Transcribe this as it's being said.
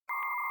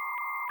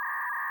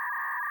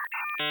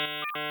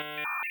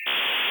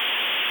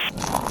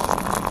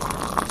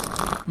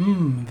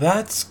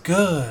That's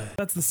good.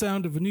 That's the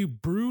sound of a new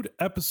brewed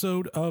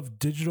episode of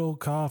Digital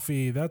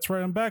Coffee. That's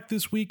right, I'm back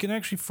this week, and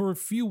actually for a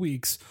few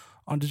weeks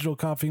on Digital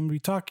Coffee, I'm going to be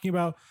talking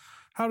about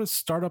how to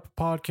start up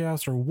a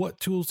podcast or what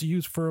tools to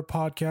use for a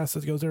podcast.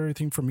 That goes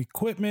everything from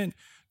equipment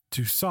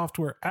to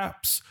software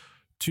apps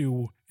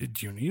to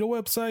do you need a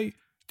website?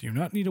 Do you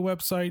not need a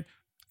website?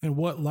 And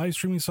what live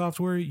streaming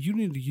software you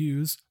need to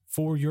use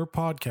for your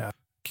podcast.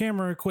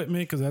 Camera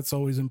equipment, because that's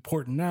always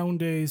important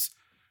nowadays.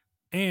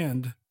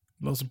 And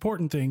most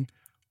important thing,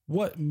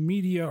 what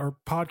media or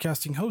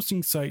podcasting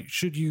hosting site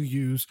should you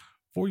use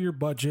for your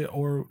budget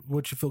or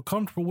what you feel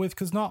comfortable with?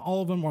 Because not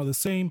all of them are the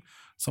same.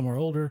 Some are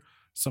older,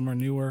 some are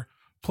newer.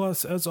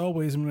 Plus, as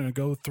always, I'm going to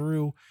go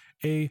through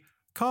a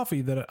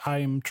coffee that I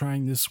am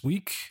trying this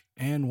week.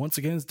 And once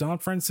again, it's Don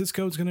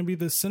Francisco. It's going to be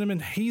the cinnamon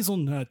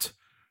hazelnut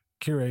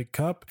Keurig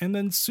cup. And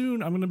then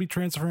soon I'm going to be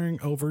transferring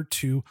over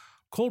to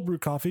cold brew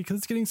coffee because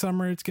it's getting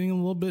summer. It's getting a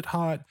little bit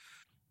hot.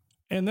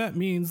 And that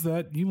means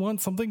that you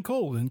want something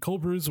cold. And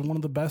cold brew is one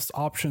of the best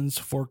options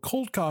for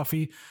cold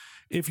coffee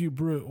if you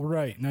brew it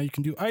right. Now, you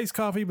can do iced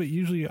coffee, but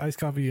usually iced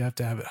coffee, you have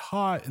to have it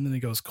hot and then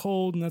it goes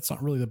cold. And that's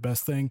not really the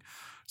best thing.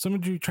 So I'm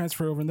going to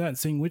transfer over that and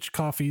seeing which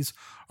coffees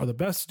are the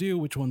best to do,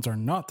 which ones are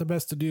not the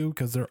best to do,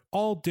 because they're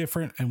all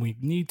different and we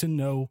need to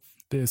know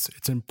this.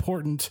 It's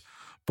important.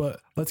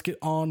 But let's get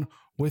on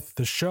with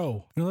the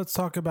show. Now, let's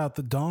talk about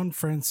the Don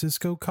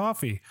Francisco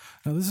coffee.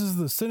 Now, this is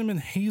the cinnamon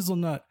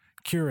hazelnut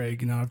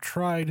Keurig. Now, I've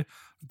tried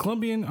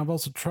Colombian. I've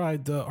also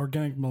tried the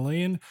organic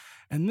Malayan,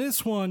 and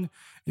this one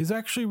is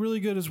actually really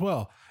good as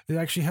well. It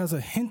actually has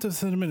a hint of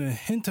cinnamon and a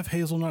hint of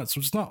hazelnut, so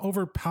it's not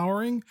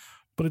overpowering,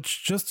 but it's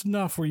just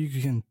enough where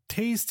you can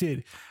taste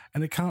it,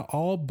 and it kind of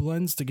all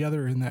blends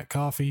together in that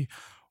coffee.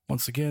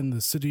 Once again, the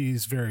acidity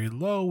is very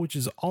low, which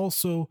is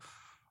also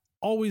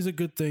always a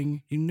good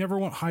thing. You never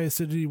want high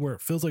acidity where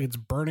it feels like it's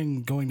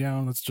burning, going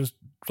down. It's just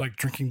like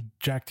drinking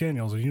Jack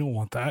Daniels, and you don't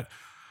want that.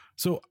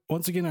 So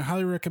once again, I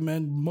highly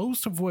recommend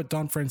most of what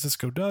Don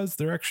Francisco does.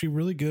 They're actually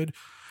really good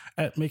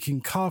at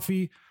making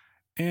coffee,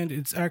 and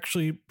it's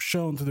actually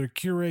shown through their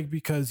Keurig,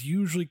 because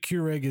usually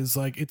Keurig is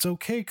like, it's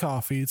okay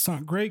coffee. It's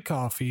not great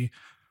coffee.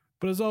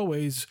 But as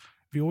always,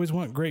 if you always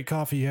want great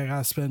coffee, you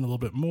gotta spend a little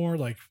bit more,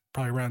 like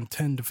probably around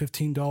 $10 to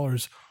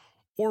 $15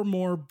 or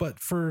more. But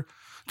for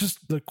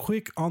just the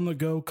quick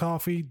on-the-go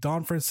coffee,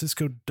 Don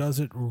Francisco does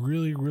it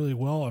really, really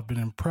well. I've been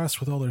impressed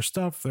with all their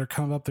stuff. They're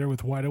kind of up there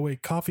with Wide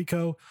Awake Coffee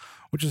Co.,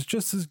 which is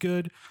just as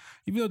good.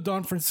 Even though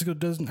Don Francisco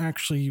doesn't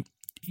actually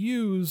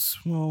use,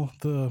 well,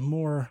 the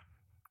more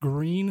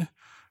green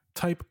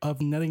type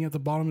of netting at the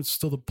bottom, it's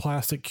still the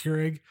plastic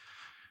Keurig.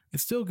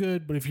 It's still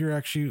good, but if you're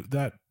actually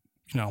that,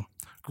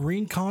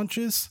 green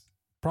conscious,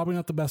 probably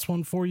not the best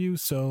one for you.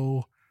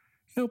 So,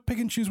 pick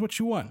and choose what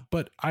you want,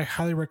 but I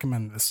highly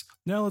recommend this.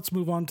 Now let's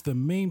move on to the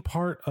main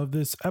part of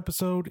this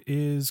episode.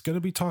 Is going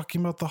to be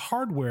talking about the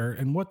hardware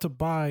and what to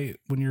buy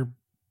when you're,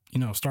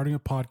 starting a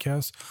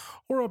podcast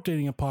or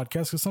updating a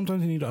podcast, because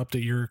sometimes you need to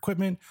update your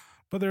equipment,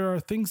 but there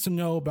are things to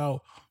know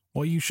about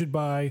what you should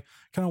buy,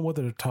 kind of what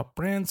the top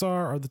brands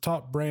are the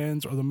top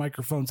brands or the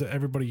microphones that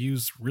everybody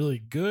uses really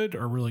good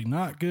or really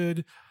not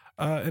good.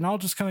 And I'll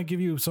just kind of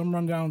give you some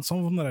rundown, some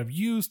of them that I've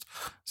used,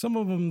 some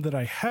of them that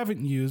I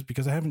haven't used,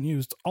 because I haven't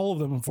used all of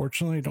them.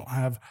 Unfortunately, I don't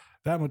have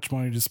that much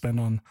money to spend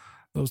on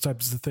those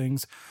types of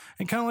things,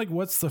 and kind of like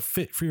what's the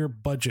fit for your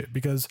budget,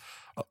 because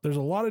there's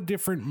a lot of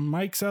different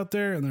mics out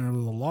there and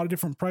there's a lot of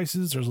different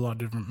prices. There's a lot of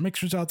different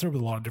mixers out there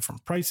with a lot of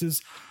different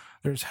prices.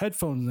 There's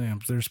headphones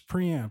amps, there's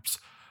preamps,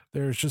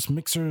 there's just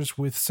mixers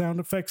with sound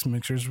effects,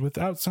 mixers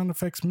without sound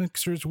effects,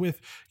 mixers with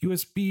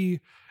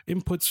USB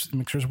inputs,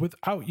 mixers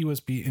without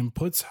USB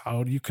inputs.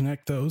 How do you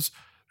connect those?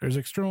 There's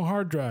external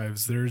hard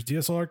drives, there's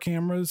DSLR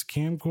cameras,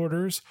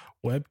 camcorders,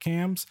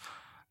 webcams.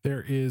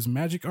 There is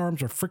magic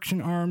arms or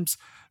friction arms.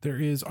 There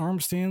is arm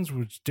stands,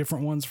 which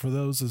different ones for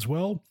those as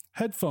well.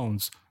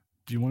 Headphones.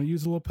 Do you want to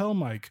use a lapel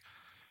mic?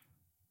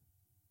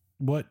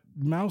 What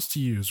mouse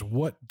to use?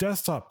 What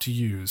desktop to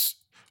use?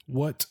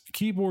 What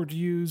keyboard to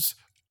use?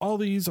 All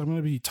these, I'm going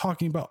to be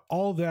talking about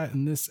all that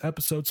in this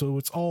episode. So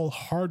it's all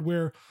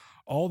hardware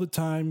all the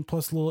time,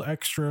 plus a little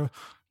extra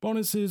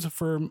bonuses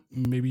for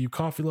maybe you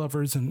coffee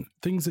lovers and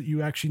things that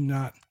you actually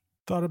not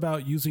thought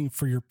about using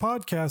for your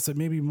podcast that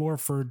may be more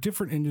for a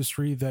different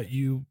industry that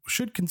you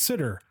should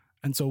consider.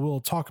 And so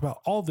we'll talk about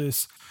all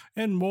this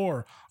and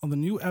more on the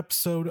new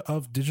episode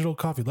of Digital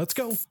Coffee. Let's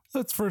go.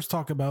 Let's first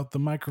talk about the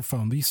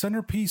microphone, the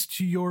centerpiece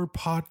to your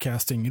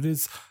podcasting. It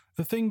is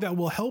the thing that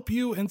will help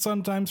you and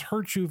sometimes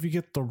hurt you if you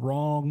get the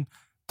wrong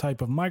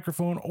type of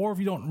microphone or if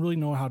you don't really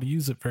know how to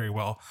use it very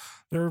well.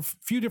 There are a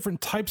few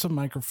different types of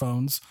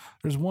microphones.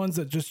 There's ones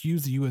that just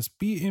use the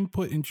USB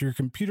input into your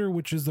computer,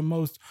 which is the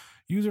most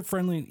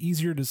user-friendly and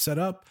easier to set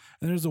up.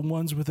 And there's the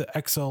ones with the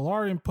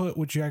XLR input,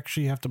 which you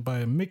actually have to buy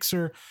a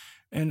mixer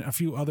and a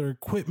few other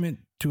equipment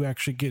to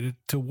actually get it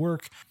to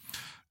work.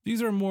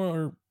 These are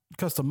more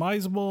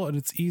customizable, and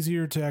it's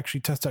easier to actually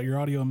test out your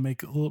audio and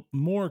make a little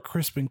more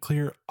crisp and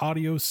clear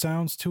audio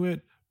sounds to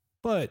it.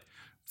 But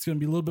It's going to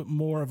be a little bit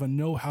more of a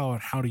know-how on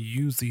how to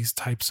use these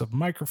types of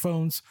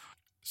microphones.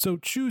 So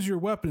choose your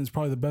weapon is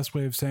probably the best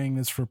way of saying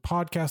this for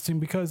podcasting,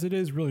 because it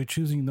is really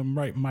choosing the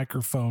right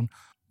microphone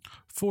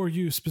for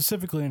you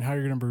specifically and how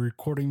you're going to be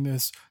recording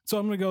this. So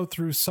I'm going to go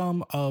through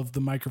some of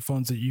the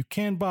microphones that you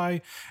can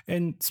buy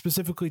and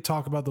specifically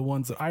talk about the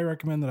ones that I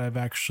recommend that I've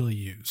actually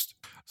used.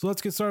 So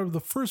let's get started with the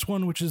first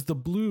one, which is the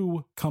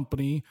Blue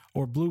Company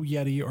or Blue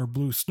Yeti or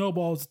Blue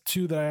Snowball. It's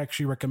two that I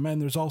actually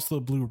recommend. There's also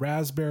the Blue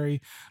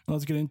Raspberry. Now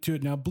let's get into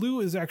it. Now, Blue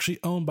is actually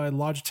owned by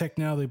Logitech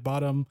now. They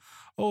bought them,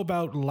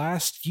 about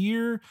last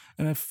year,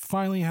 and it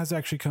finally has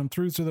actually come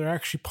through. So they're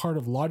actually part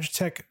of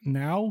Logitech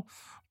now,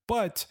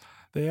 but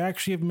they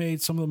actually have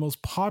made some of the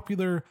most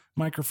popular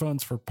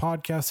microphones for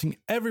podcasting.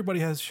 Everybody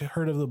has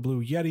heard of the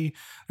Blue Yeti.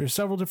 There's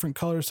several different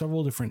colors,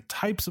 several different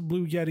types of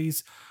Blue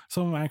Yetis.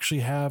 Some of them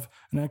actually have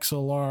an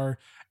XLR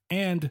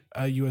and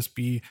a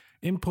USB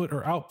input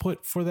or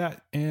output for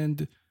that.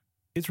 And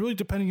it's really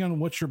depending on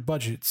what's your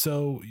budget.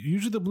 So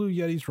usually the Blue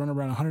Yetis run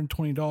around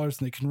 $120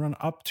 and they can run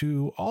up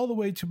to all the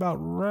way to about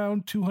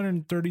around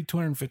 $230,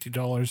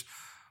 $250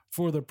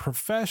 for the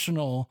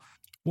professional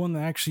one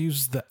that actually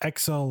uses the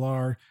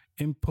XLR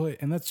input.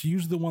 And that's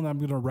usually the one that I'm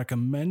going to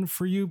recommend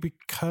for you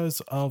because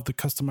of the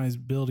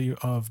customizability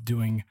of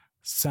doing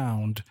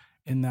sound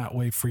in that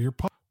way for your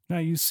podcast. Now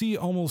you see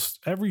almost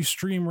every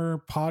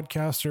streamer,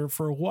 podcaster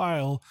for a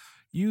while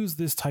use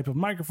this type of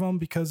microphone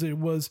because it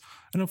was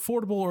an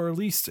affordable or at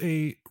least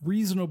a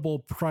reasonable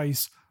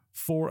price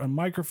for a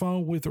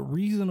microphone with a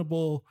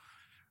reasonable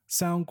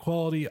sound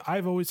quality.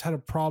 I've always had a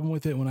problem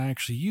with it when I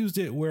actually used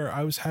it, where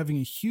I was having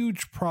a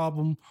huge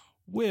problem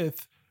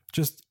with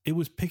just, it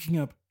was picking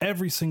up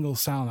every single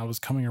sound that was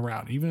coming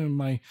around. Even in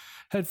my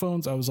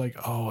headphones, I was like,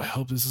 oh, I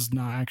hope this is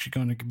not actually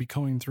going to be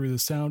coming through the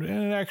sound.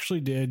 And it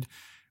actually did.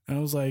 And I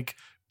was like,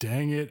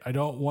 dang it, I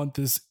don't want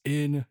this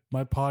in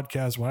my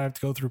podcast where I have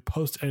to go through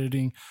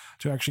post-editing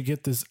to actually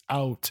get this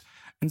out.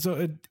 And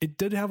so it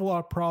did have a lot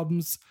of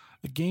problems.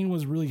 The gain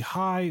was really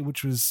high,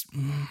 which was,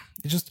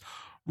 it just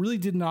really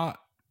did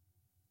not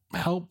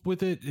help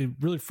with it. It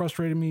really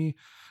frustrated me.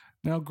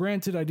 Now,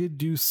 granted, I did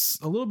do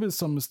a little bit of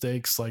some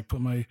mistakes, like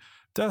put my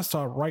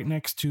desktop right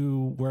next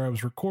to where I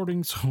was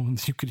recording so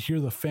you could hear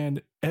the fan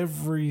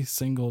every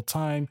single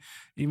time,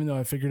 even though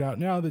I figured out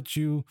now that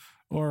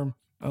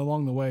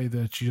along the way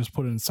that you just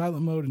put it in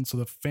silent mode and so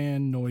the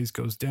fan noise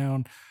goes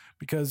down,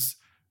 because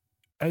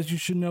as you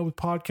should know with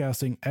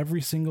podcasting,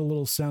 every single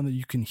little sound that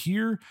you can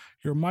hear,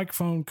 your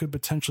microphone could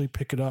potentially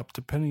pick it up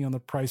depending on the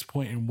price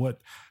point and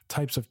what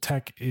types of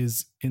tech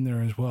is in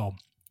there as well.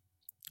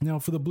 Now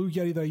for the Blue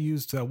Yeti that I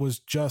used, that was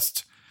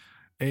just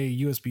a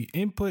USB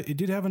input. It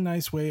did have a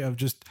nice way of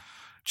just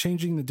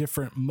changing the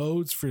different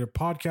modes for your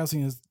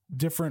podcasting. Has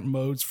different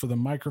modes for the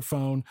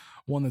microphone,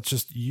 one that's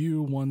just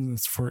you, one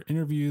that's for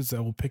interviews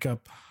that will pick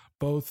up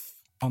both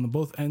on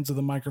both ends of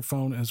the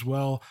microphone as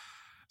well.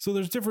 So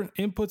there's different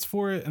inputs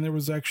for it, and there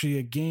was actually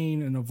a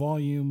gain and a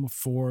volume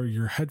for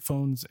your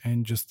headphones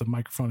and just the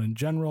microphone in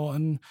general,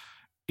 and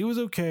it was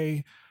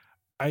okay.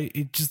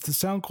 The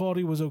sound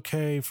quality was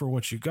okay for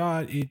what you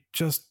got. It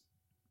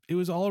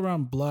was all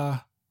around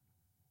blah,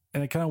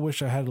 and I kind of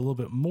wish I had a little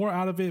bit more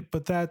out of it,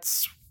 but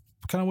that's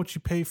kind of what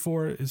you pay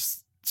for.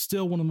 Is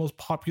still one of the most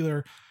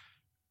popular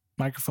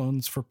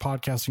microphones for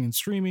podcasting and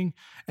streaming,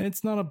 and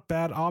it's not a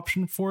bad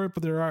option for it,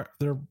 but there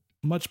are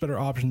much better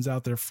options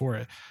out there for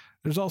it.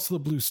 There's also the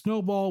Blue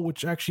Snowball,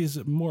 which actually is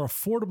a more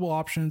affordable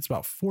option. It's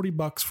about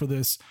 $40 for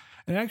this,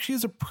 and it actually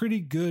is a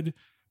pretty good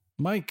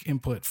mic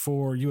input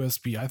for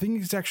USB. I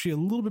think it's actually a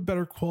little bit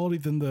better quality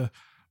than the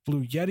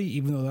Blue Yeti,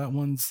 even though that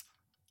one's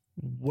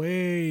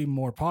way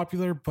more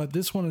popular, but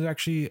this one is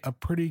actually a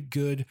pretty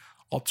good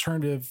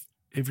alternative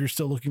if you're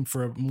still looking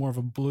for more of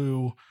a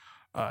blue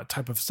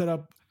type of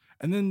setup.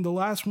 And then the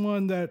last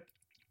one that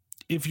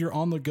if you're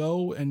on the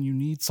go and you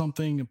need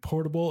something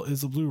portable is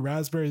the Blue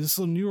Raspberry. This is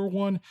a newer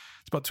one.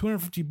 It's about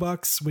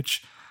 $250,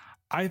 which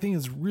I think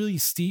is really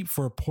steep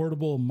for a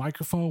portable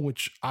microphone,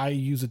 which I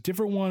use a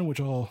different one, which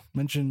I'll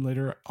mention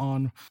later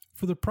on.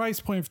 For the price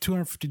point of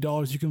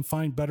 $250, you can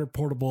find better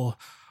portable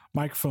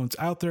microphones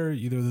out there,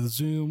 either the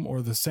Zoom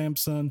or the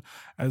Samsung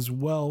as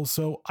well.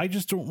 So I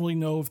just don't really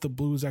know if the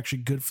Blue is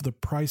actually good for the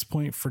price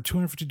point. For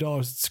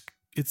 $250,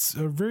 it's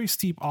a very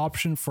steep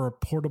option for a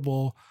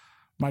portable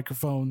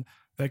microphone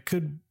that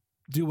could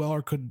do well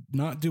or could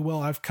not do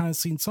well. I've kind of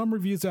seen some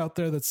reviews out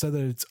there that said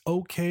that it's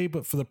okay,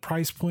 but for the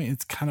price point,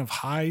 it's kind of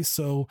high.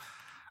 So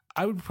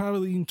I would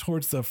probably lean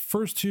towards the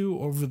first two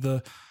over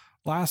the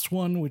last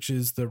one, which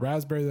is the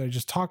Raspberry that I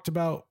just talked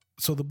about.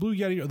 So the Blue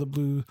Yeti or the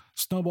Blue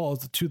Snowball is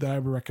the two that I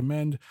would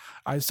recommend.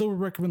 I still would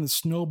recommend the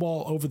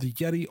Snowball over the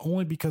Yeti,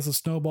 only because the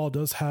Snowball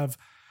does have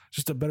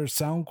just a better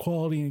sound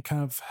quality and it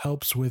kind of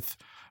helps with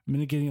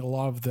mitigating a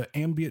lot of the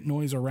ambient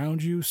noise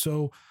around you.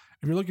 So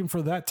if you're looking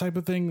for that type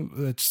of thing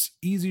that's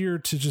easier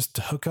to just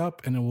hook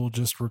up and it will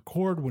just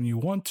record when you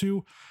want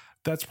to,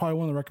 that's probably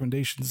one of the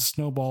recommendations, the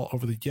Snowball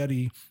over the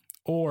Yeti.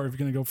 Or if you're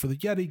going to go for the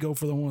Yeti, go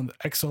for the one with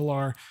the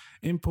XLR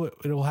input.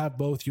 It'll have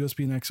both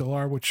USB and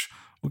XLR, which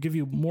will give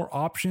you more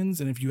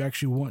options. And if you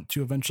actually want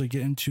to eventually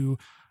get into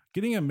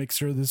getting a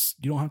mixer, you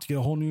don't have to get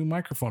a whole new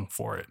microphone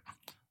for it.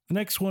 The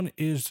next one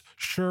is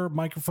Shure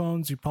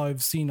microphones. You probably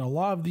have seen a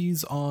lot of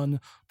these on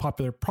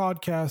popular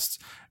podcasts,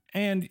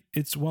 and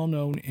it's well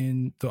known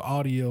in the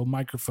audio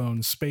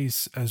microphone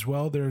space as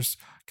well. There's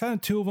kind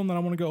of two of them that I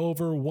want to go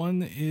over.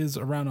 One is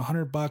around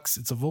 $100.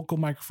 It's a vocal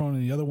microphone,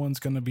 and the other one's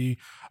going to be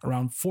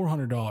around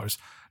 $400.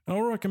 Now, I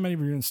recommend if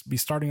you're going to be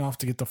starting off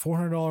to get the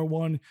 $400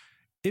 one.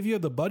 If you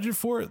have the budget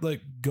for it,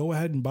 go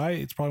ahead and buy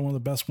it. It's probably one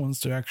of the best ones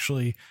to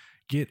actually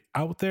get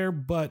out there,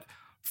 but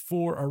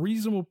for a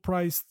reasonable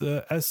price,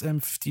 the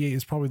SM58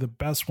 is probably the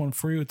best one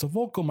for you. It's a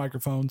vocal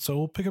microphone, so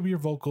it'll pick up your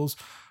vocals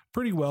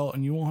pretty well,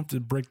 and you won't have to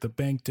break the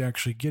bank to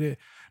actually get it.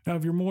 Now,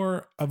 if you're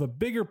more of a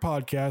bigger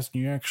podcast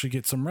and you actually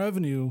get some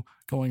revenue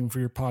going for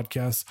your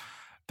podcast,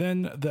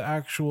 then the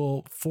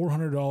actual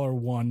 $400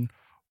 one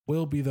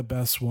will be the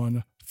best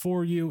one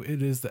for you.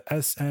 It is the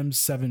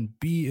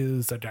SM7B. It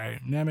is a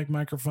dynamic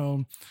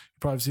microphone. You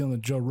probably see on the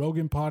Joe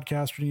Rogan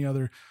podcast or any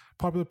other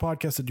popular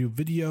podcasts that do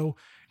video.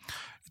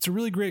 It's a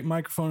really great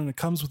microphone, and it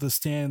comes with a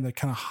stand that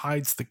kind of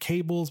hides the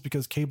cables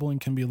because cabling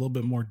can be a little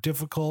bit more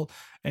difficult,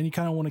 and you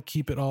kind of want to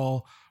keep it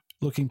all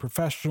looking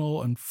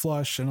professional and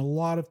flush. And a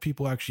lot of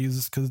people actually use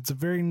this because it's a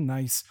very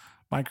nice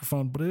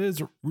microphone, but it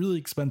is really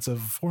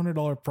expensive.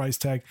 $400 price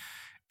tag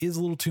is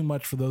a little too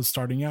much for those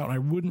starting out, and I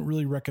wouldn't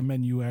really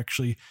recommend you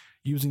actually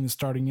using the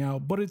starting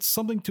out, but it's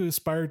something to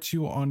aspire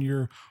to on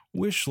your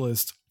wish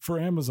list for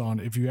Amazon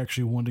if you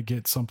actually want to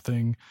get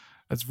something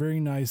that's very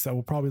nice that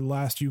will probably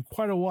last you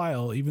quite a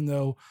while, even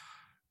though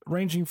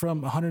ranging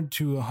from $100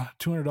 to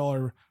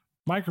 $200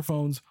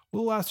 microphones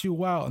will last you a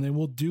while, and they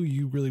will do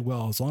you really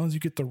well as long as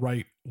you get the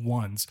right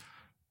ones.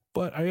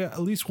 But I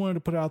at least wanted to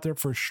put it out there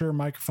for Shure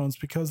microphones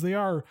because they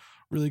are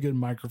really good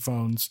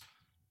microphones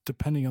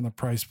depending on the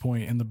price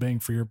point and the bang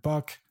for your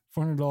buck.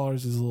 $400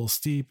 is a little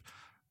steep,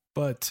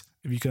 but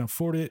if you can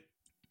afford it,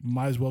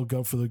 might as well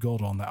go for the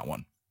gold on that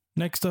one.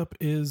 Next up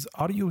is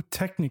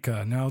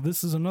Audio-Technica. Now,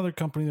 this is another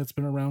company that's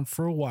been around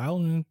for a while,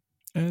 and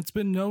it's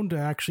been known to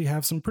actually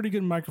have some pretty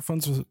good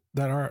microphones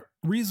that are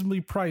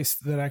reasonably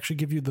priced that actually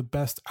give you the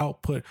best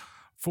output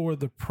for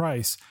the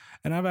price.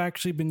 And I've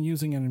actually been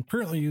using, and I'm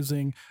currently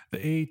using, the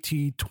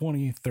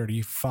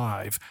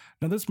AT2035.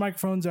 Now, this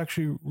microphone is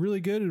actually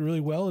really good and really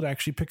well. It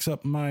actually picks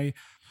up my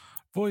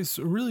voice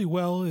really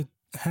well. It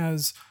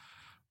has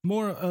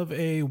more of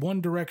a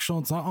one directional.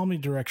 It's not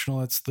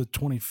omnidirectional. It's the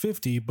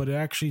 2050, but it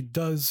actually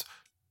does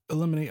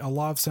eliminate a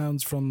lot of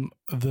sounds from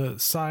the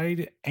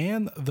side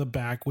and the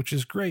back, which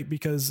is great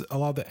because a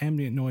lot of the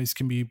ambient noise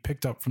can be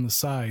picked up from the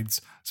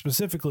sides,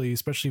 specifically,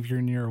 especially if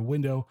you're near a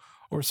window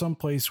or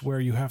someplace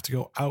where you have to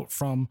go out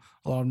from.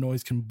 A lot of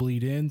noise can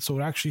bleed in. So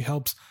it actually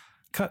helps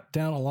cut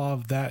down a lot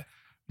of that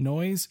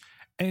noise.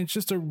 And it's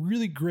just a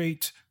really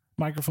great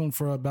microphone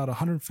for about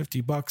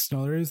 $150.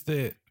 Now, there is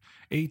the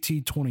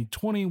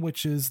AT2020,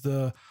 which is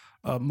the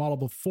model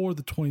before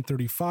the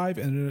 2035,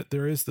 and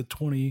there is the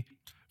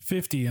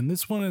 2050, and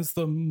this one is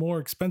the more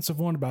expensive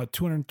one, about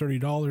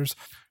 $230.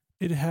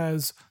 It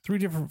has 3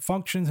 different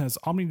functions. It has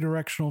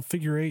omnidirectional,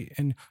 figure 8,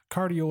 and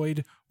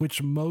cardioid,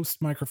 which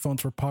most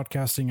microphones for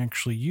podcasting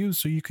actually use,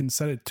 so you can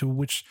set it to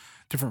which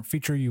different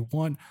feature you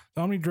want.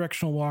 The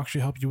omnidirectional will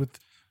actually help you with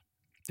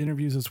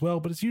interviews as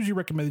well, but it's usually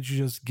recommended you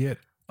just get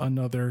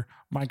another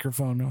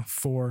microphone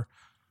for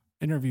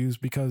interviews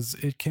because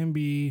it can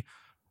be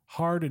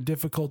hard and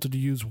difficult to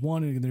use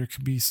one, and there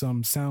could be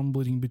some sound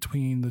bleeding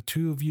between the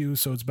two of you,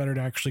 so it's better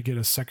to actually get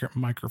a second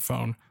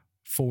microphone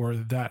for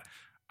that.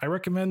 I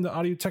recommend the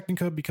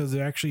Audio-Technica because it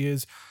actually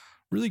is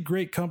really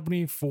great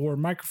company for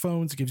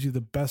microphones. It gives you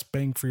the best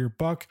bang for your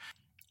buck,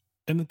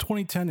 and the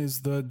 2010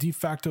 is the de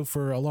facto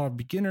for a lot of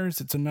beginners.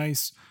 It's a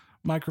nice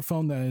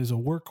microphone that is a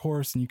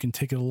workhorse, and you can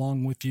take it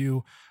along with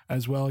you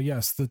as well.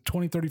 Yes, the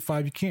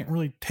 2035, you can't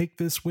really take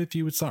this with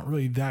you. It's not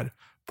really that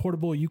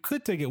portable. You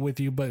could take it with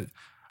you, but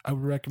I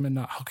would recommend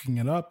not hooking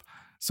it up.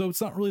 So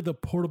it's not really the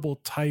portable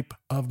type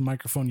of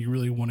microphone you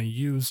really want to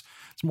use.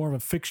 It's more of a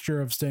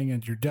fixture of staying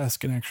at your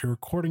desk and actually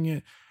recording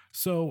it.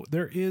 So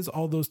there is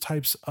all those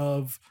types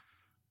of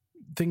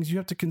things you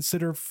have to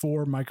consider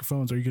for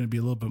microphones. Are you going to be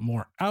a little bit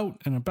more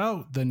out and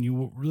about? Then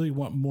you really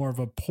want more of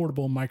a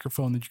portable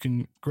microphone that you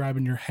can grab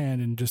in your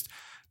hand and just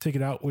take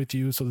it out with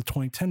you. So the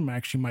 2010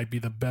 actually might be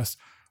the best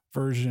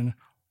version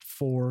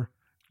for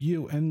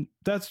you. And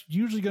that's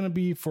usually going to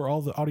be for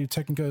all the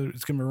Audio-Technica.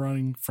 It's going to be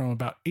running from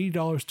about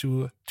 $80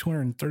 to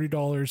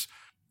 $230.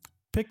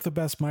 Pick the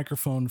best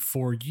microphone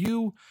for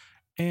you.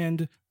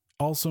 And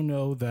also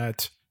know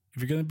that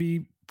if you're going to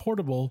be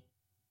portable,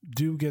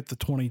 do get the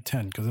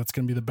 2010 because that's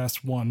going to be the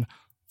best one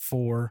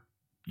for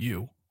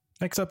you.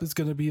 Next up is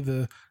going to be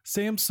the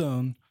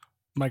Samsung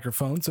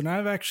microphones. And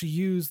I've actually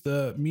used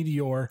the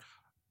Meteor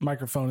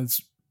microphone.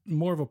 It's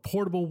more of a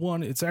portable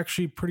one. It's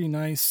actually pretty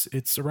nice.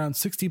 It's around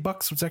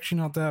 $60, so it's actually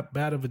not that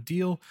bad of a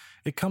deal.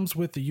 It comes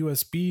with the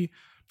USB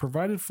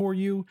provided for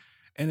you,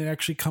 and it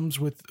actually comes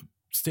with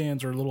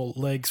stands or little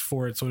legs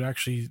for it, so it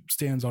actually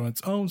stands on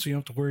its own, so you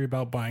don't have to worry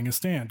about buying a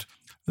stand.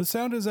 The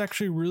sound is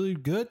actually really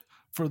good,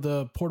 for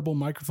the portable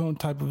microphone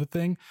type of a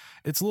thing.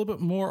 It's a little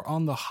bit more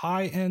on the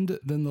high end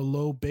than the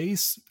low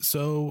bass,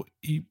 so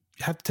you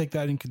have to take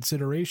that in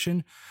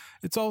consideration.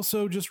 It's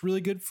also just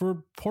really good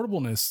for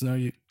portableness.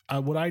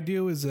 Now, what I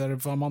do is that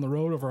if I'm on the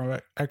road, or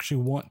if I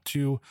actually want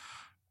to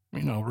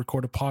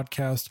record a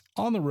podcast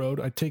on the road,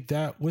 I take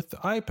that with the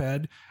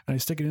iPad and I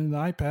stick it into the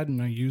iPad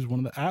and I use one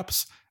of the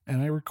apps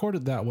and I record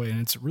it that way. And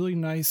it's a really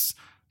nice,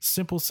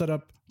 simple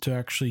setup to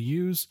actually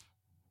use.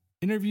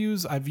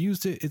 Interviews, I've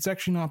used it. It's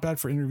actually not bad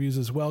for interviews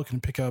as well. It can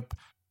pick up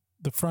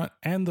the front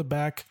and the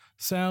back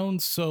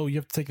sounds. So you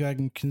have to take that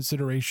in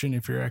consideration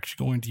if you're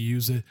actually going to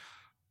use it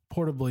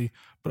portably.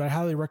 But I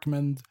highly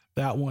recommend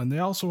that one. They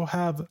also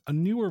have a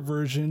newer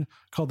version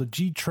called the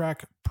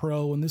G-Track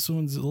Pro. And this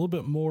one's a little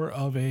bit more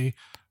of a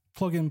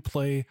plug and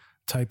play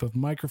type of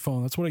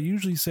microphone. That's what I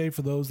usually say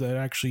for those that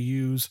actually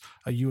use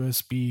a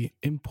USB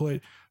input.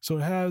 So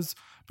it has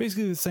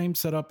basically the same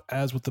setup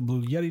as what the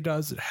Blue Yeti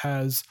does. It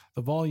has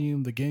the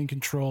volume, the gain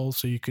control,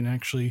 so you can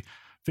actually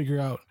figure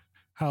out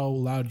how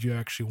loud you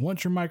actually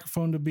want your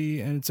microphone to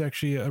be. And it's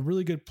actually a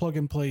really good plug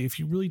and play if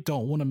you really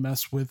don't want to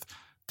mess with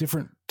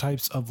different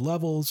types of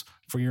levels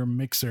for your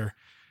mixer.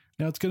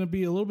 Now it's going to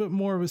be a little bit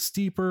more of a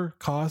steeper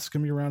cost. It's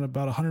going to be around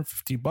about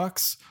 $150.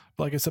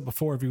 But like I said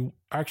before, if you're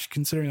actually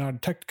considering Audio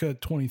Technica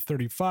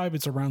 2035,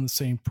 it's around the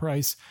same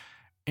price.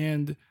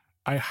 And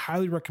I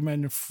highly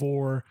recommend it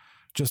for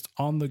just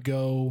on the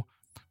go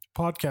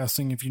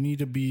podcasting. If you need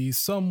to be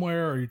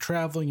somewhere or you're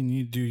traveling and you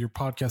need to do your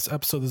podcast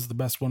episode, this is the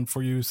best one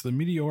for you. So the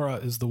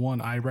Meteora is the one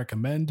I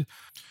recommend.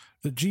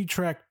 The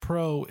G-Track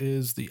Pro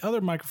is the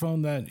other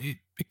microphone that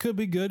it could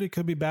be good, it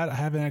could be bad. I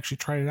haven't actually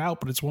tried it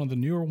out, but it's one of the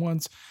newer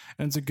ones,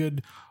 and it's a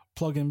good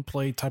plug and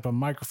play type of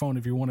microphone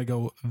if you want to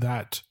go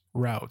that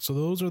route. So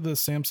those are the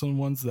Samson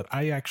ones that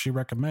I actually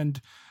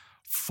recommend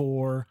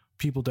for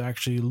people to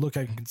actually look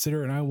at and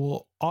consider. And I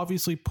will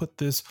obviously put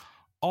this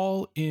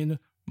all in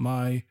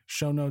my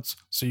show notes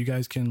so you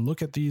guys can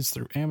look at these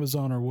through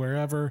Amazon or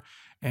wherever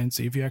and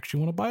see if you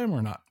actually want to buy them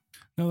or not.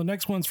 Now, the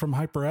next one's from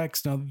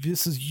HyperX. Now,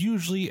 this is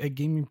usually a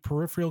gaming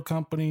peripheral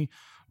company,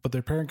 but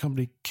their parent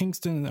company,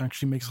 Kingston,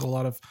 actually makes a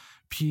lot of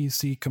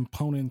PC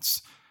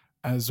components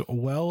as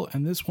well.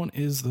 And this one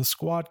is the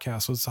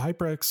Squadcast. So it's the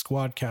HyperX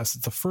Squadcast.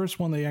 It's the first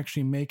one they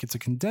actually make. It's a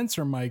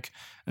condenser mic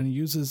and it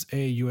uses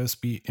a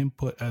USB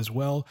input as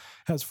well.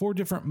 It has 4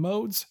 different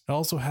modes. It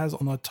also has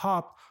on the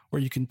top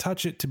where you can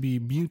touch it to be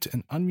mute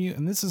and unmute.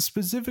 And this is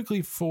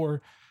specifically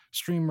for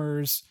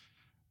streamers,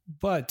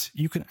 but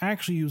you can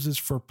actually use this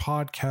for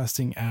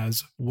podcasting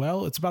as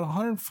well. It's about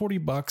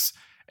 $140.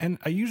 And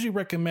I usually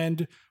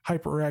recommend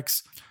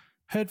HyperX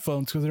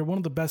headphones because they're one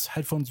of the best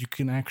headphones you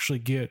can actually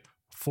get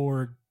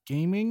for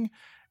gaming.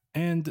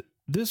 And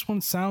this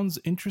one sounds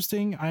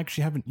interesting. I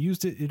actually haven't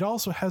used it. It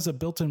also has a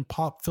built-in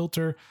pop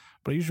filter,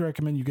 but I usually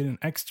recommend you get an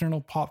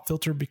external pop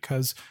filter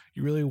because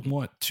you really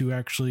want to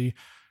actually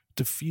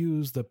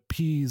diffuse the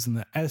P's and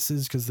the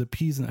S's, because the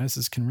P's and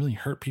S's can really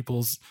hurt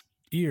people's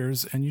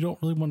ears and you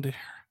don't really want to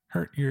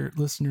hurt your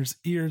listeners'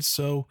 ears.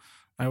 So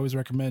I always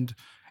recommend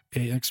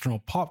an external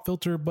pop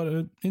filter, but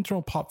an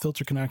internal pop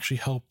filter can actually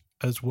help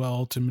as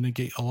well to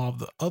mitigate a lot of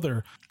the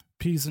other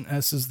P's and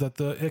S's that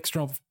the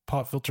external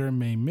pop filter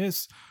may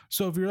miss.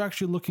 So if you're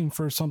actually looking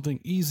for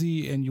something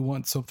easy and you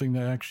want something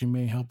that actually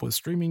may help with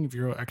streaming, if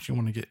you actually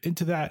want to get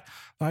into that,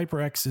 the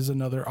HyperX is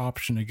another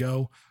option to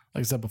go.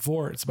 Like I said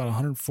before, it's about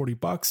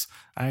 $140.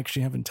 I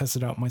actually haven't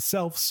tested out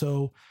myself,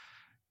 so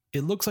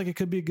it looks like it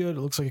could be good.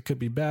 It looks like it could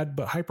be bad,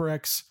 but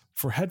HyperX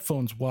for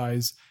headphones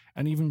wise,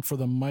 and even for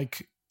the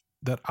mic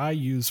that I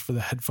use for the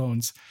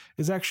headphones,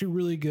 is actually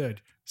really good.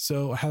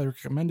 So I highly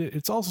recommend it.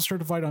 It's also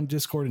certified on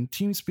Discord and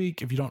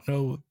TeamSpeak. If you don't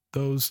know,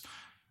 those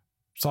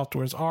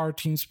softwares are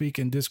TeamSpeak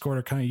and Discord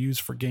are kind of used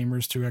for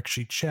gamers to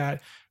actually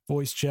chat,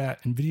 voice chat,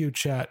 and video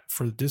chat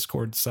for the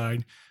Discord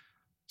side.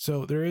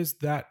 So there is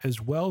that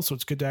as well. So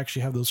it's good to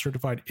actually have those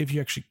certified if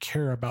you actually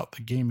care about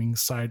the gaming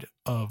side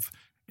of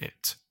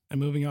it. And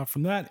moving on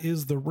from that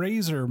is the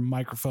Razer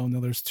microphone. Now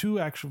there's 2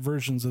 actual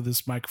versions of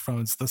this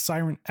microphone. It's the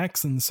Siren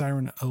X and the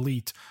Siren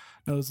Elite.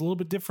 Now there's a little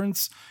bit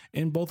difference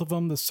in both of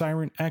them. The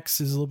Siren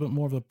X is a little bit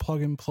more of a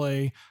plug and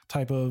play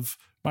type of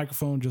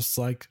microphone, just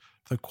like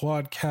the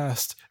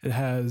Quadcast. It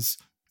has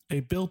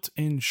a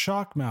built-in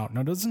shock mount.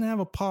 Now it doesn't have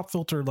a pop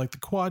filter like the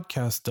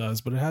Quadcast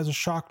does, but it has a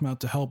shock mount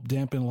to help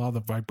dampen a lot of the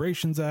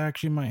vibrations that it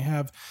actually might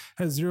have.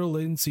 It has 0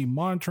 latency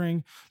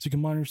monitoring, so you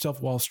can monitor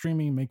yourself while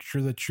streaming, make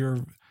sure that your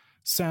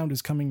sound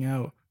is coming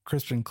out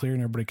crisp and clear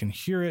and everybody can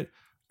hear it.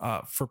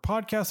 For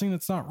podcasting,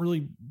 that's not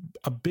really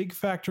a big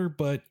factor,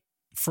 but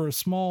for a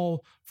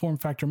small form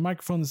factor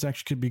microphone, this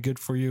actually could be good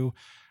for you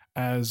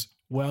as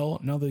well.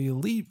 Now the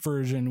Elite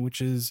version,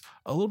 which is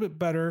a little bit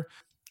better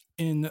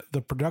in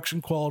the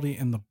production quality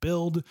and the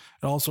build, it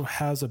also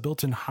has a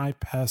built-in high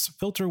pass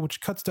filter,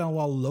 which cuts down a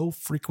lot of low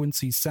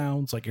frequency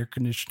sounds like air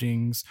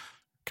conditionings,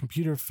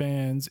 computer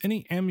fans,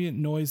 any ambient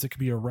noise that could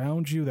be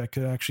around you that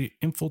could actually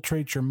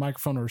infiltrate your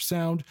microphone or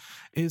sound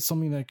is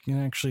something that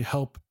can actually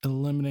help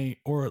eliminate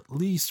or at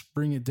least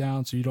bring it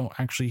down so you don't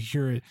actually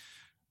hear it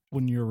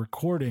when you're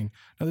recording.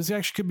 Now, this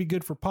actually could be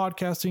good for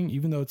podcasting,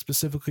 even though it's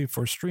specifically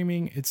for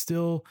streaming. It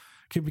still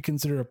could be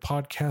considered a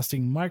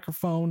podcasting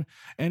microphone.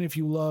 And if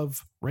you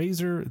love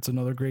Razer, it's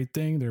another great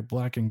thing. Their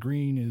black and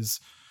green is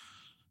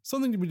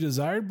something to be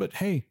desired, but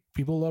hey,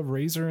 people love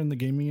Razer in the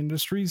gaming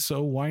industry,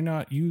 so why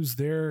not use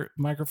their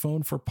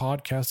microphone for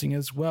podcasting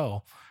as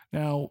well?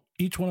 Now,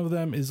 each one of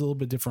them is a little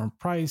bit different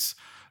price.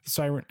 The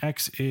Siren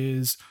X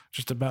is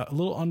just about a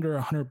little under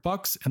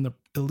 $100, and the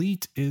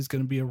Elite is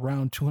going to be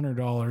around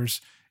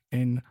 $200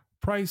 in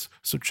price.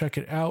 So check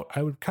it out.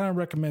 I would kind of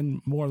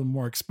recommend the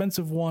more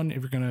expensive one if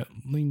you're going to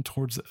lean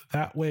towards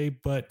that way,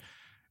 but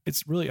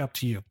it's really up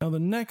to you. Now, the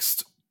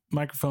next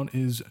microphone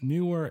is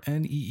Neewer,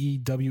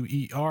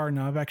 Neewer.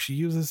 Now, I've actually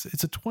used this.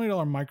 It's a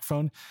 $20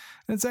 microphone,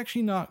 and it's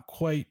actually not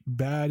quite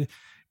bad.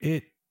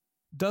 It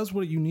does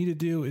what you need to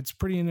do. It's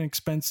pretty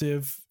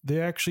inexpensive. They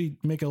actually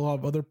make a lot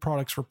of other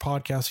products for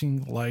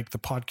podcasting, like the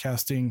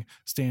podcasting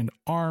stand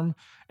arm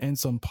and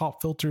some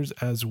pop filters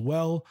as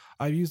well.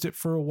 I've used it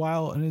for a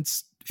while, and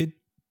it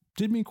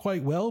did me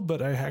quite well,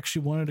 but I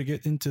actually wanted to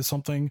get into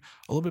something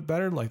a little bit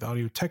better, like the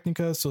Audio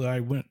Technica, so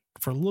I went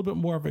for a little bit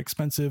more of an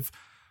expensive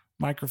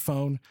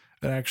microphone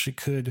that actually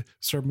could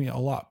serve me a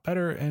lot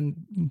better,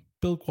 and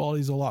build quality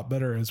is a lot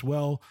better as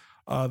well.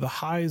 The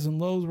highs and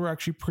lows were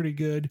actually pretty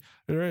good.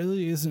 There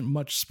really isn't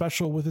much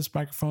special with this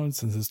microphone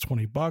since it's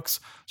 $20. So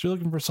you're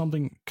looking for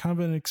something kind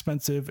of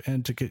inexpensive,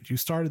 and to get you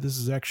started, this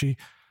is actually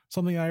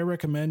something I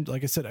recommend.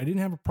 Like I said, I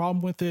didn't have a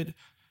problem with it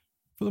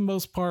for the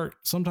most part.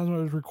 Sometimes when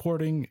I was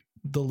recording,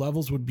 the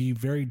levels would be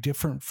very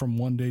different from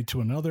one day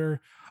to another.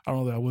 I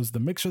don't know if that was the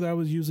mixer that I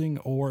was using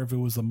or if it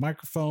was the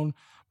microphone,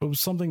 but it was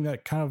something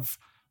that kind of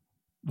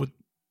would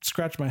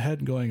scratch my head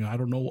and going, I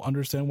don't know,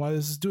 understand why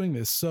this is doing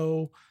this.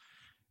 So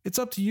it's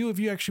up to you if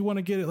you actually want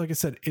to get it. Like I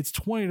said, it's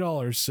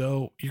 $20.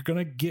 So you're going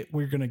to get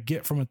what you're going to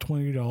get from a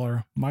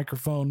 $20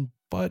 microphone.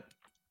 But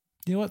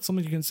you know what?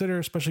 Something to consider,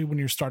 especially when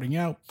you're starting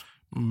out,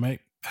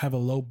 might have a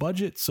low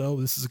budget. So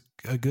this is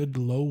a good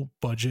low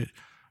budget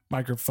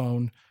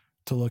microphone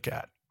to look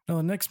at. Now,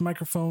 the next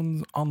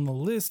microphone on the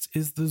list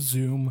is the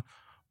Zoom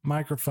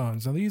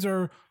microphones. Now, these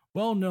are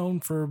well known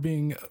for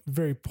being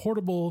very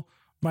portable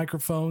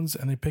microphones,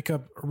 and they pick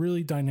up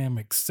really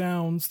dynamic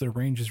sounds. Their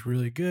range is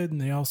really good, and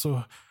they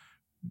also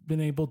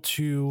been able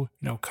to,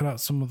 cut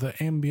out some of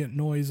the ambient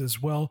noise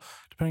as well,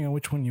 depending on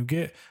which one you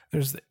get.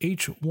 There's the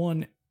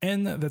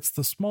H1N, that's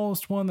the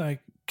smallest one that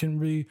can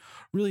be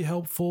really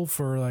helpful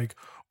for like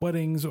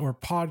weddings or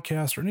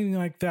podcasts or anything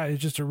like that.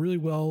 It's just a really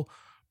well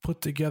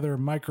put together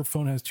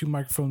microphone. It has two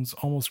microphones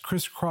almost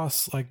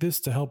crisscross like this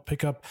to help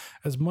pick up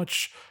as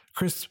much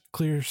crisp,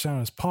 clear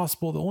sound as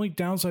possible. The only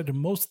downside to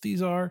most of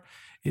these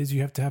is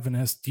you have to have an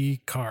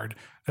SD card.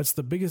 That's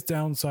the biggest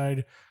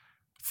downside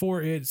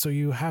for it. So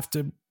you have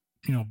to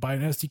buy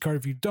an SD card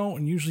if you don't,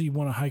 and usually you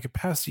want a high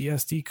capacity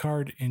SD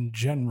card in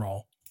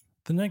general.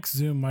 The next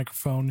Zoom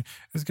microphone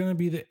is going to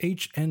be the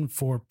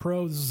HN4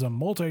 Pro. This is a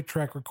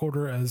multi-track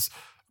recorder as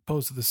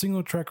opposed to the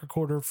single track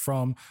recorder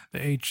from the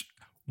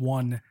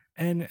H1N.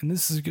 And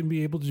this is going to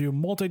be able to do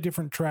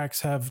multi-different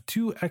tracks, have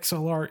two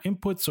XLR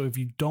inputs. So if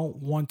you don't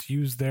want to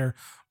use their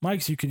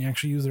mics, you can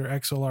actually use their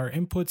XLR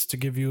inputs to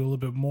give you a little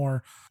bit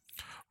more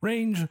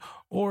range,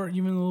 or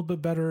even a little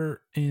bit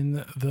better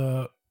in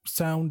the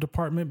sound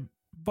department.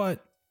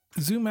 But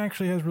Zoom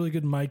actually has really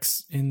good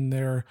mics in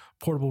their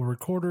portable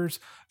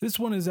recorders. This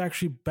one is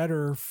actually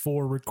better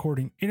for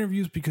recording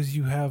interviews because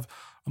you have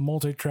a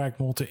multi-track,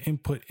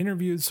 multi-input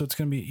interviews. So it's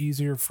going to be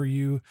easier for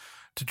you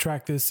to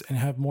track this and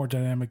have more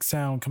dynamic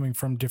sound coming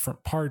from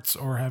different parts,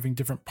 or having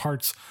different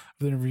parts of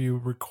the interview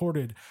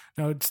recorded.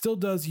 Now, it still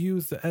does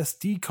use the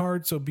SD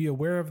card, so be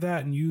aware of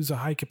that and use a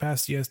high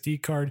capacity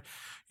SD card.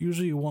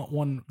 Usually you want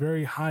one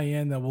very high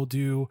end that will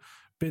do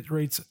bit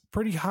rates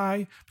pretty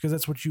high, because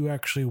that's what you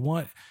actually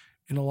want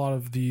in a lot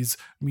of these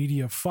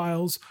media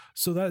files.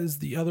 So that is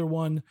the other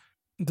one.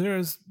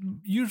 There's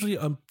usually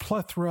a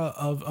plethora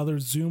of other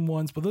Zoom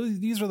ones, but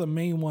these are the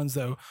main ones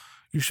that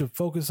you should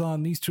focus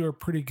on. These two are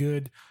pretty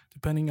good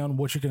depending on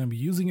what you're going to be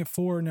using it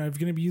for. Now, if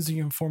you're going to be using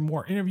it for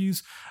more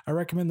interviews, I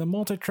recommend the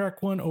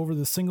multi-track one over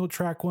the single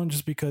track one,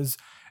 just because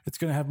it's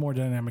going to have more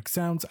dynamic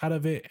sounds out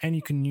of it, and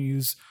you can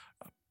use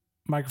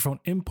microphone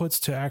inputs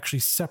to actually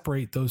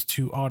separate those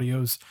two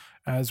audios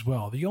as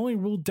well. The only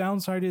real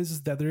downside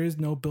is that there is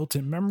no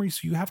built-in memory,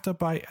 so you have to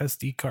buy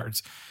SD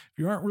cards. If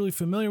you aren't really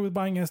familiar with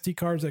buying SD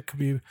cards, that could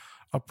be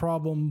a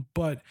problem,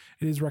 but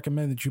it is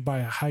recommended that you buy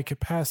a high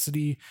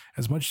capacity,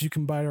 as much as you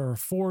can buy or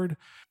afford,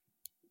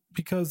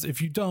 because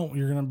if you don't,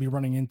 you're going to be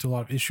running into a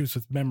lot of issues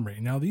with memory.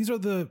 Now, these are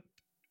the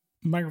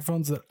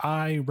microphones that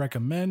I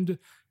recommend.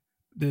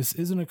 This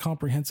isn't a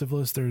comprehensive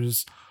list.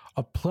 There's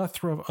a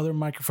plethora of other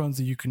microphones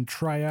that you can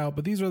try out,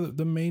 but these are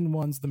the main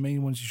ones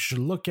you should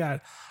look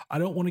at. I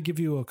don't want to give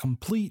you a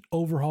complete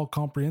overhaul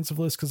comprehensive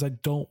list because I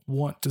don't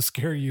want to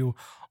scare you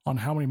on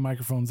how many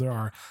microphones there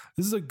are.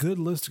 This is a good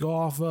list to go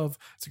off of.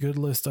 It's a good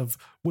list of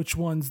which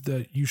ones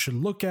that you should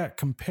look at,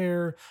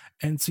 compare,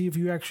 and see if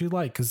you actually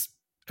like, because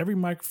every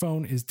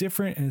microphone is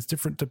different, and it's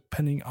different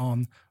depending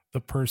on the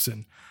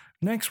person.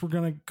 Next, we're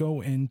going to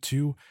go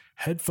into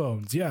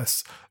headphones.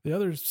 Yes, the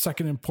other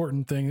second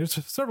important thing, there's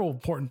several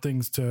important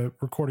things to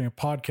recording a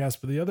podcast,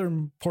 but the other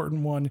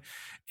important one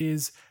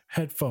is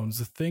headphones,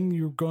 the thing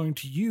you're going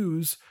to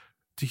use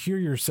to hear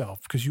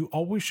yourself, because you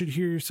always should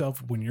hear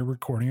yourself when you're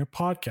recording a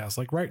podcast.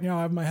 Like right now,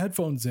 I have my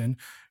headphones in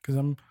because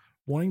I'm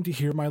wanting to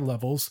hear my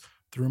levels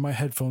through my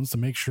headphones to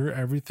make sure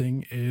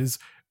everything is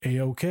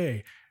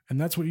a-okay. And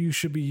that's what you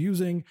should be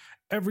using.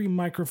 Every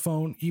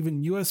microphone,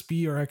 even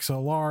USB or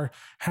XLR,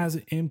 has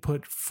an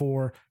input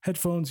for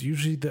headphones.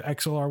 Usually the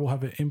XLR will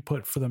have an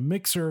input for the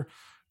mixer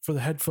for the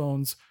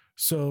headphones.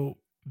 So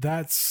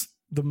that's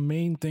the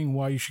main thing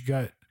why you should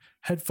get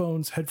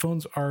headphones.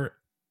 Headphones are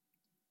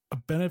a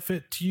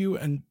benefit to you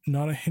and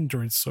not a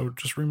hindrance. So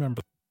just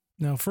remember.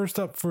 Now, first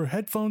up for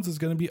headphones is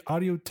going to be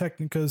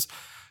Audio-Technica's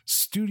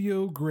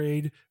studio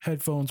grade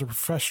headphones, or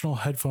professional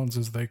headphones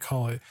as they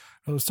call it.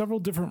 There's several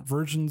different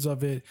versions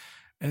of it,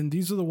 and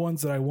these are the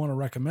ones that I want to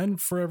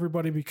recommend for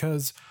everybody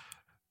because,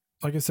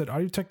 like I said,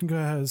 Audio-Technica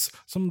has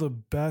some of the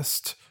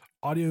best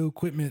audio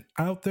equipment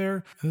out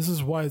there, and this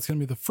is why it's going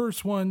to be the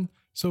first one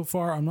so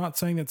far. I'm not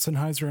saying that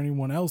Sennheiser or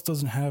anyone else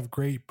doesn't have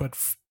great, but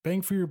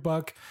bang for your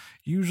buck,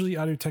 usually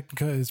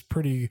Audio-Technica is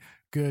pretty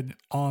good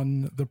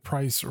on the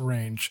price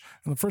range.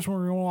 And the first one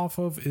we're going off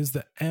of is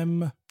the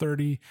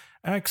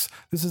M30X.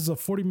 This is a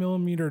 40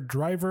 millimeter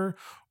driver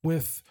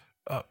with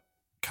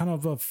kind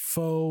of a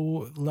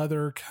faux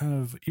leather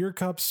kind of ear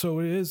cups, so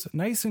it is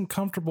nice and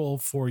comfortable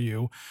for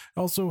you. It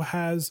also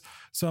has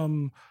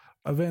some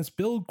advanced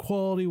build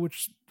quality,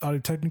 which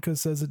Audio-Technica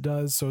says it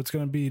does, so it's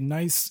going to be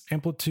nice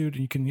amplitude,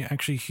 and you can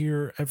actually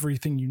hear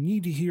everything you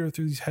need to hear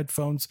through these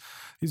headphones.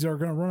 These are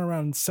going to run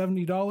around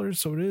 $70,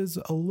 so it is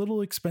a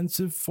little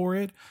expensive for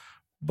it,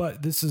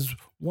 but this is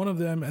one of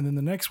them. And then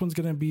the next one's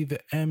going to be the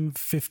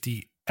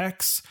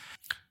M50X,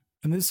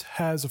 and this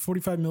has a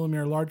 45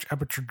 millimeter large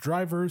aperture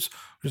drivers,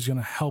 which is going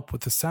to help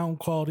with the sound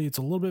quality. It's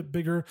a little bit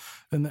bigger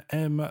than the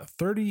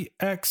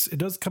M30X. It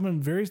does come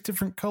in various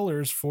different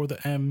colors for the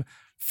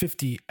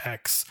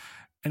M50X,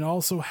 and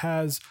also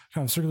has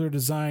kind of circular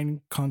design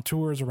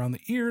contours around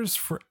the ears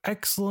for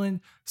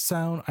excellent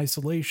sound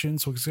isolation.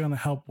 So it's going to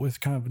help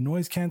with kind of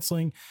noise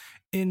canceling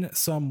in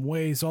some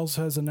ways. It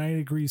also has a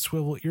 90-degree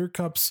swivel ear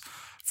cups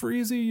for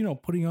easy,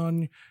 putting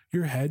on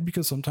your head,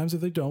 because sometimes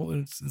if they don't,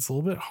 it's a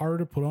little bit harder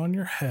to put on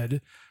your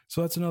head.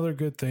 So that's another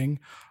good thing.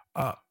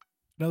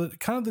 Now,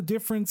 kind of the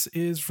difference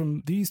is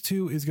from these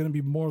two is going to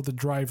be more of the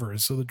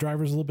drivers. So the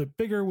driver is a little bit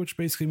bigger, which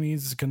basically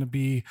means it's going to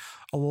be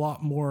a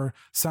lot more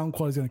sound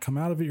quality is going to come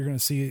out of it. You're going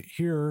to see it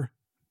here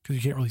because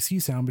you can't really see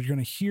sound, but you're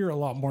going to hear a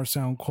lot more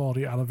sound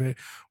quality out of it,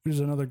 which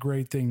is another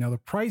great thing. Now, the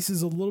price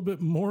is a little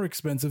bit more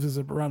expensive. It's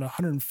around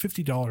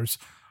 $150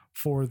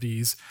 for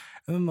these.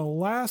 And then the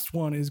last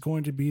one is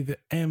going to be the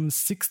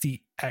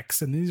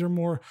M60X. And these are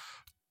more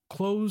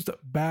closed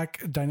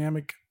back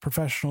dynamic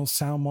professional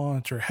sound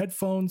monitor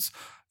headphones.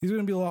 These are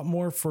going to be a lot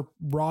more for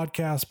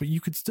broadcast, but you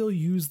could still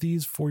use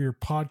these for your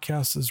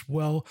podcast as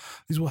well.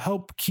 These will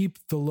help keep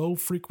the low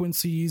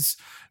frequencies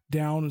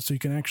down so you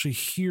can actually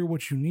hear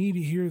what you need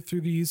to hear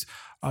through these.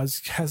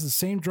 It has the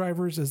same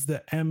drivers as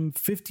the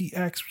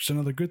M50X, which is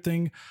another good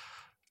thing.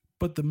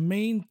 But the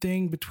main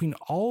thing between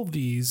all of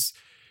these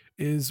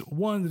is,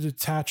 one, the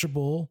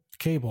detachable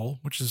cable,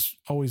 which is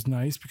always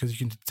nice because you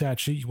can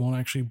detach it. You won't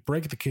actually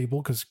break the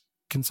cable because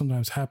can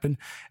sometimes happen.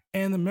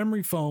 And the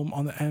memory foam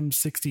on the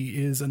M60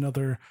 is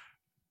another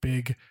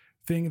big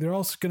thing. They're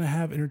also going to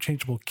have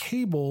interchangeable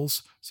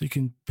cables, so you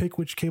can pick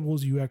which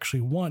cables you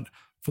actually want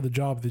for the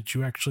job that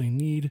you actually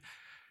need.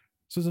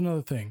 So there's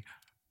another thing.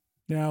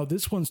 Now,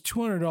 this one's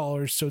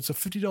 $200, so it's a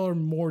 $50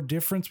 more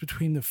difference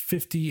between the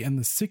 50 and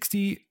the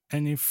 60.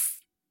 And if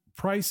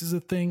price is a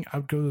thing, I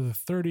would go to the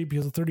 30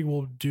 because the 30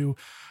 will do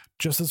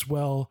just as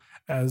well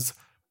as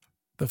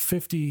the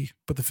 50,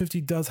 but the 50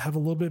 does have a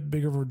little bit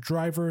bigger of a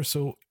driver.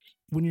 So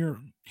when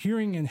you're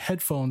hearing in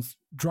headphones,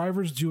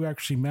 drivers do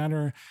actually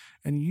matter.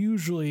 And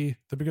usually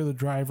the bigger the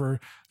driver,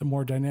 the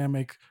more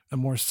dynamic, the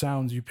more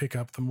sounds you pick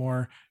up, the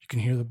more you can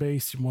hear the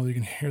bass, the more you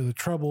can hear the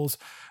trebles,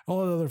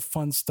 all that other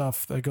fun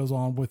stuff that goes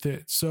on with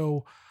it.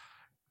 So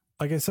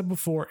like I said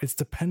before, it's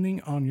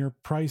depending on your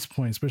price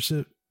point.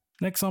 Especially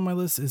next on my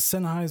list is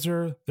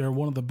Sennheiser. They're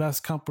one of the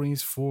best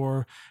companies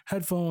for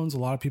headphones. A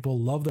lot of people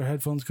love their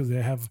headphones because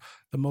they have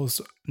the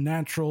most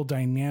natural,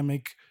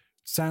 dynamic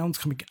sounds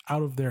coming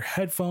out of their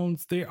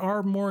headphones. They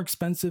are more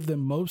expensive than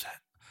most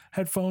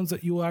headphones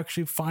that you will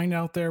actually find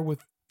out there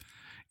with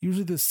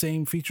usually the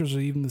same features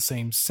or even the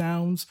same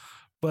sounds,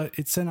 but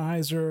it's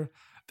Sennheiser.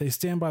 They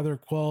stand by their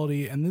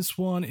quality, and this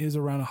one is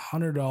around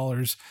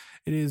 $100.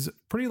 It is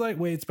pretty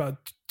lightweight. It's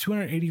about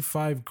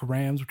 285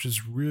 grams, which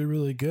is really,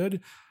 really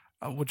good.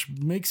 Which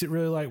makes it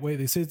really lightweight.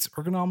 They say it's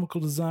ergonomical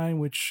design,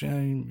 which,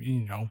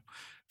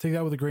 take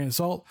that with a grain of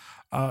salt.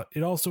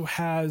 It also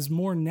has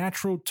more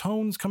natural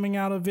tones coming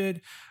out of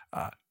it.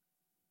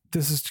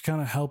 This is to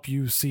kind of help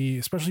you see,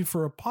 especially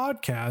for a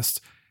podcast,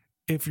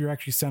 if you're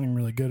actually sounding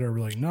really good or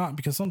really not,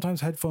 because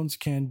sometimes headphones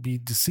can be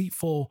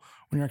deceitful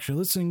when you're actually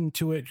listening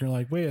to it. You're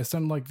like, wait, I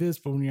sound like this,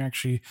 but when you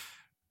actually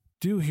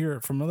do hear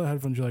it from other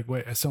headphones, you're like,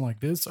 wait, I sound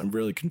like this? I'm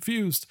really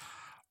confused.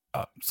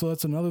 So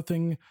that's another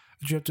thing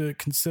that you have to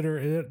consider.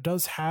 It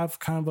does have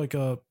kind of like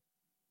a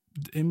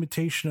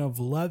imitation of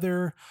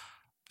leather.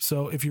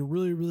 So if you're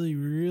really, really,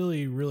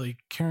 really, really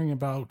caring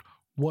about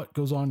what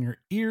goes on in your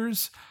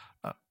ears,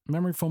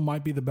 memory foam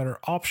might be the better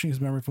option,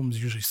 because memory foam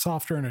is usually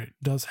softer and it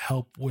does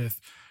help with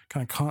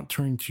kind of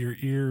contouring to your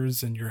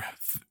ears and your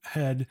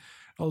head,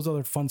 all those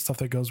other fun stuff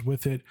that goes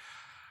with it.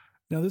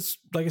 Now this,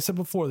 like I said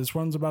before, this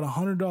runs about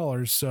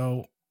 $100.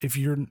 So if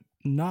you're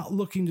not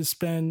looking to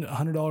spend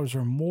 $100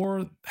 or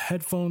more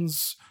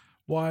headphones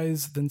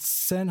wise, then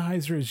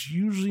Sennheiser is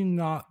usually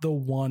not the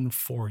one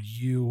for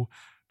you,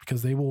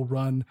 because they will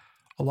run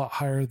a lot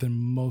higher than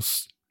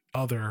most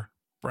other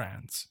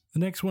brands. The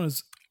next one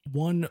is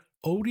One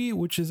Odie,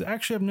 which is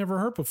actually I've never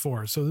heard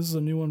before. So this is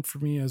a new one for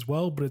me as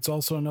well, but it's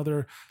also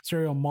another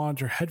stereo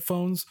monitor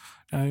headphones.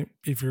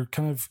 If you're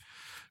kind of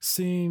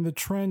seeing the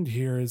trend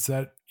here, is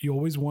that you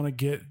always want to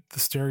get the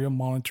stereo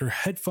monitor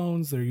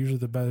headphones. They're usually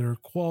the better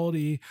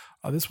quality.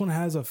 This one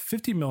has a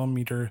 50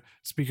 millimeter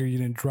speaker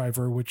unit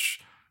driver, which,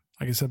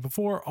 like I said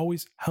before,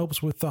 always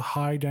helps with the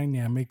high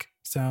dynamic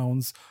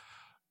sounds.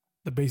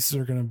 The basses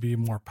are going to be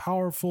more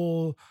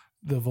powerful.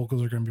 The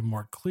vocals are going to be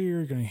more clear.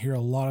 You're going to hear a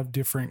lot of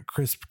different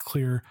crisp,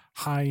 clear,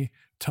 high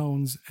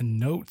tones and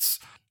notes.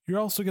 You're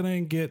also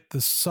going to get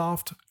the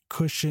soft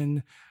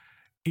cushion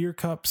ear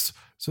cups.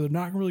 So they're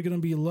not really going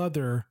to be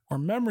leather or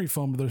memory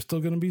foam, but they're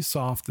still going to be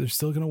soft. They're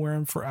still going to wear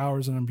them for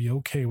hours and be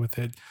okay with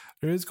it.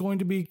 There is going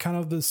to be kind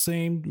of the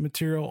same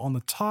material on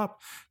the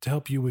top to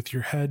help you with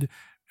your head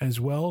as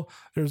well.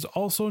 There's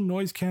also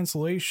noise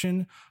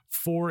cancellation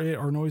for it,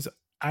 or noise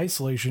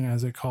isolation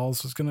as it calls.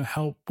 So it's going to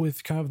help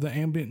with kind of the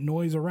ambient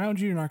noise around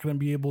you. You're not going to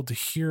be able to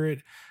hear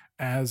it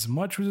as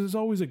much, which is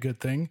always a good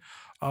thing.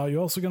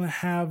 You're also going to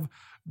have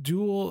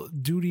dual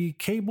duty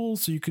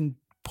cables, so you can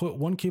put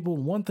one cable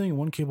in one thing,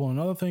 one cable in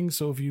another thing.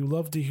 So if you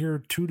love to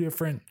hear two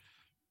different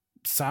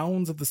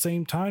sounds at the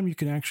same time, you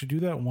can actually do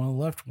that, one on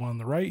the left, one on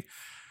the right.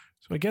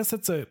 So I guess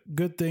that's a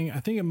good thing.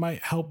 I think it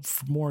might help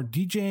for more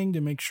DJing,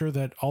 to make sure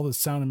that all the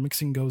sound and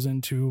mixing goes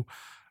into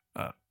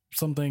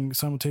something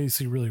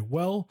simultaneously really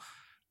well.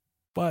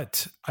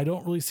 But I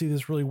don't really see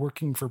this really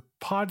working for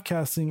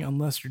podcasting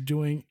unless you're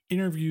doing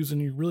interviews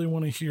and you really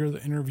want to hear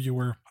the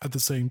interviewer at the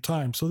same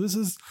time. So this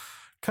is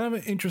kind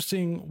of an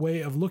interesting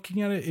way of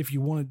looking at it. If you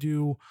want to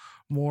do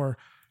more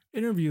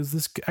interviews,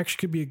 this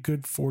actually could be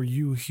good for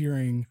you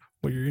hearing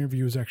what your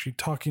interview is actually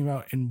talking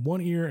about in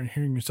one ear and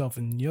hearing yourself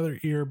in the other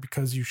ear,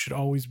 because you should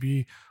always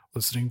be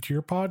listening to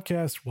your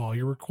podcast while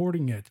you're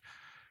recording it.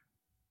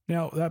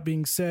 Now, that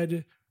being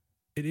said,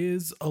 it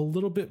is a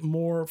little bit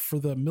more for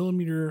the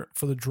millimeter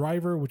for the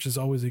driver, which is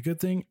always a good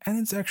thing. And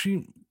it's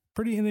actually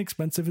pretty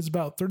inexpensive. It's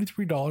about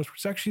 $33,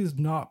 which actually is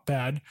not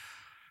bad.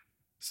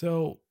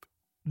 So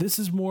this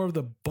is more of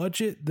the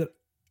budget that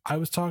I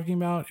was talking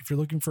about. If you're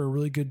looking for a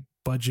really good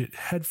budget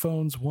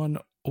headphones, One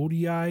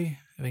ODI, I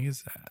think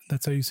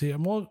that's how you say it.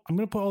 I'm going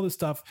to put all this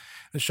stuff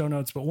in the show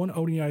notes, but One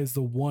ODI is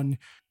the one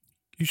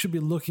you should be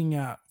looking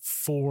at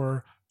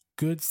for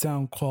good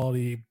sound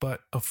quality,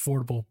 but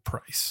affordable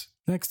price.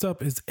 Next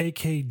up is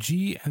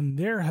AKG and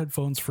their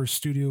headphones for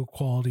studio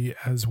quality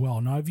as well.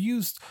 Now, I've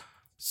used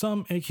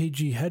some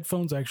AKG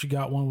headphones. I actually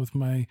got one with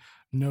my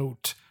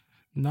Note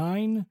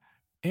 9,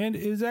 and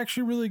it is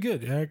actually really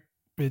good.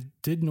 It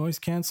did noise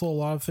cancel a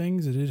lot of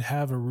things. It did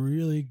have a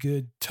really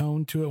good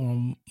tone to it when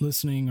I'm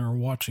listening or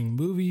watching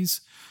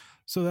movies.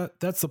 So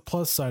that's the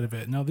plus side of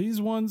it. Now,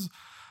 these ones,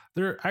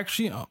 they're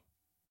actually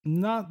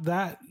not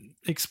that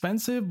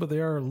expensive, but they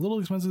are a little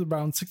expensive,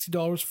 around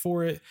 $60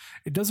 for it.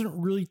 It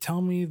doesn't really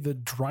tell me the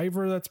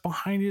driver that's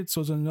behind it, so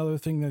it's another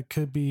thing that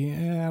could be,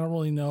 I don't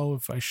really know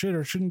if I should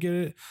or shouldn't get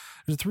it.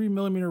 There's a 3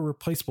 millimeter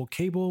replaceable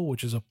cable,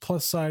 which is a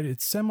plus side.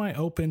 It's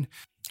semi-open,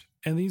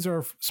 and these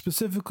are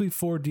specifically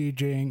for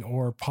DJing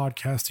or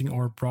podcasting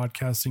or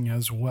broadcasting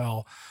as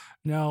well.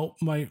 Now,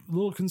 my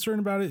little concern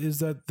about it is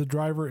that the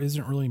driver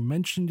isn't really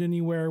mentioned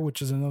anywhere,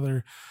 which is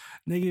another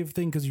negative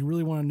thing, because you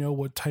really want to know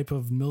what type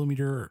of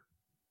millimeter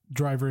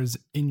driver is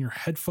in your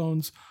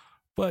headphones.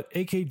 But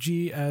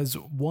AKG, as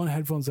one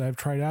headphones that I've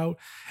tried out,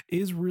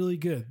 is really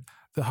good.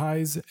 The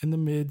highs and the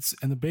mids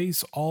and the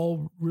bass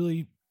all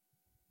really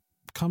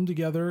come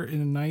together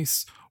in a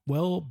nice,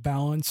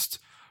 well-balanced,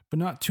 but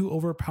not too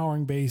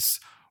overpowering bass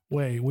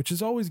way, which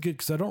is always good,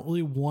 because I don't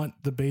really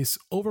want the bass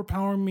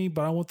overpowering me,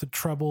 but I want the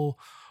treble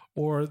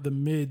or the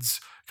mids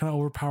kind of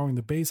overpowering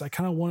the bass. I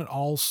kind of want it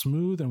all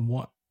smooth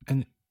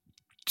and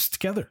just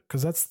together,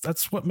 because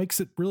that's what makes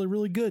it really,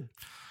 really good.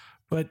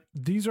 But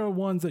these are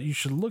ones that you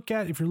should look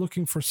at if you're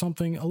looking for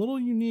something a little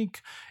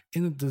unique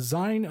in the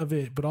design of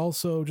it, but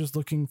also just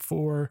looking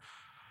for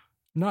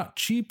not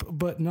cheap,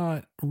 but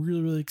not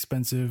really, really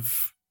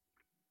expensive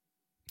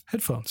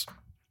headphones.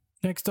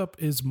 Next up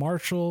is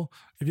Marshall.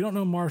 If you don't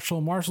know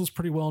Marshall's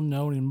pretty well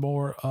known in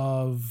more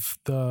of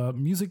the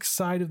music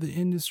side of the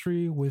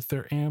industry with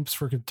their amps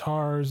for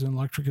guitars and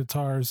electric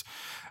guitars.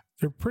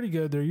 They're pretty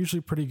good. They're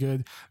usually pretty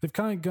good. They've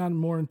kind of gone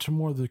more into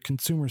more of the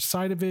consumer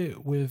side of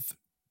it with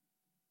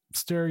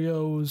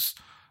stereos,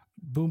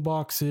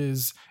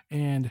 boomboxes,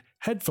 and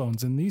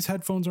headphones. And these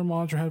headphones are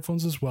monitor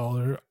headphones as well.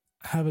 They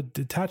have a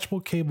detachable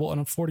cable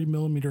and a 40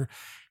 millimeter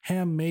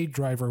handmade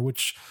driver,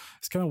 which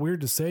is kind of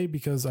weird to say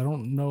because I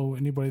don't know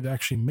anybody that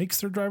actually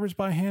makes their drivers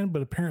by hand,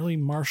 but apparently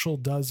Marshall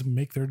does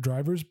make their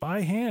drivers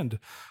by hand.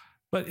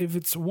 But if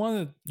it's one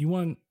that you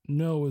want to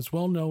know is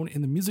well known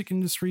in the music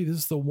industry, this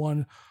is the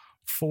one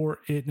for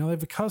it. Now they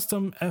have a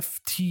custom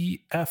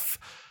FTF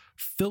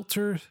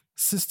filter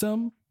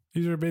system.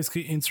 These are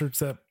basically inserts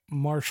that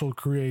Marshall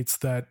creates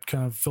that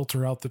kind of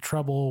filter out the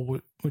treble,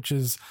 which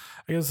is,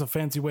 I guess, a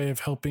fancy way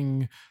of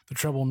helping the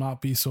treble not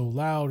be so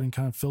loud and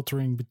kind of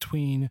filtering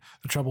between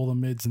the treble, the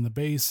mids, and the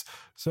bass.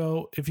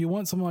 So if you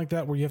want something like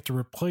that where you have to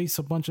replace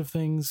a bunch of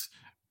things,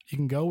 you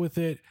can go with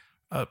it.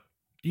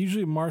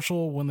 Usually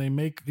Marshall, when they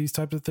make these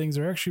types of things,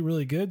 they're actually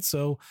really good.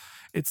 So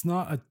it's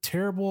not a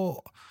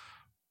terrible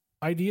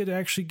idea to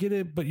actually get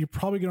it, but you're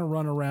probably going to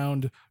run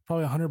around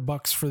probably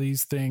 $100 for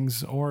these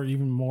things, or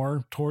even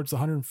more, towards the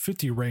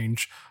 150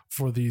 range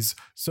for these.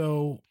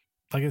 So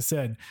like I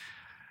said,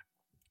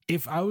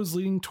 if I was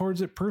leaning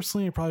towards it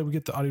personally, I probably would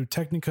get the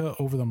Audio-Technica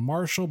over the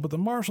Marshall, but the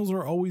Marshalls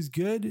are always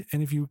good.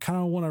 And if you kind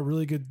of want a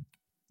really good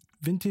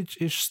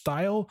vintage-ish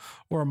style,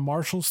 or a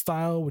Marshall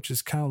style, which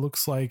is kind of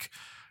looks like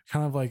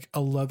kind of like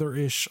a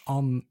leather-ish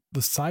on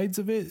the sides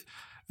of it,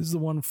 this is the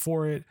one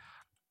for it.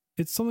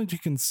 It's something to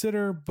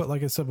consider, but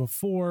like I said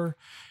before,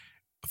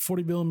 a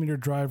 40 millimeter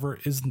driver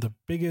isn't the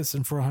biggest,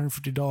 and for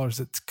 $150,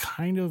 it's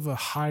kind of a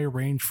high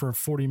range for a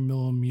 40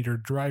 millimeter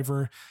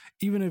driver.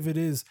 Even if it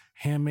is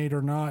handmade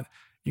or not,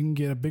 you can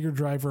get a bigger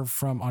driver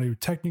from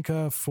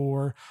Audio-Technica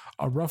for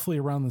roughly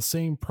around the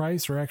same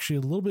price, or actually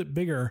a little bit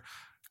bigger,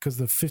 because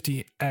the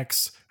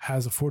 50X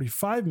has a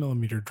 45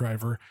 millimeter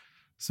driver.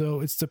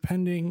 So it's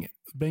depending,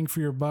 bang for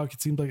your buck.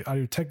 It seems like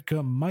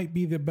Audio-Technica might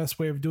be the best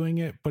way of doing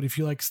it, but if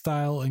you like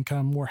style and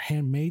kind of more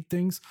handmade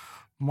things,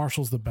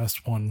 Marshall's the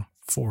best one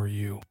for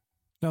you.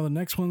 Now the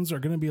next ones are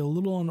going to be a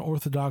little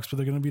unorthodox, but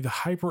they're going to be the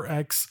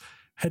HyperX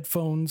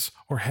headphones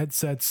or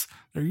headsets.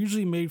 They're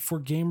usually made for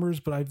gamers,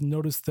 but I've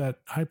noticed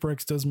that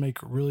HyperX does make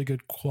really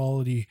good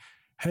quality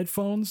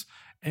headphones,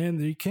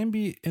 and they can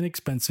be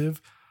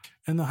inexpensive.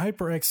 And the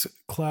HyperX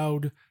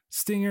Cloud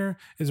Stinger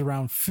is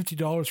around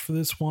 $50 for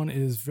this one. It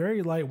is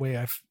very lightweight.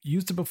 I've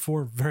used it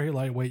before, very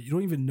lightweight. You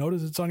don't even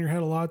notice it's on your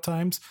head a lot of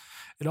times.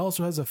 It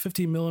also has a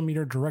 50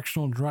 millimeter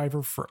directional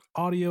driver for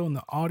audio, and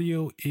the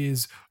audio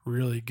is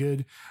really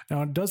good.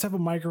 Now it does have a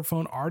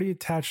microphone already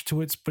attached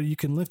to it, but you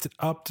can lift it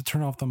up to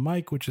turn off the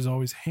mic, which is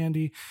always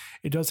handy.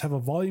 It does have a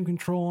volume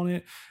control on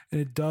it,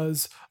 and it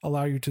does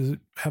allow you to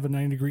have a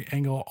 90-degree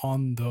angle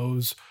on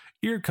those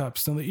ear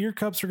cups. Now the ear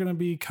cups are going to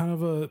be kind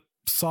of a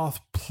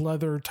soft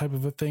pleather type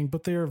of a thing,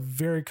 but they are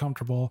very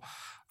comfortable.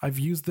 I've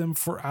used them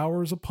for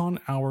hours upon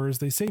hours.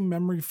 They say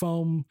memory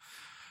foam.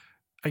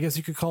 I guess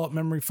you could call it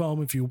memory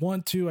foam if you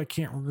want to. I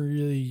can't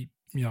really,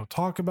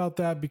 talk about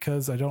that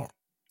because I don't,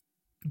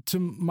 to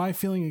my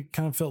feeling, it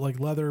kind of felt like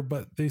leather,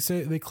 but they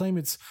claim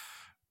it's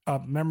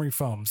memory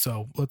foam.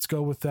 So let's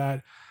go with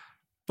that.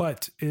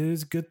 But it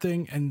is a good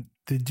thing, and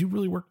they do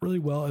really work really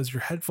well as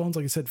your headphones.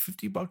 Like I said,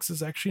 $50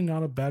 is actually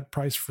not a bad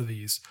price for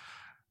these.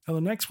 Now,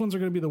 the next ones are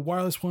going to be the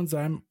wireless ones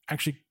that I'm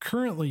actually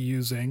currently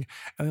using,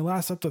 and they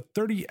last up to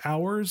 30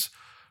 hours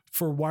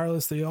for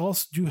wireless. They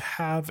also do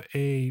have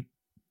a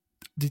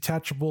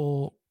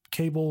detachable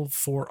cable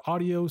for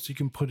audio, so you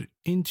can put it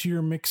into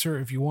your mixer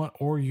if you want,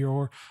 or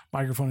your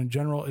microphone in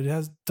general.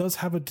 It does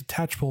have a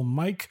detachable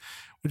mic,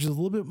 which is a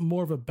little bit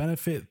more of a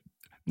benefit.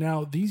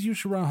 Now, these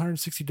usually around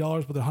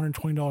 $160, but they're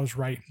 $120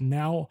 right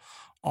now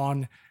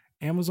on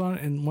Amazon.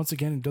 And once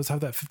again, it does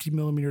have that 50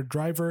 millimeter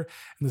driver,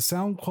 and the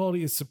sound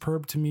quality is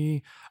superb to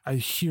me. I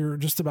hear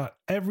just about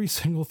every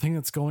single thing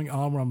that's going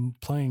on when I'm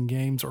playing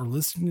games or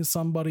listening to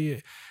somebody.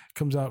 It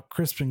comes out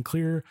crisp and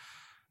clear.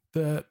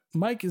 The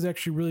mic is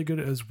actually really good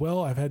as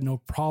well. I've had no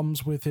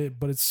problems with it,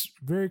 but it's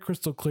very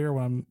crystal clear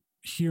when I'm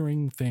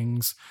hearing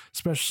things,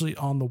 especially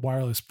on the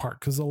wireless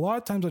part. Because a lot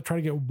of times I try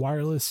to get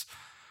wireless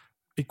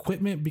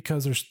equipment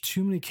because there's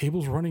too many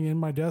cables running in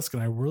my desk,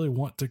 and I really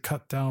want to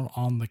cut down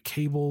on the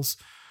cables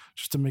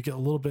just to make it a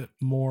little bit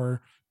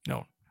more,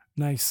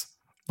 nice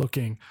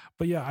looking.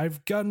 But yeah,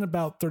 I've gotten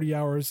about 30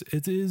 hours.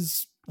 It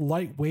is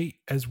lightweight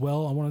as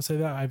well. I want to say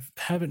that I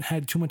haven't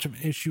had too much of an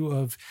issue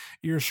of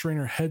ear strain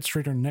or head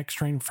strain or neck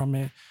strain from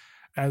it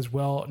as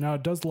well. Now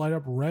it does light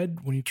up red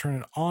when you turn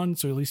it on,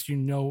 so at least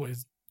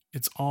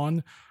it's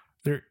on.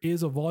 There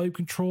is a volume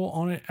control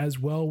on it as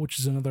well, which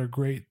is another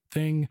great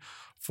thing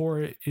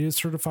for it. It is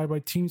certified by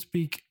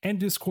TeamSpeak and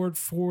Discord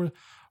for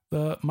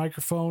the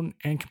microphone,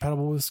 and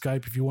compatible with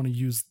Skype if you want to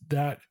use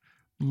that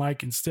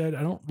mic instead.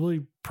 I don't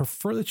really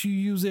prefer that you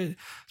use it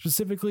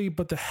specifically,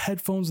 but the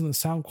headphones and the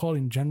sound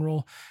quality in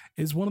general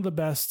is one of the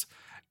best,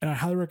 and I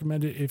highly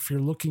recommend it if you're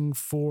looking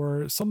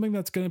for something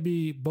that's going to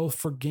be both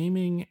for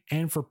gaming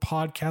and for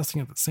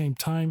podcasting at the same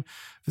time.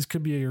 This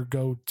could be your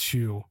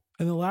go-to.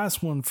 And the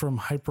last one from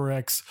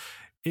HyperX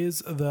is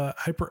the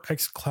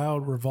HyperX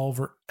Cloud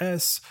Revolver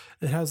S.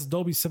 It has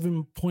Dolby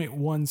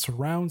 7.1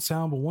 surround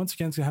sound, but once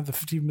again, it's going to have the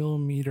 50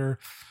 millimeter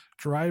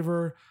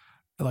driver.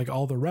 like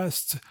all the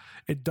rest.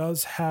 It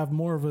does have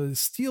more of a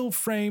steel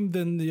frame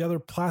than the other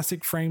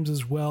plastic frames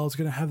as well. It's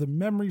going to have the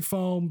memory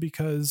foam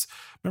because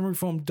memory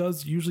foam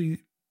does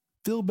usually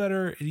feel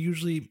better. It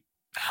usually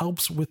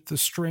helps with the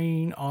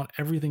strain on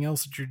everything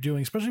else that you're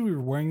doing, especially if you're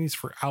wearing these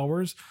for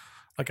hours,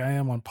 like I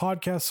am on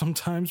podcasts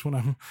sometimes when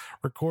I'm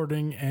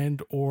recording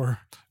and or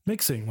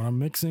mixing. When I'm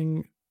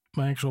mixing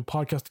my actual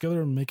podcast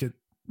together and make it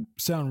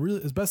sound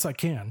really as best I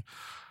can.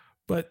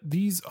 But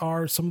these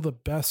are some of the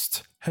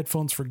best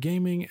headphones for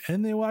gaming,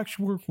 and they will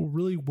actually work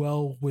really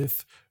well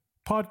with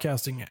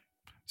podcasting.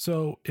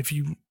 So if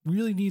you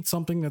really need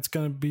something that's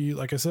going to be,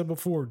 like I said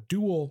before,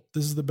 dual,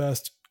 this is the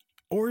best.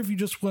 Or if you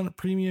just want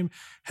premium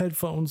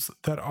headphones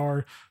that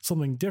are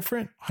something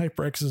different,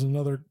 HyperX is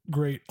another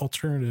great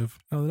alternative.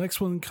 Now, the next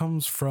one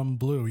comes from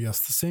Blue. Yes,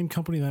 the same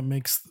company that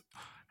makes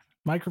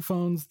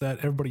microphones that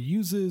everybody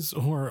uses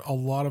or a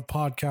lot of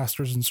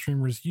podcasters and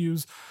streamers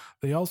use.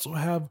 They also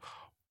have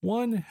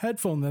one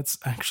headphone that's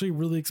actually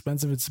really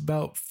expensive. It's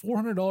about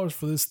 $400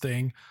 for this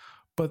thing,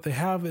 but they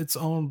have its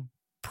own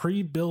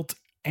pre-built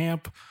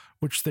amp,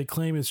 which they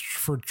claim is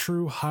for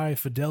true high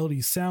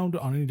fidelity sound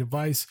on any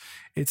device.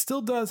 It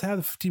still does have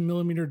the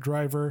 15mm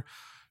driver,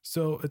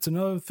 so it's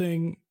another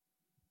thing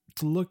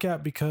to look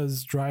at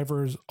because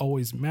drivers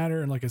always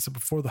matter. And like I said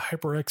before, the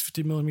HyperX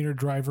 50mm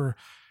driver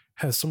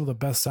has some of the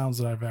best sounds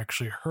that I've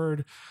actually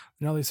heard.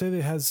 Now they say that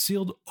it has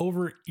sealed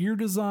over ear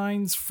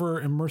designs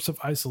for immersive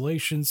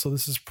isolation. So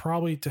this is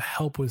probably to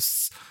help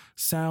with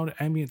sound,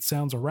 ambient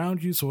sounds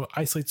around you. So it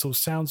isolates those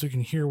sounds so you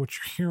can hear what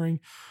you're hearing,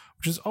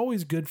 which is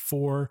always good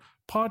for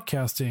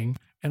podcasting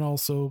and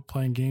also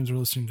playing games or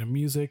listening to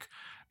music.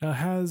 Now it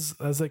has,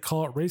 as they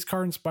call it, race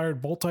car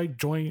inspired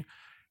multi-joint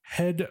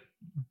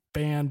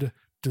headband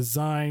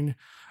design,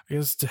 I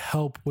guess, to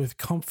help with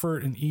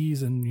comfort and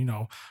ease and, you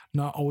know,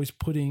 not always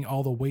putting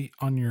all the weight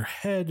on your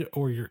head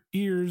or your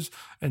ears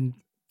and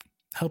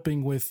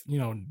helping with, you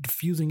know,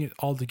 diffusing it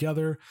all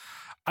together.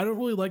 I don't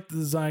really like the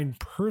design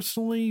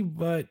personally,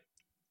 but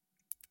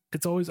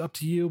it's always up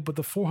to you. But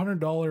the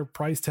 $400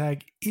 price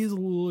tag is a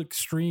little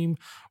extreme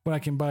when I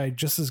can buy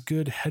just as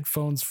good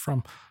headphones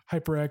from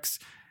HyperX,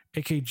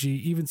 AKG,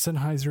 even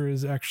Sennheiser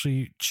is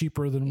actually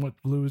cheaper than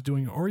what Blue is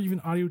doing, or even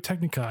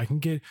Audio-Technica. I can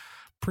get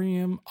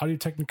premium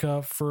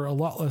Audio-Technica for a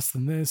lot less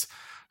than this.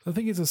 I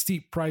think it's a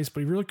steep price,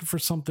 but if you're looking for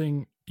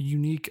something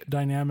unique,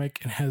 dynamic,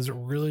 and has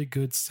really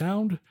good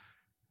sound,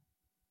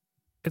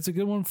 it's a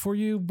good one for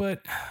you.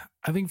 But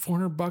I think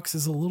 $400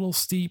 is a little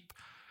steep,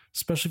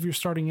 especially if you're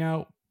starting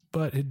out.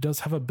 But it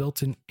does have a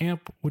built-in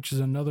amp, which is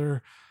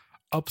another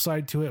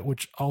upside to it,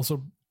 which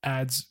also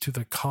adds to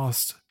the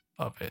cost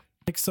of it.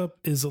 Next up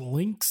is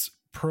Lynx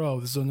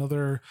Pro. This is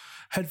another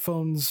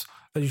headphones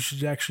that you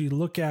should actually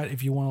look at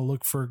if you want to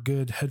look for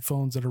good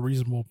headphones at a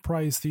reasonable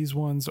price. These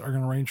ones are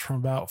going to range from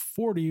about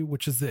 $40,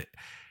 which is the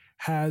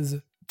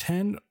Has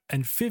 10,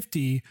 and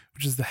 $50,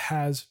 which is the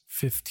Has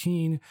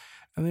 15.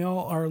 And they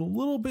all are a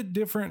little bit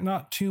different,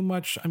 not too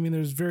much. I mean,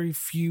 there's very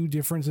few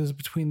differences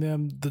between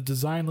them. The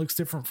design looks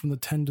different from the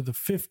 10 to the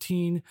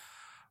 15,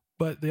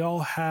 but they all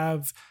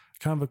have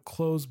kind of a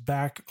closed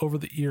back over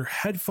the ear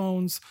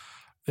headphones.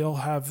 They all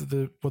have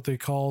what they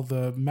call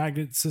the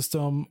magnet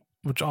system,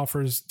 which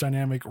offers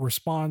dynamic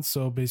response.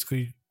 So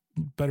basically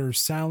better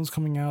sounds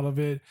coming out of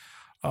it.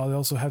 They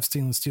also have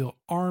stainless steel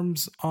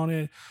arms on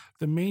it.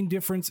 The main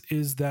difference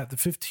is that the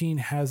 15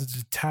 has a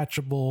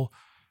detachable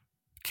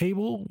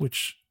cable,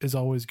 which is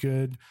always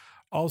good.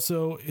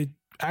 Also, it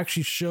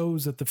actually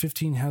shows that the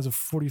 15 has a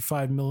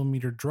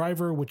 45mm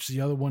driver, which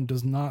the other one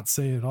does not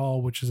say at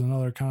all, which is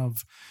another kind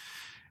of,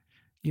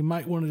 you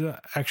might want to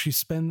actually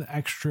spend the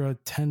extra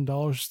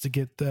 $10 to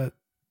get that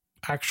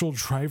actual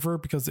driver,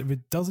 because if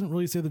it doesn't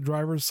really say the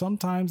driver,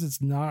 sometimes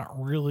it's not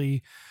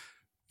really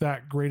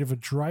that great of a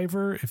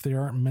driver if they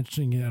aren't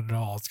mentioning it at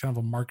all. It's kind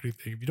of a marketing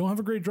thing. If you don't have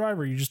a great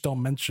driver, you just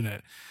don't mention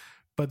it.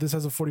 But this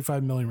has a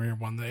 45mm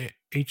one, the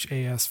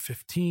HAS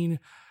 15.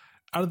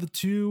 Out of the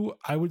two,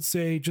 I would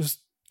say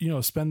just,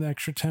 spend the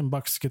extra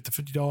 $10 to get the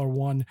 $50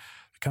 one.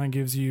 It kind of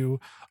gives you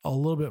a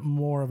little bit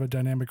more of a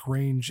dynamic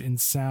range in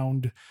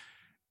sound.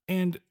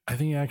 And I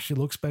think it actually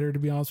looks better, to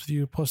be honest with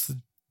you. Plus the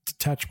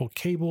detachable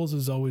cables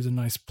is always a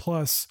nice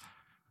plus.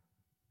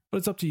 But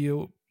it's up to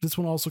you. This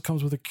one also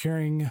comes with a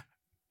carrying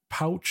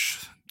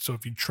pouch. So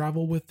if you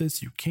travel with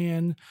this, you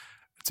can.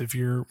 It's if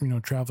you're,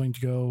 traveling to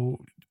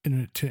go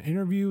to an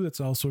interview, that's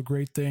also a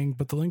great thing.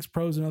 But the Lynx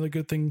Pro is another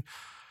good thing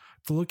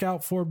to look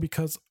out for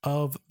because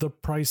of the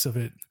price of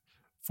it.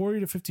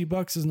 $40 to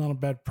 $50 is not a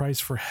bad price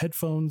for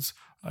headphones.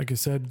 Like I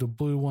said, the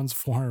blue one's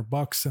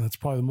 $400, and it's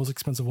probably the most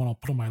expensive one I'll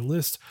put on my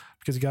list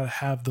because you got to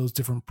have those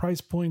different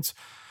price points.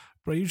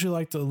 But I usually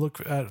like to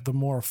look at the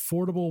more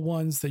affordable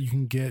ones that you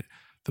can get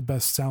the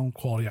best sound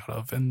quality out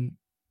of. And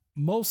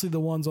mostly the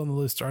ones on the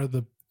list are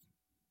the,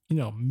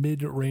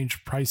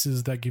 mid-range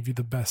prices that give you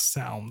the best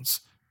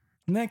sounds.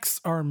 Next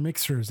are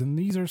mixers, and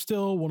these are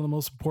still one of the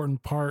most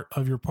important part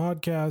of your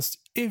podcast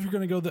if you're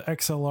going to go the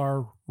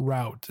XLR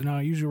route. Now,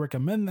 I usually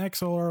recommend the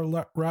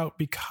XLR route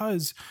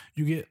because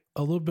you get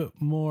a little bit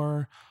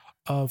more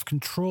of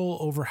control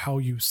over how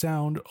you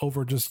sound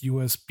over just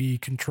USB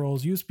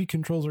controls. USB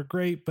controls are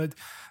great, but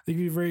they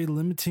give you very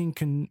limiting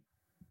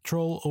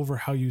control over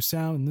how you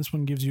sound, and this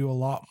one gives you a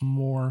lot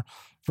more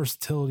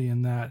versatility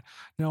in that.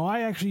 Now,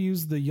 I actually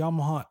use the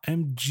Yamaha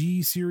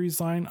MG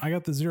series line. I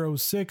got the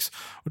 06,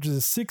 which is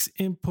a 6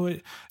 input.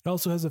 It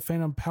also has a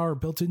phantom power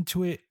built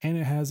into it, and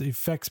it has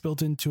effects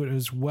built into it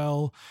as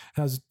well.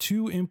 It has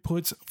 2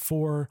 inputs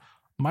for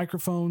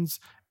microphones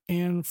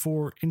and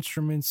for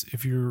instruments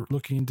if you're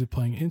looking into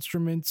playing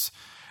instruments.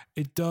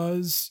 It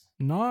does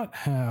not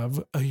have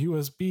a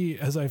USB,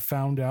 as I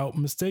found out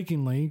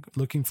mistakenly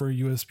looking for a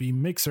USB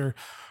mixer,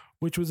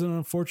 which was an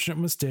unfortunate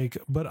mistake,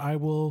 but I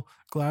will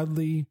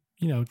gladly,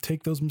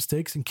 take those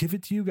mistakes and give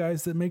it to you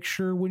guys to make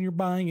sure when you're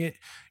buying it,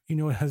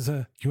 it has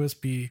a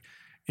USB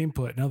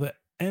input. Now, the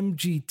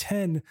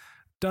MG10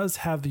 does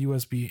have the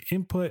USB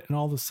input and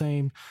all the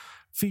same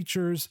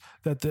features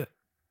that the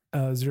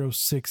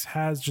 06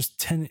 has, just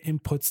 10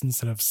 inputs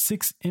instead of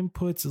 6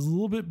 inputs. Is a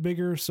little bit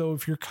bigger, so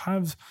if you're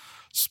kind of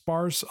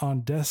sparse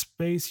on desk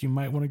space, you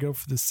might want to go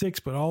for the 6,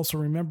 but also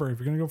remember, if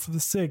you're going to go for the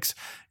 6,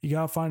 you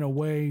got to find a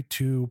way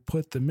to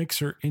put the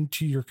mixer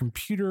into your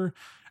computer,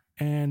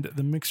 and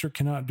the mixer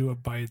cannot do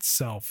it by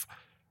itself.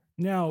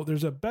 Now,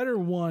 there's a better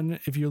one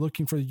if you're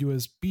looking for the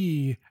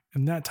USB,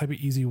 and that type of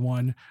easy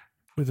one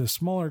with a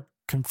smaller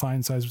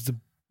confined size was the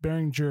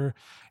Behringer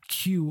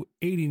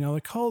Q80. Now,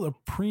 they call it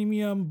a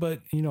premium, but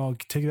I'll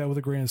take that with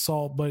a grain of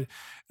salt, but it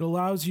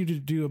allows you to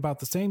do about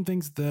the same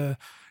things the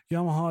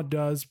Yamaha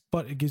does,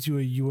 but it gives you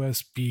a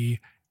USB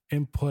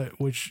input,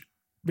 which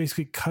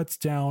basically cuts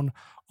down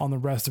on the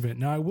rest of it.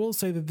 Now, I will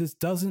say that this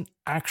doesn't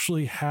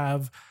actually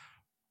have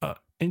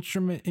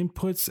instrument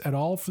inputs at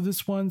all for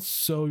this one,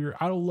 so you're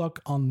out of luck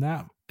on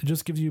that. It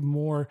just gives you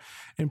more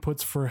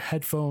inputs for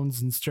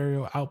headphones and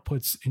stereo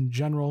outputs in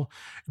general.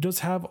 It does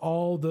have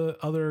all the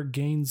other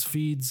gains,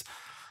 feeds,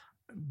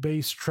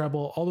 bass,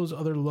 treble, all those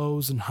other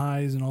lows and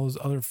highs and all those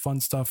other fun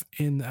stuff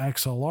in the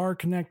XLR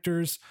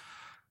connectors.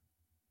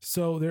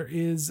 So there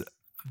is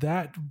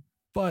that,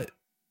 but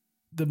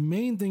the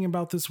main thing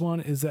about this one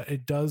is that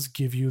it does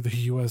give you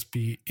the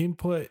USB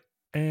input,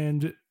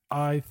 and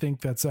I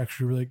think that's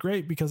actually really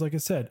great because, like I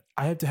said,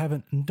 I have to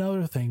have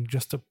another thing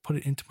just to put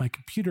it into my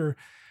computer,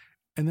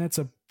 and that's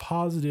a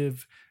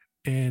positive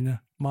in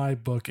my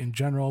book in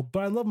general.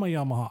 But I love my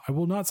Yamaha. I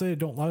will not say I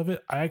don't love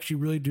it. I actually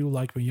really do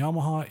like my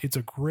Yamaha. It's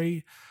a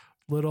great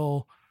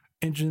little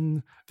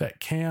engine that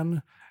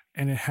can,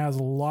 and it has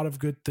a lot of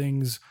good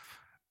things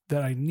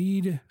that I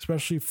need,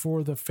 especially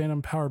for the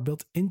phantom power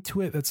built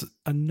into it. That's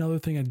another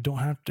thing I don't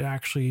have to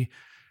actually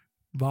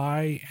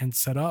buy and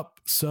set up.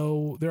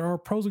 So there are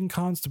pros and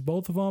cons to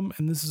both of them,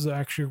 and this is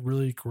actually a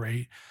really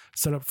great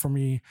setup for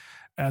me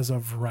as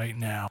of right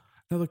now.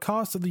 Now, the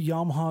cost of the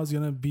Yamaha is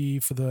going to be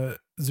for the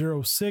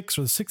 06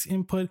 or the 6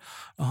 input,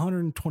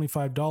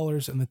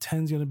 $125, and the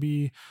 10 is going to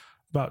be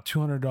about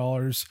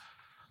 $200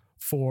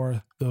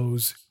 for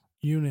those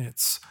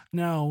units.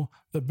 Now,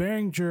 the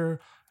Behringer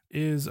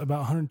is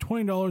about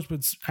 $120, but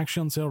it's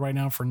actually on sale right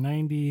now for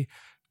 $90.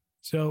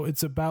 So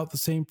it's about the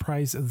same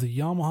price as the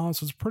Yamaha.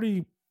 So it's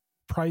pretty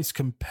price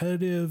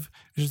competitive.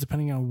 It's just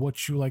depending on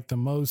what you like the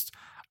most.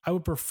 I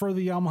would prefer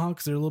the Yamaha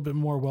because they're a little bit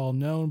more well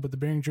known, but the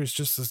Behringer is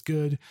just as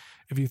good.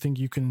 If you think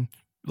you can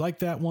like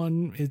that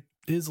one, it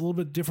is a little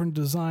bit different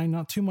design,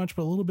 not too much,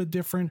 but a little bit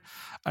different.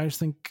 I just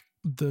think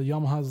the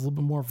Yamaha has a little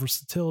bit more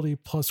versatility,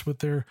 plus with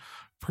their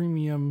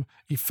premium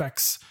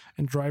effects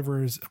and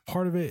drivers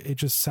part of it, it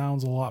just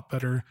sounds a lot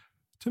better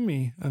to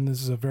me. And this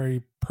is a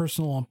very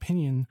personal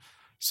opinion,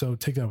 so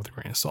take that with a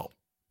grain of salt.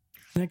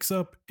 Next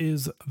up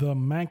is the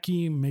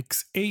Mackie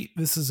Mix 8.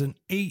 This is an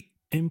 8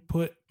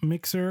 input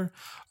mixer.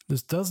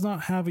 This does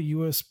not have a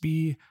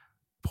USB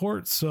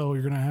port, so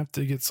you're going to have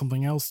to get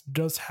something else. It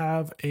does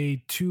have a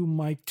 2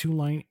 mic, 2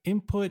 line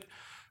input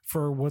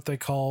for what they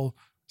call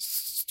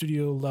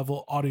studio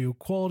level audio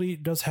quality.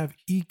 It does have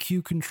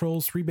EQ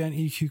controls, 3-band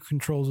EQ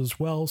controls as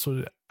well. So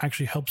it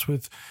actually helps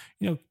with,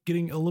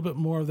 getting a little bit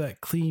more of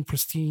that clean,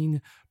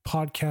 pristine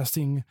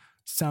podcasting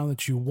sound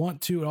that you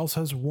want to. It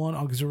also has one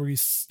auxiliary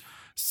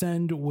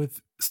send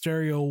with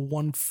stereo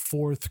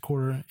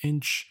 1/4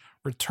 inch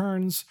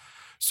returns.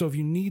 So if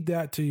you need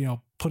that to,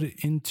 put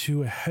it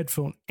into a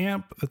headphone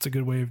amp, that's a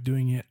good way of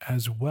doing it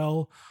as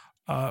well.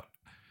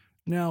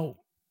 Now,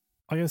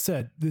 like I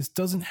said, this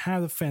doesn't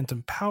have the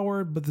phantom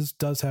power, but this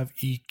does have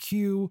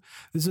EQ.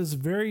 This is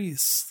very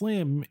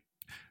slim,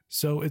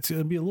 so it's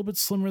going to be a little bit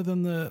slimmer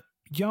than the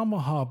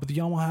Yamaha, but the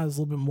Yamaha has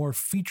a little bit more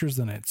features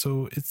than it.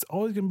 So it's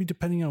always going to be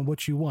depending on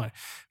what you want.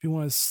 If you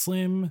want a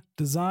slim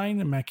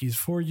design, Mackie's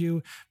for you.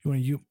 If you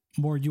want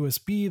more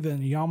USB,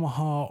 then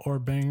Yamaha or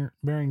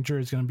Behringer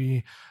is going to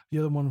be the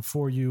other one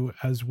for you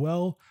as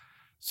well.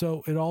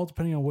 So it all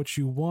depending on what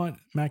you want.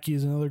 Mackie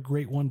is another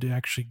great one to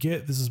actually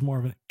get. This is more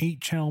of an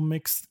 8-channel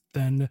mix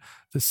than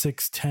the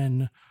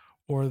 610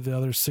 or the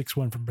other 6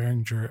 one from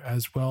Behringer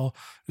as well.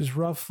 This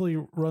roughly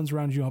runs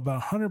around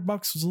about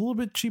 $100. It's a little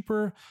bit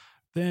cheaper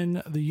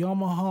than the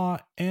Yamaha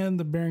and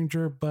the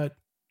Behringer, but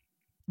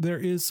there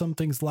is some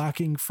things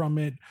lacking from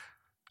it.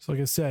 So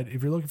like I said,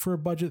 if you're looking for a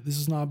budget, this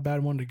is not a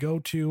bad one to go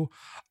to.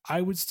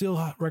 I would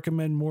still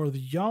recommend more of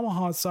the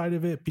Yamaha side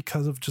of it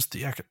because of just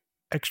the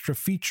extra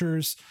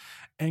features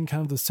and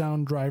kind of the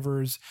sound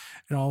drivers,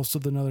 and also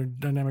the other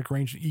dynamic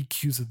range and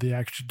EQs that they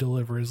actually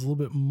deliver is a little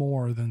bit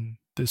more than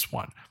this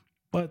one.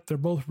 But they're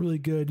both really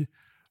good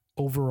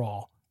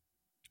overall.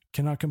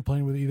 Cannot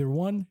complain with either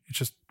one. It's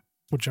just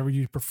whichever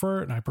you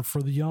prefer, and I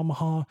prefer the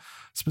Yamaha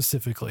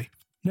specifically.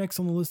 Next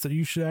on the list that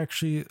you should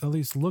actually at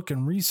least look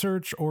and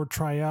research or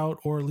try out,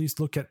 or at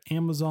least look at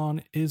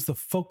Amazon, is the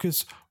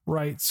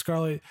Focusrite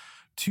Scarlett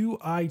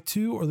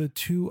 2i2 or the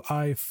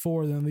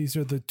 2i4. Then these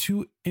are the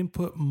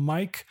 2-input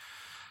mic,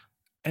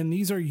 and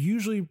these are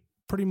usually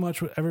pretty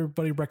much what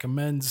everybody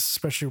recommends,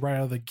 especially right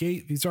out of the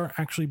gate. These aren't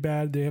actually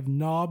bad. They have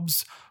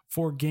knobs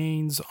for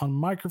gains on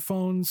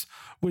microphones,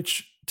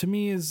 which to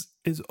me is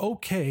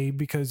okay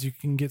because you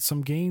can get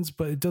some gains,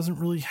 but it doesn't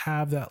really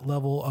have that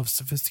level of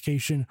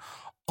sophistication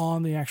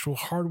on the actual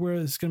hardware.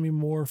 It's going to be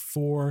more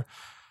for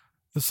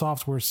the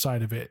software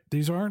side of it.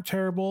 These aren't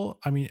terrible.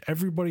 I mean,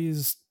 everybody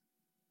is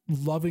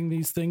loving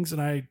these things,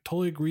 and I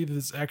totally agree that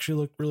this actually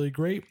look really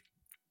great.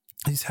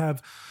 These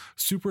have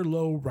super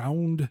low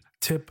round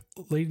tip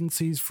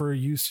latencies for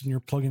use in your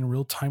plugin in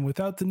real time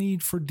without the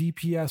need for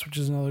DPS, which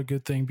is another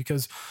good thing,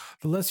 because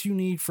the less you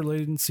need for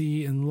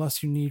latency and the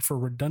less you need for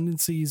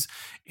redundancies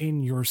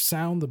in your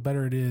sound, the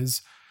better it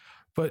is.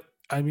 But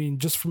I mean,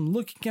 just from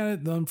looking at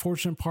it, the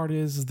unfortunate part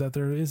is that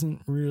there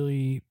isn't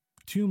really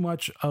too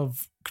much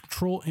of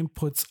control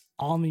inputs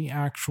on the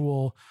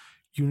actual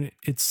unit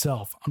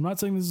itself. I'm not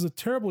saying this is a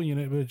terrible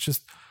unit, but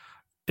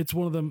it's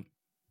one of them,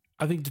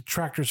 I think,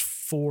 detractors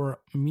for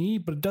me,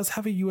 but it does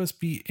have a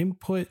USB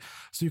input.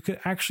 So you could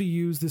actually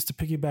use this to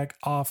piggyback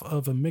off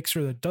of a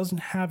mixer that doesn't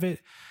have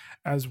it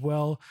as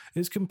well. It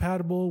is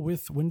compatible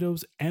with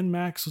Windows and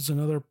Mac, so it's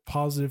another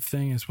positive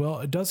thing as well.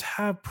 It does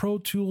have Pro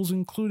Tools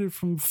included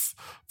from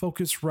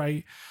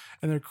Focusrite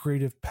and their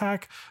Creative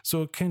Pack,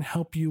 so it can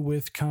help you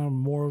with kind of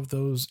more of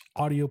those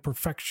audio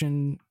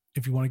perfection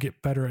if you want to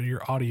get better at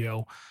your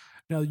audio.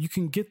 Now, you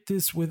can get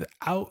this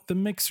without the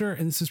mixer,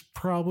 and this is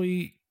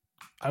probably,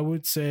 I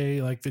would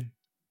say, like the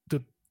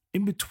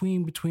in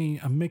between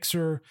a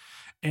mixer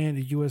and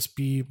a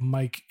USB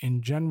mic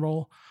in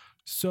general.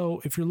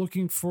 So if you're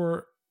looking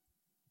for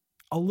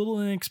a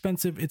little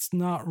inexpensive, it's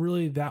not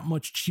really that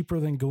much cheaper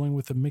than going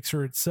with the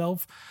mixer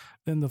itself.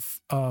 Then the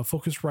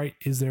Focusrite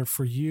is there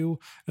for you.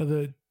 Now,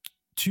 the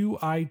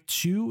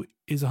 2i2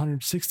 is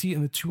 $160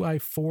 and the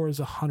 2i4 is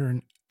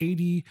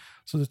 $180.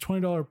 So the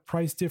 $20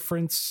 price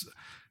difference.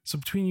 So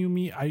between you and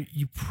me,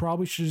 you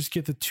probably should just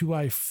get the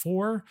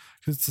 2i4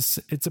 because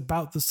it's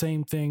about the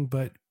same thing.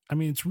 But I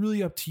mean, it's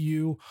really up to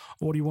you.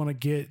 What do you want to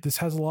get? This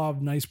has a lot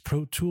of nice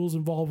Pro Tools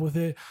involved with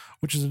it,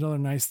 which is another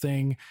nice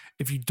thing.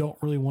 If you don't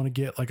really want to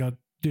get like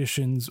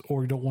Auditions,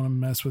 or you don't want to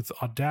mess with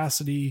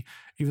Audacity,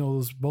 even though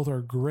those both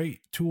are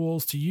great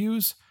tools to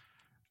use,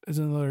 is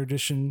another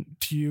addition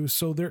to you.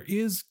 So there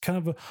is kind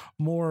of a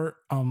more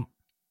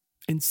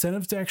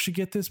incentives to actually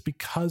get this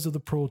because of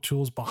the Pro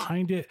Tools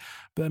behind it,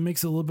 but that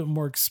makes it a little bit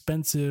more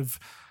expensive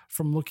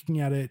from looking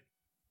at it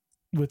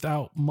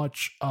without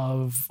much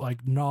of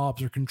like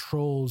knobs or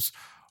controls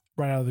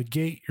right out of the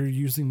gate. You're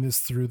using this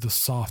through the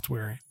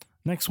software.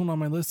 Next one on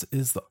my list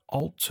is the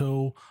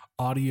Alto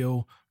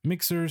Audio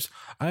mixers.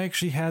 I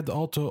actually had the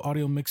Alto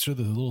Audio mixer,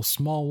 the little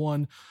small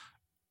one.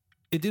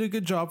 It did a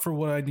good job for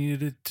what I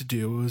needed it to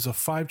do. It was a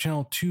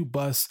 5-channel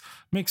 2-bus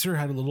mixer,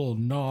 had a little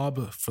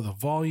knob for the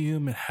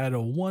volume. It had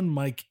a 1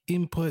 mic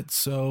input.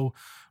 So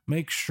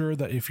make sure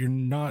that if you're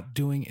not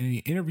doing any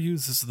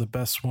interviews, this is the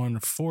best one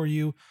for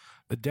you.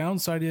 The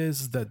downside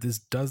is that this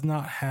does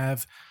not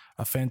have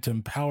a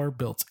phantom power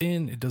built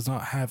in. It does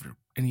not have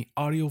any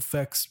audio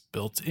effects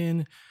built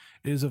in.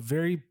 It is a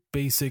very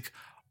basic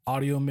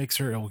audio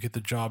mixer. It will get the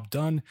job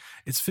done.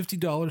 It's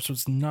 $50, so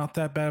it's not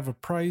that bad of a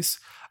price.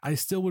 I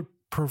still would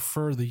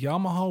prefer the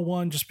Yamaha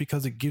one just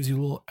because it gives you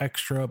a little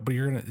extra, but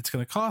it's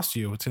gonna cost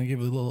you. It's gonna give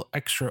you a little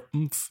extra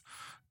oomph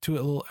to it,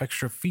 a little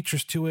extra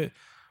features to it.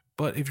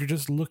 But if you're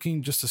just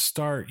looking just to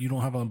start, you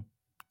don't have a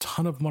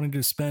ton of money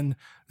to spend,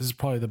 this is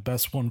probably the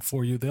best one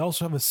for you. They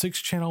also have a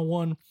 6-channel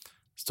one.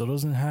 Still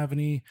doesn't have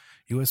any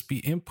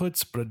USB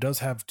inputs, but it does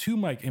have 2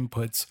 mic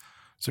inputs.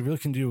 So if you're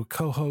looking to do a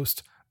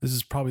co-host, this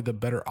is probably the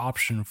better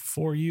option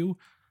for you,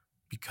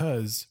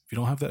 because if you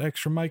don't have that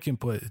extra mic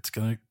input, it's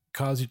going to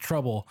cause you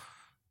trouble.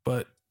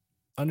 But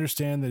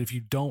understand that if you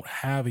don't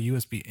have a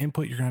USB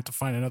input, you're going to have to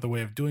find another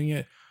way of doing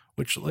it,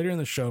 which later in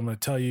the show, I'm going to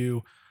tell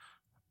you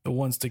the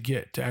ones to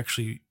get to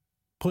actually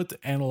put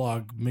the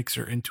analog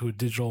mixer into a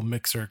digital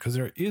mixer, because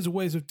there is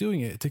ways of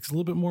doing it. It takes a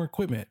little bit more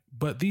equipment,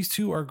 but these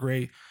two are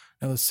great.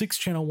 Now the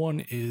 6-channel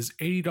one is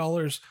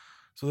 $80.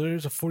 So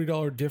there's a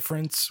 $40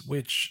 difference,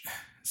 which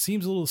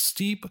seems a little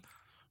steep,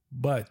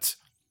 but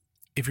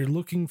if you're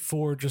looking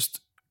for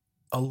just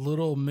a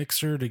little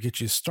mixer to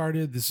get you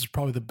started, this is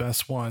probably the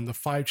best one. The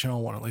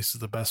 5-channel one, at least, is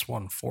the best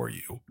one for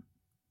you.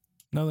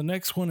 Now, the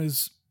next one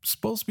is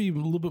supposed to be a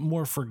little bit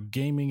more for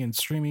gaming and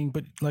streaming,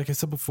 but like I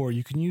said before,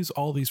 you can use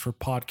all these for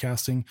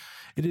podcasting.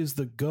 It is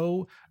the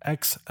Go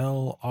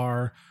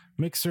XLR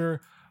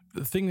mixer.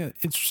 The thing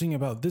that's interesting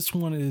about this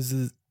one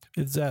is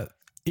that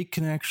it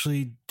can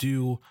actually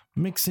do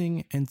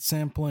mixing and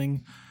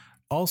sampling.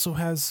 Also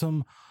has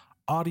some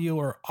audio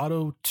or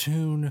auto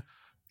tune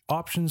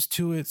options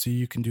to it, so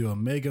you can do a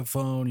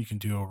megaphone, you can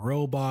do a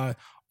robot,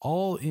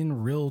 all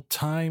in real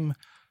time.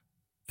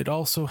 It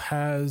also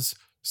has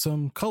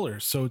some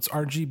colors, so it's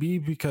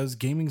RGB because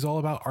gaming's all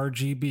about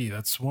RGB.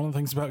 That's one of the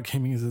things about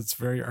gaming, is it's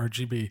very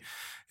RGB.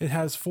 It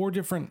has 4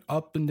 different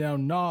up and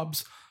down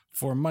knobs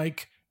for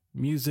mic,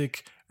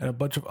 music, and a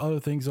bunch of other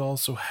things. It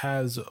also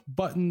has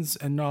buttons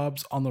and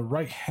knobs on the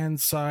right hand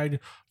side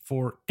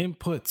for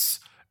inputs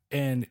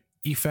and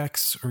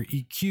effects or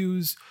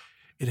EQs.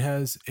 It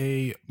has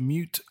a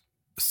mute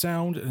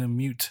sound and a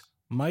mute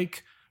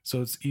mic,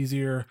 so it's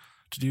easier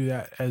to do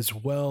that as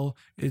well.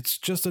 It's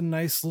just a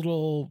nice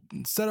little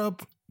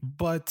setup,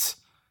 but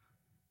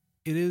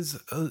it is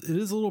a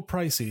little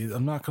pricey.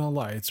 I'm not gonna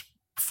lie. It's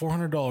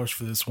 $400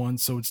 for this one,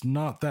 so it's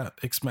not that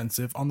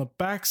expensive. On the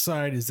back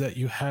side is that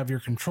you have your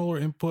controller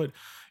input,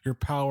 your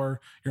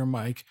power, your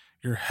mic,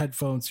 your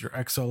headphones, your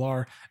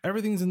XLR.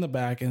 Everything's in the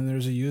back, and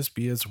there's a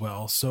USB as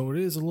well. So it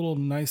is a little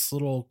nice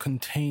little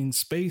contained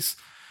space,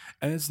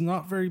 and it's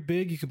not very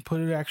big. You can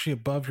put it actually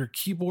above your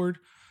keyboard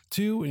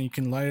too, and you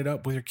can light it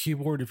up with your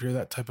keyboard if you're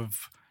that type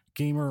of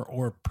gamer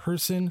or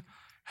person.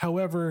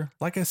 However,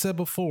 like I said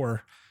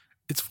before,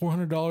 it's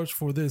 $400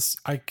 for this.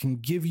 I can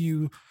give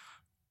you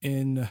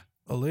in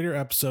a later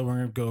episode, we're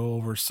going to go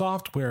over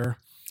software,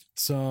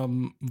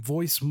 some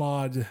voice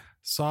mod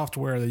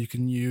software that you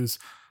can use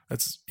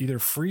that's either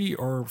free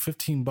or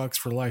 $15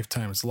 for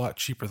lifetime. It's a lot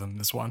cheaper than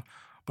this one.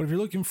 But if you're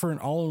looking for an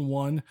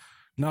all-in-one,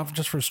 not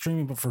just for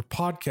streaming, but for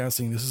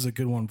podcasting, this is a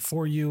good one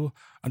for you.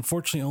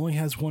 Unfortunately, it only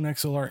has one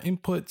XLR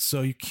input,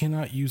 so you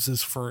cannot use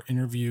this for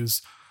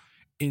interviews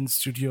in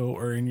studio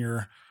or in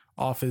your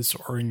office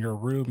or in your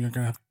room. You're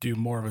going to have to do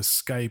more of a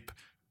Skype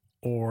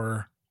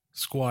or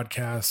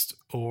Squadcast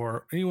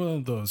or any one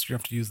of those. You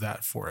have to use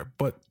that for it.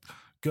 But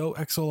Go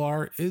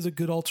XLR is a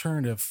good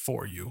alternative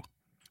for you.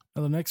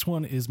 Now, the next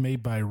one is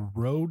made by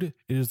Rode.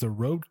 It is the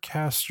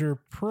Rodecaster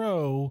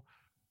Pro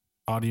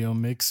audio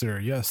mixer.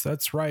 Yes,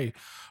 that's right.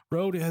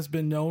 Rode has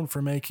been known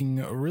for making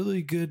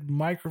really good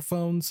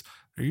microphones.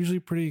 They're usually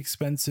pretty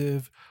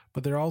expensive,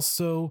 but they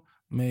also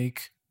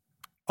make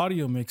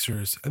audio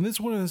mixers. And this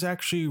one is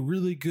actually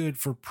really good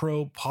for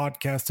pro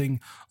podcasting,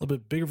 a little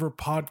bit bigger of a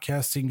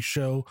podcasting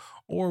show,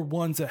 or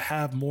ones that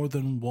have more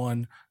than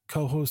one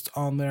co-host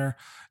on there.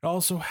 It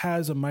also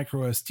has a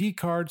micro SD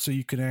card, so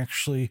you can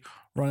actually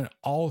run it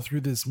all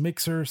through this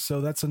mixer. So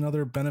that's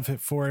another benefit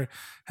for it. It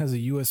has a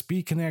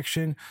USB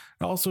connection.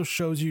 It also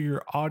shows you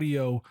your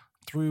audio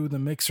through the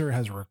mixer. It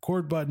has a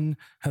record button,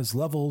 has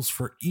levels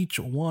for each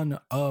one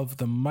of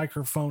the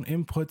microphone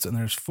inputs, and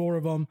there's 4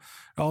 of them.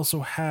 It also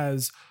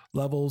has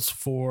levels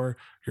for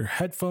your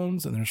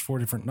headphones, and there's 4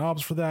 different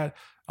knobs for that.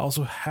 It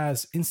also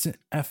has instant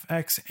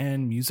FX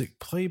and music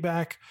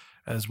playback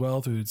as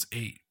well through its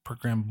 8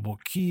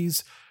 programmable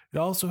keys. It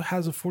also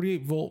has a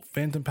 48 volt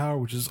phantom power,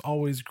 which is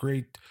always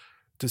great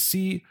to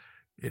see.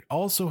 It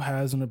also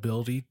has an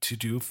ability to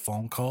do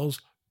phone calls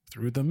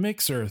through the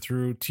mixer,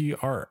 through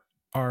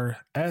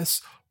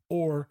TRS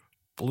or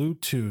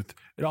Bluetooth.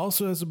 It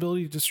also has the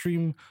ability to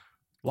stream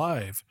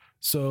live.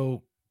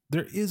 So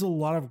there is a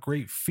lot of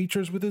great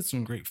features with this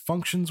and great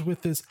functions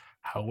with this.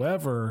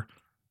 However,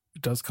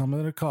 it does come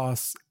at a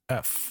cost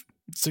at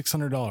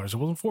 $600. It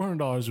wasn't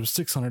 $400, it was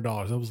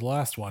 $600. That was the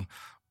last one.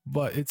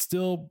 But it's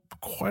still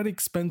quite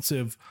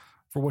expensive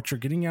for what you're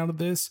getting out of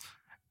this.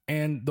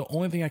 And the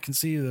only thing I can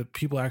see that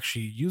people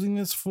actually using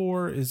this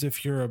for is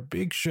if you're a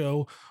big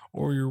show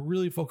or you're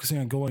really focusing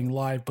on going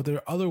live, but there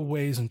are other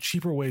ways and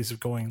cheaper ways of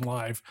going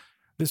live.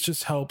 This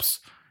just helps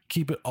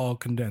keep it all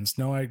condensed.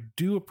 Now, I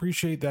do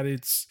appreciate that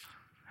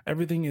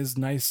everything is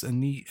nice and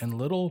neat and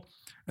little,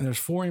 and there's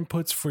 4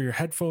 inputs for your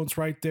headphones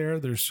right there.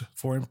 There's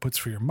 4 inputs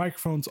for your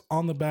microphones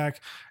on the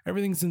back.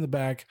 Everything's in the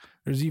back.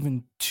 There's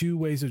even 2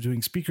 ways of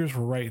doing speakers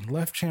for right and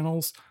left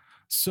channels.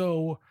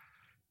 So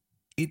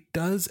it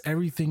does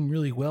everything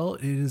really well.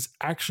 It is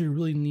actually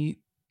really neat,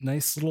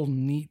 nice little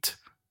neat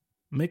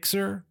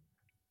mixer.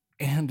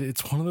 And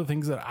it's one of the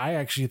things that I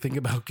actually think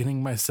about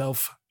getting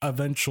myself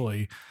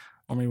eventually,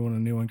 or maybe when a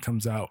new one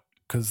comes out,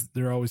 because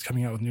they're always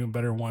coming out with new and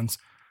better ones.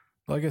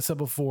 Like I said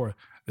before,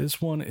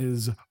 this one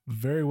is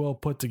very well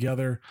put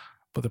together,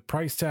 but the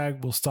price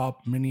tag will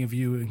stop many of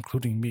you,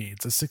 including me.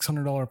 It's a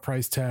 $600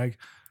 price tag,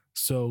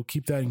 so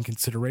keep that in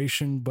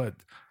consideration. But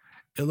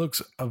it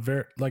looks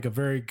like a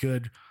very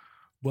good,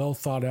 well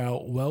thought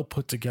out, well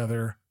put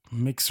together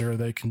mixer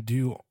that can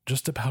do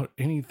just about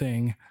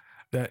anything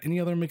that any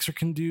other mixer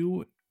can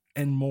do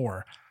and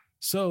more.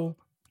 So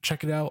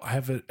check it out. I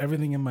have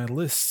everything in my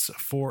lists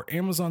for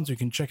Amazon, so you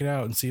can check it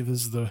out and see if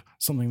this is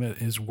something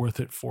that is worth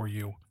it for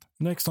you.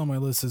 Next on my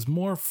list is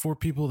more for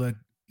people that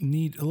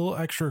need a little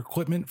extra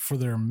equipment for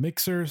their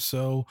mixer.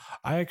 So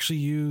I actually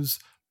use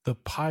the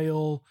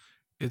Pyle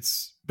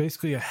It's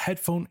basically a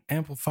headphone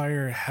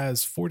amplifier. It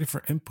has 4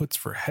 different inputs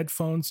for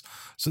headphones.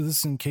 So this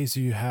is in case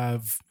you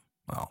have,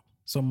 well,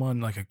 someone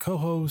like a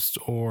co-host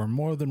or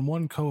more than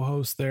one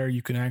co-host there.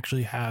 You can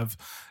actually have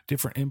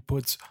different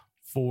inputs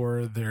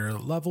for their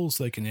levels.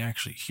 They can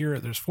actually hear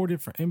it. There's 4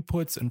 different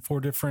inputs and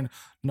 4 different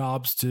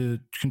knobs to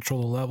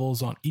control the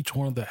levels on each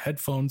one of the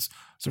headphones,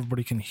 so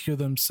everybody can hear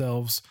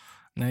themselves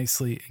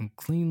nicely and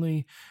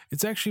cleanly.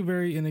 It's actually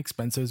very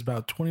inexpensive. It's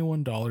about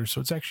 $21,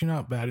 so it's actually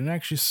not bad, and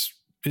actually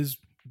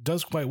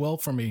does quite well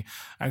for me.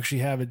 I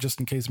actually have it just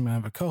in case I'm gonna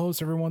have a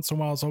co-host every once in a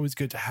while. It's always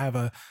good to have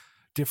a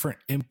different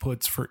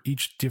inputs for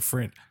each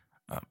different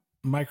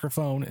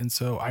microphone, and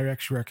so I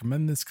actually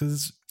recommend this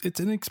because it's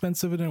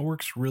inexpensive and it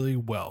works really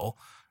well.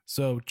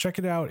 So check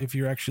it out if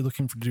you're actually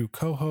looking to do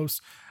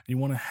co-hosts and you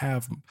want to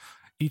have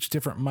each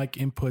different mic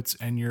inputs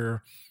and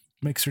your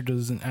mixer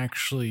doesn't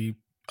actually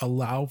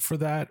allow for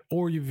that,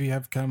 or if you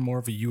have kind of more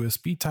of a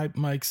USB type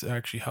mics, it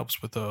actually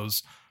helps with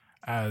those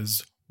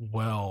as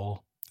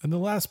well. And the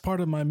last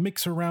part of my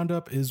mixer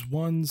roundup is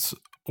ones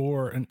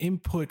or an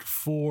input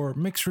for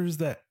mixers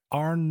that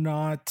are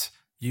not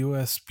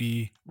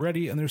USB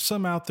ready. And there's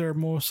some out there,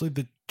 mostly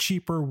the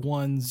cheaper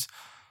ones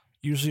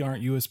usually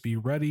aren't USB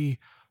ready.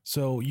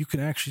 So you can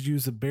actually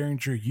use the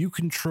Behringer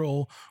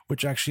U-Control,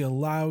 which actually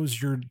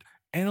allows your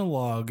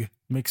analog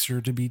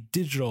mixer to be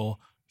digital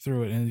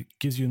through it. And it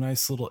gives you a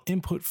nice little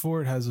input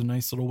for it, has a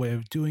nice little way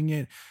of doing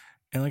it.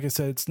 And like I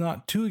said, it's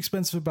not too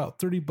expensive, about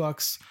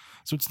 $30.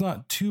 So it's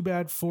not too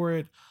bad for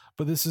it,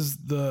 but this is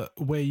the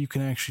way you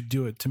can actually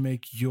do it to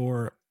make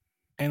your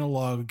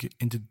analog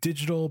into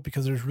digital,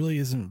 because there really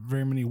isn't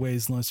very many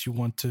ways unless you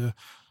want to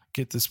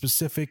get the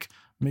specific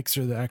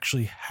mixer that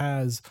actually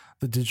has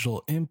the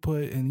digital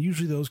input. And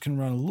usually those can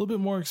run a little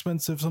bit more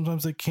expensive.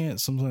 Sometimes they can't,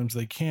 sometimes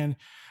they can.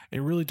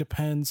 It really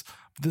depends.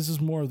 But this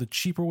is more of the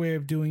cheaper way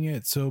of doing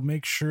it. So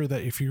make sure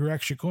that if you're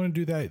actually going to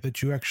do that,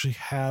 that you actually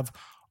have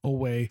a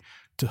way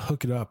to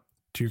hook it up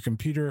to your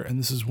computer. And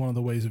this is one of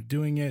the ways of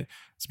doing it.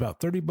 It's about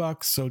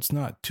 $30, so it's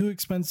not too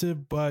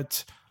expensive,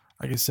 but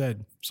like I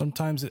said,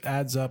 sometimes it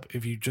adds up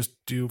if you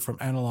just do from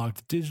analog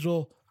to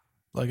digital.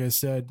 Like I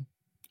said,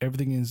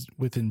 everything is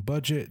within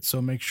budget,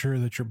 so make sure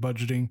that you're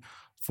budgeting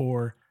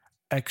for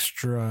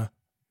extra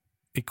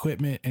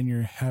equipment and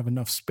you have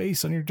enough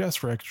space on your desk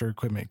for extra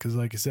equipment, because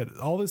like I said,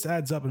 all this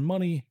adds up in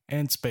money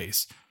and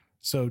space.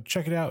 So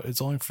check it out.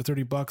 It's only for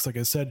 $30. Like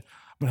I said,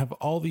 I'm gonna have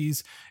all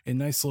these in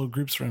nice little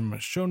groups from my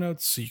show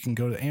notes, so you can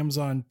go to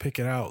Amazon, pick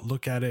it out,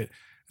 look at it.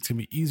 It's gonna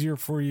be easier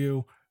for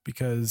you,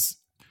 because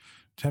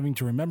having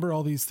to remember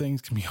all these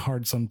things can be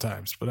hard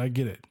sometimes, but I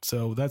get it.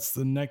 So that's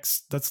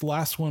the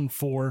last one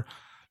for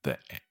the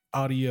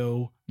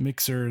audio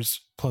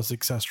mixers plus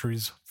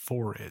accessories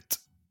for it.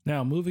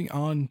 Now, moving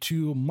on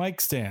to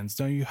mic stands.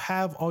 Now you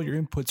have all your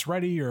inputs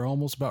ready, you're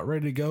almost about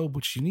ready to go,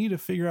 but you need to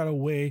figure out a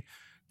way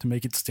to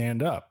make it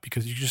stand up,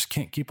 because you just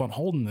can't keep on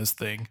holding this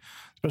thing,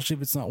 especially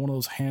if it's not one of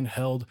those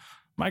handheld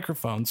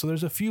microphones. So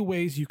there's a few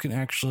ways you can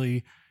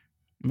actually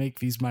make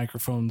these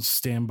microphones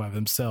stand by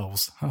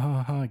themselves.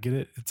 Get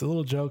it? It's a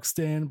little joke,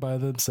 stand by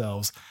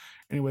themselves.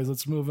 Anyways,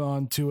 let's move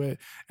on to it.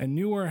 And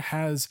Neewer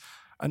has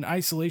an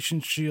isolation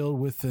shield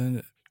with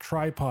a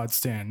tripod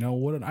stand. Now,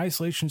 what an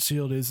isolation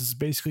shield is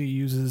basically it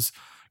uses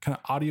kind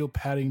of audio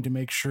padding to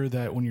make sure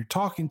that when you're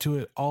talking to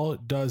it, all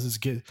it does is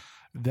get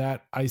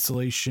that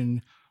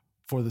isolation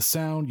for the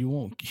sound. You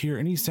won't hear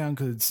any sound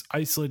because it's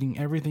isolating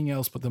everything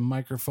else but the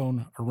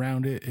microphone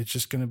around it. It's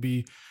just going to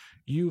be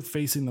you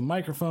facing the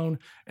microphone,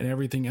 and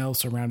everything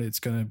else around it's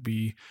going to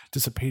be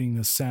dissipating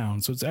the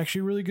sound. So it's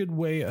actually a really good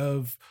way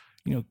of,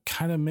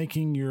 kind of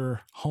making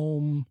your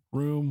home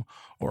room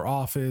or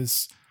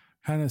office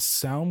kind of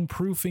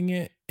soundproofing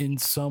it in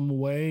some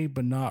way,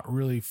 but not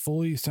really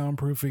fully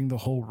soundproofing the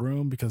whole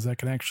room, because that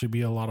can actually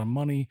be a lot of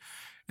money.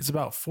 It's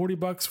about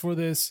 $40 for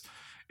this.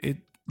 It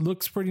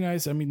looks pretty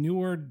nice. I mean,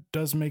 Neewer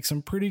does make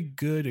some pretty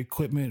good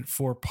equipment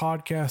for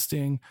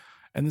podcasting.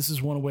 And this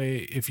is one way,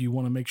 if you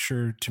want to make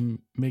sure to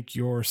make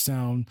your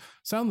sound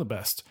the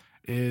best,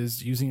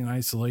 is using an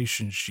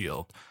isolation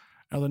shield.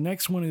 Now, the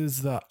next one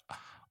is the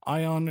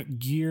Ion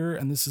Gear,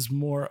 and this is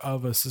more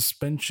of a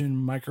suspension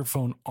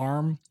microphone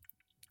arm.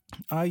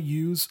 I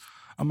use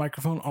a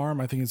microphone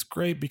arm. I think it's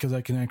great because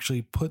I can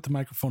actually put the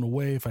microphone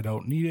away if I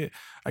don't need it.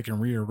 I can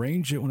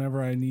rearrange it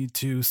whenever I need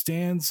to.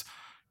 Stands,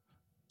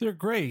 they're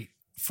great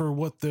for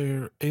what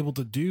they're able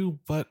to do,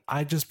 but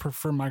I just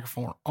prefer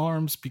microphone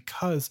arms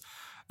because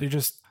they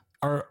just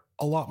are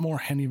a lot more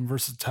handy and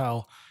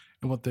versatile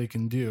in what they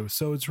can do.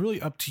 So it's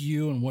really up to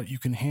you and what you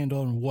can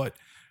handle and what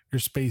your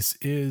space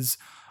is.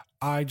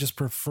 I just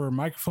prefer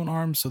microphone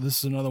arms. So this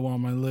is another one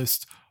on my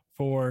list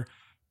for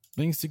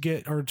things to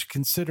get or to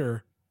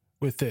consider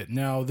with it.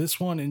 Now, this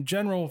one in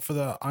general for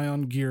the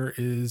Ion Gear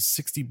is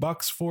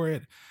 $60 for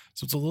it.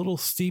 So it's a little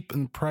steep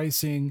in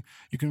pricing.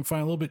 You can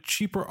find a little bit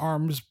cheaper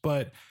arms,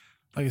 but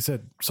like I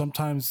said,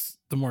 sometimes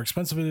the more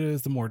expensive it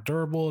is, the more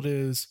durable it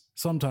is.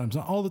 Sometimes,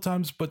 not all the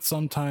times, but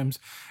sometimes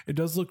it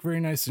does look very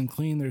nice and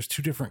clean. There's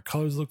 2 different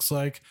colors, looks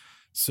like.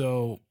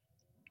 So,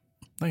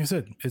 like I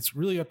said, it's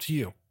really up to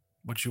you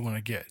what you want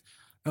to get.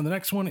 Now the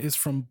next one is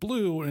from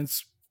Blue, and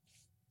it's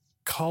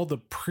called the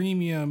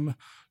Premium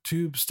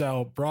Tube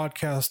Style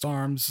Broadcast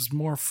Arm. This is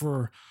more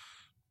for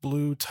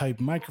Blue type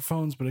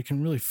microphones, but it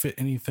can really fit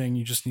anything.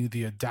 You just need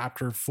the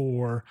adapter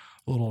for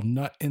a little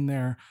nut in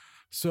there.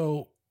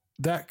 So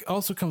that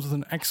also comes with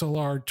an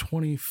XLR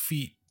 20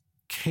 feet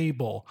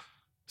cable.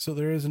 So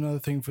there is another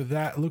thing for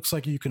that. It looks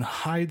like you can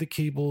hide the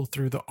cable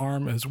through the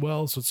arm as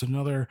well. So it's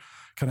another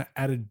kind of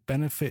added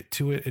benefit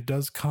to it. It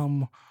does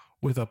come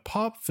with a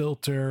pop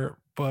filter,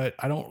 but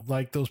I don't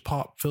like those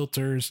pop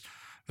filters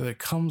that it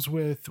comes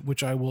with,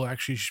 which I will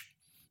actually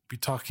be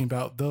talking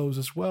about those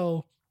as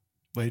well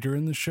later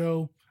in the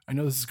show. I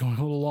know this is going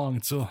a little long.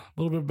 It's a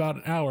little bit about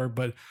an hour,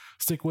 but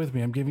stick with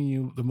me. I'm giving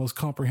you the most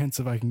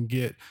comprehensive I can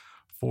get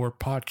for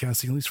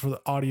podcasting, at least for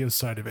the audio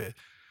side of it.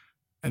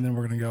 And then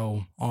we're going to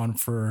go on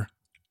for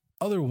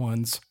other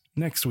ones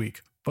next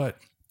week. But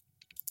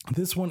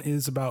this one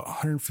is about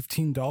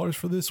 $115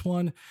 for this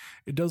one.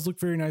 It does look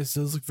very nice.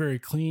 It does look very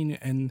clean,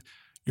 and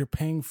you're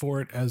paying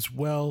for it as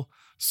well.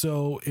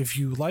 So if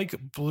you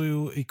like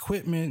Blue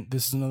equipment,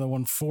 this is another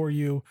one for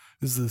you.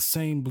 This is the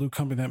same Blue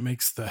company that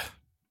makes the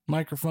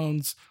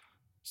microphones.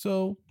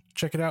 So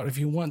check it out if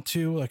you want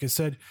to. Like I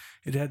said,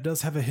 it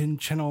does have a hidden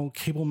channel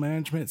cable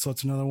management. So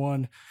it's another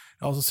one.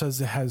 It also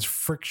says it has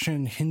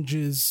friction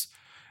hinges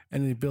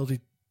and the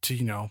ability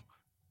to,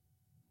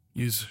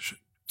 use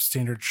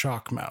standard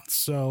shock mounts.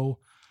 So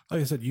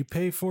like I said, you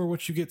pay for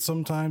what you get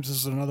sometimes. This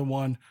is another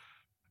one.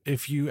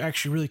 If you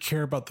actually really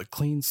care about the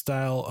clean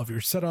style of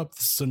your setup,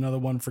 this is another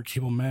one for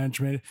cable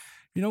management.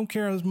 If you don't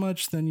care as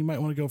much, then you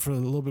might want to go for a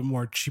little bit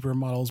more cheaper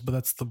models, but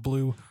that's the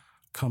Blue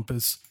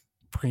Compass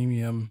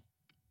Premium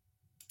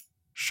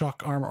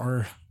shock arm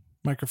or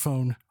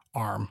microphone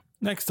arm.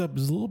 Next up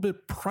is a little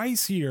bit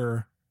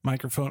pricier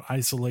microphone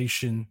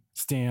isolation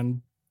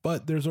stand,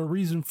 but there's a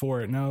reason for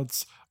it. Now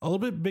it's a little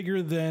bit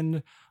bigger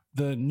than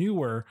the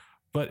newer,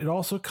 but it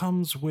also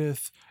comes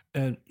with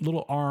a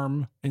little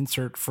arm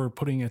insert for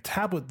putting a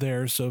tablet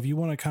there. So if you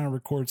want to kind of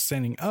record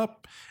standing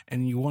up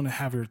and you want to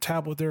have your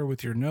tablet there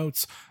with your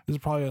notes, this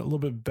is probably a little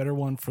bit better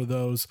one for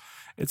those.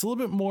 It's a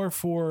little bit more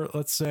for,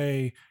 let's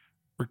say,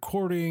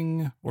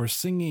 recording or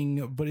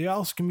singing, but it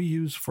also can be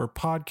used for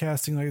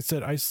podcasting. Like I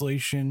said,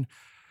 isolation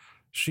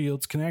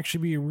shields can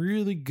actually be a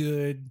really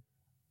good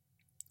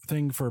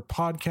thing for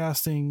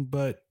podcasting,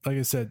 but like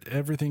I said,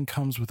 everything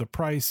comes with a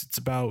price. It's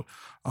about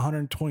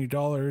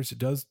 $120. It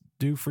does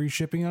do free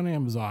shipping on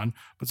Amazon,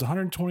 but it's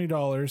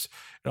 $120. It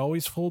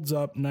always folds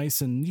up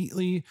nice and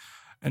neatly,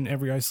 and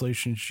every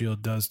isolation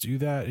shield does do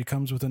that. It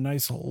comes with a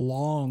nice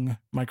long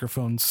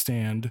microphone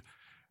stand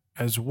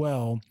as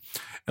well.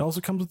 It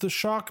also comes with the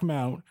shock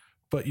mount,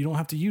 but you don't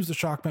have to use the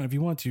shock mount if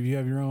you want to. If you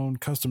have your own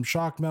custom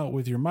shock mount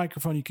with your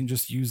microphone, you can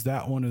just use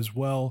that one as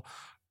well.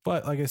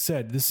 But like I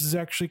said, this is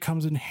actually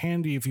comes in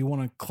handy if you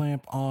want to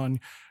clamp on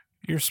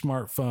your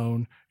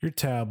smartphone, your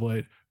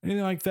tablet,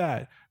 anything like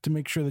that, to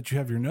make sure that you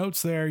have your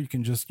notes there. You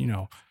can just,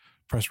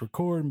 press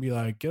record and be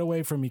like, get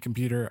away from me,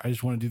 computer. I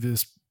just want to do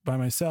this by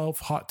myself,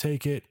 hot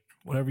take it,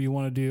 whatever you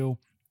want to do.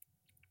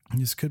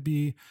 This could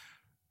be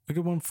a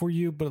good one for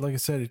you, but like I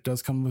said, it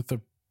does come with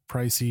a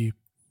priciness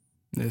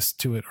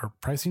to it, or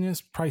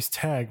price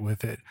tag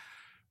with it.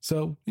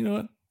 So you know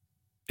what?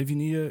 If you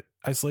need a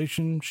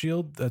isolation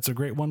shield, that's a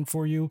great one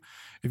for you.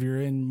 If you're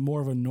in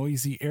more of a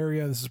noisy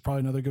area, this is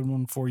probably another good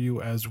one for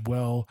you as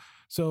well.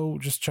 So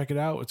just check it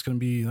out. It's going to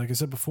be, like I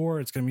said before,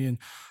 it's going to be in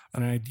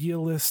an idea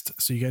list,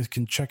 so you guys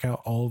can check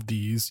out all of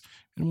these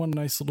in one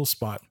nice little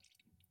spot.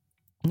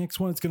 Next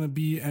one, it's going to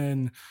be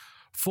an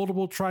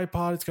foldable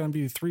tripod. It's going to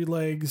be 3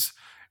 legs.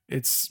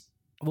 It's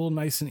a little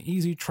nice and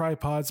easy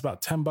tripod. It's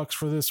about $10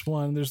 for this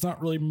one. There's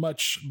not really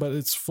much, but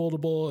it's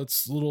foldable.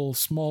 It's a little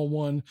small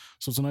one.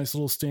 So it's a nice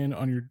little stand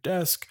on your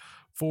desk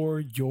for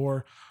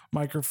your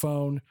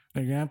microphone.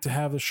 Now you're going to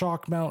have the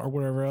shock mount or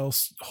whatever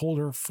else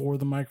holder for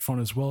the microphone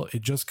as well.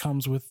 It just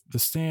comes with the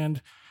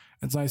stand.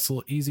 It's nice, a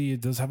little easy.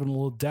 It does have a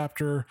little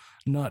adapter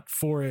nut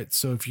for it.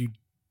 So you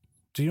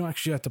don't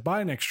actually have to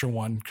buy an extra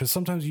one, because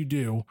sometimes you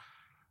do.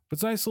 But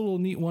it's a nice little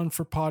neat one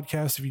for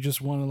podcasts if you just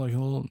want like a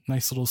little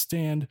nice little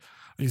stand.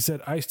 Like I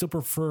said, I still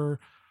prefer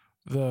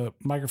the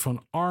microphone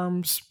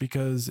arms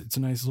because it's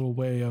a nice little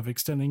way of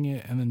extending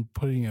it and then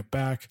putting it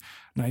back.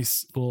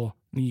 Nice little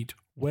neat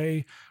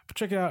way. But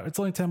check it out. It's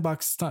only $10.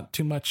 It's not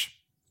too much.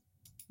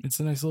 It's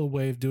a nice little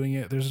way of doing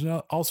it. There's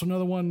also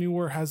another one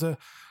newer, has a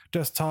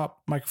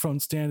desktop microphone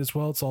stand as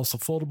well. It's also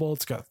foldable.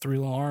 It's got 3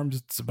 little arms.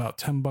 It's about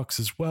 $10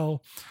 as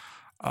well.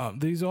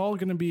 These are all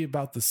going to be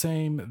about the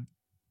same.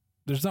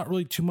 There's not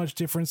really too much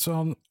difference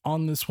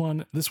on this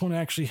one. This one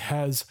actually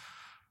has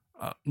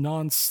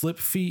non-slip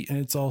feet, and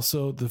it's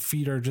also, the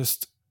feet are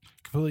just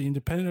completely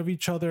independent of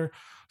each other.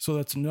 So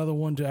that's another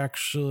one to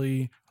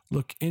actually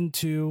look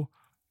into.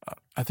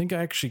 I think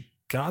I actually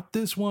got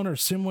this one or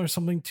similar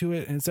something to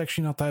it, and it's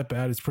actually not that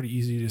bad. It's pretty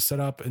easy to set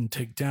up and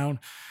take down.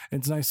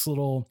 It's a nice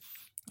little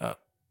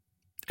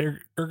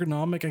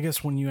ergonomic, I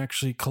guess, when you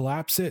actually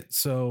collapse it.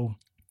 So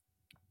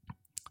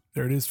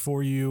there it is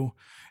for you.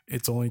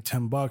 It's only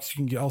 $10.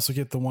 You can also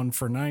get the one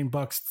for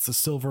 $9. It's a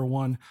silver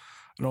one.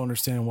 I don't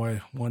understand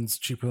why one's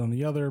cheaper than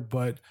the other,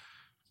 but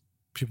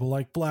people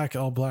like black.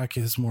 All black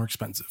is more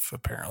expensive,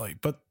 apparently.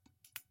 But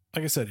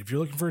like I said, if you're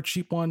looking for a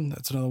cheap one,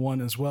 that's another one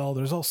as well.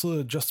 There's also an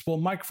adjustable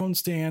microphone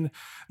stand. And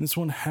this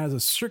one has a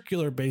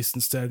circular base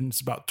instead, and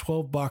it's about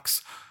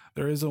 $12.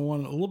 There is a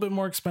one a little bit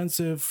more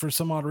expensive for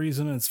some odd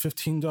reason, and it's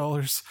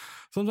 $15.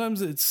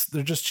 Sometimes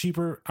they're just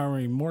cheaper,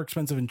 more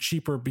expensive and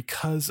cheaper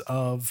because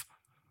of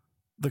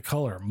the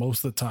color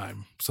most of the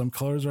time. Some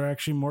colors are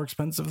actually more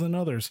expensive than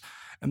others,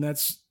 and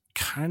that's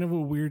kind of a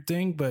weird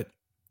thing, but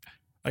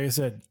like I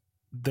said,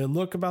 they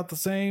look about the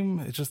same.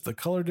 It's just the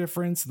color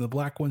difference, and the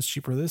black one's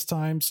cheaper this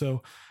time.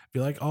 So if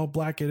you like all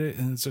black in it,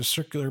 and it's a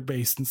circular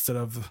base instead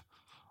of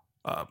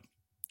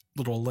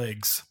little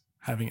legs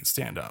having it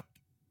stand up.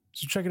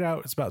 So check it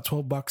out. It's about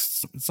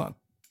 $12. It's not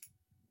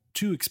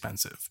too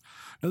expensive.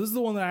 Now this is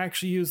the one that I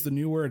actually use, the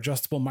newer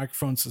adjustable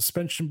microphone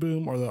suspension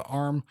boom, or the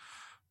arm.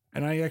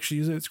 And I actually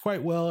use it. It's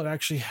quite well. It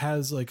actually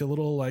has like a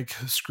little like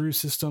screw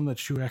system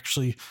that you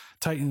actually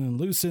tighten and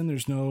loosen.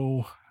 There's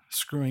no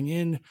screwing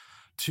in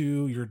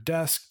to your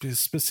desk.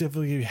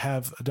 Specifically, if you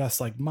have a desk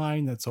like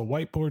mine that's a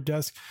whiteboard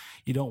desk,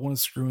 you don't want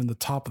to screw in the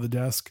top of the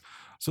desk.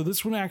 So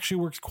this one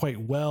actually works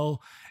quite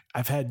well.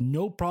 I've had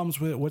no problems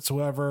with it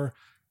whatsoever.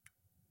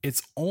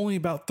 It's only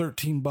about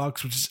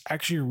 $13, which is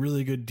actually a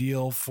really good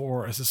deal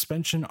for a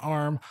suspension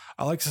arm.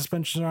 I like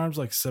suspension arms,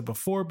 like I said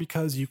before,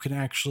 because you can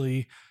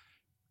actually,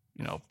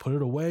 put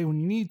it away when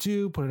you need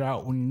to, put it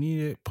out when you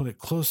need it, put it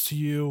close to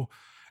you.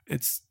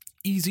 It's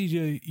easy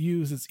to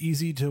use. It's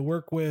easy to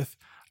work with.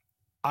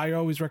 I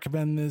always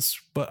recommend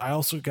this, but I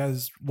also,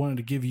 guys, wanted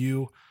to give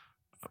you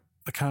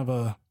a kind of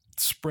a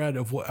spread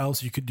of what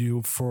else you could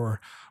do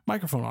for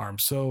microphone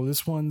arms. So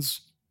this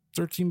one's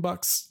 $13.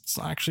 It's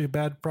not actually a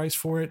bad price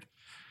for it.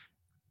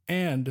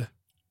 And a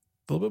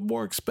little bit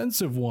more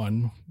expensive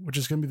one, which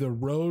is going to be the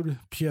Rode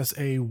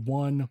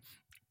PSA-1.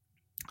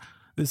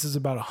 This is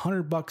about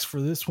 $100 for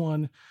this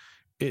one.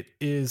 It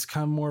is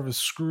kind of more of a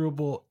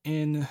screwable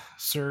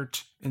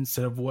insert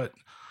instead of what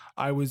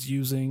I was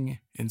using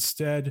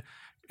instead.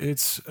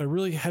 It's a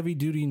really heavy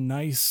duty,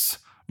 nice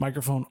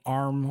microphone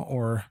arm,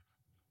 or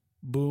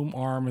boom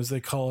arm as they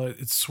call it.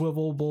 It's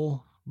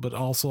swivelable, but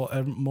also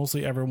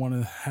mostly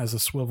everyone has a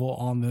swivel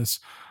on this.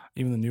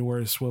 Even the newer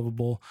is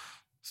swivelable.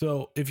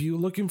 So if you're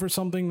looking for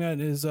something that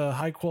is a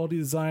high quality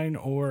design,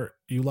 or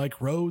you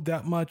like Rode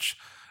that much,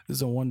 this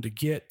is a one to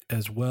get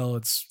as well.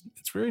 It's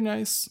very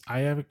nice. I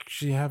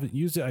haven't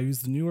used it. I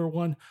used the newer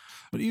one,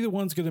 but either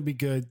one's going to be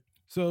good.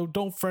 So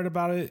don't fret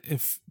about it.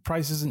 If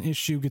price is an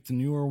issue, get the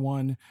newer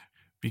one,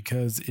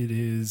 because it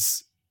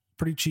is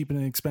pretty cheap and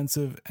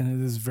inexpensive,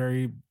 and it is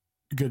very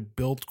good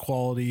build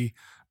quality.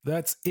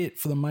 That's it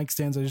for the mic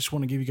stands. I just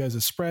want to give you guys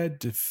a spread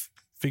to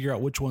figure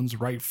out which one's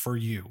right for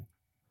you.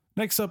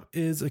 Next up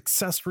is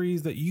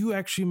accessories that you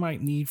actually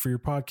might need for your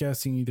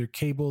podcasting, either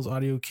cables,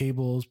 audio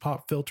cables,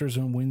 pop filters,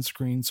 and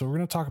windscreen. So we're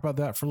going to talk about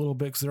that for a little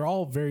bit, because they're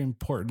all very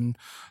important,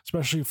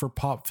 especially for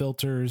pop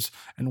filters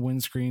and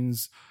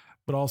windscreens,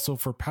 but also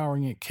for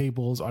powering it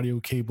cables,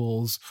 audio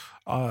cables,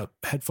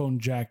 headphone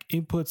jack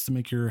inputs to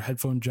make your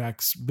headphone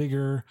jacks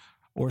bigger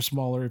or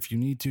smaller if you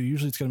need to.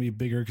 Usually it's going to be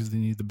bigger because they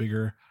need the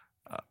bigger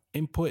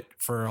input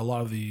for a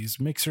lot of these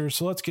mixers.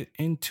 So let's get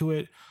into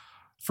it.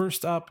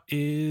 First up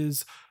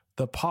is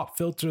the pop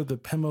filter, the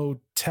Pemo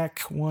Tech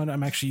one.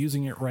 I'm actually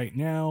using it right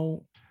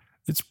now.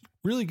 It's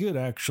really good,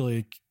 actually.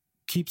 It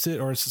keeps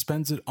it, or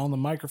suspends it on the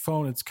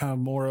microphone. It's kind of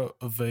more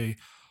of a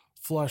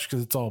flush,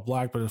 because it's all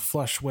black, but a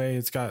flush way.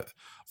 It's got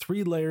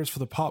 3 layers for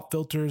the pop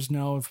filters.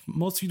 Now, if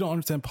most of you don't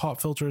understand pop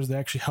filters, they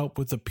actually help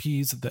with the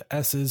P's, the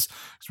S's.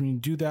 Because when you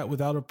do that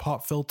without a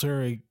pop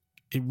filter,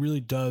 it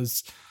really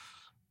does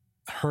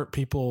hurt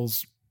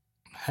people's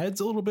heads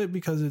a little bit,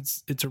 because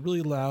it's a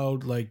really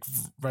loud like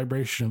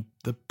vibration of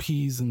the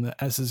P's and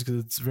the S's,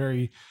 because it's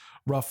very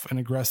rough and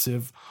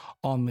aggressive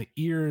on the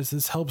ears.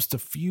 This helps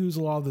diffuse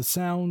a lot of the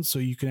sounds, so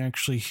you can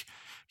actually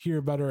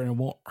hear better, and it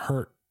won't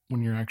hurt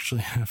when you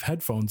actually have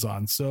headphones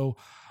on. So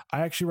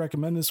I actually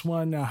recommend this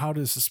one. Now, how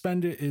to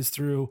suspend it is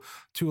through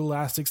 2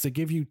 elastics. They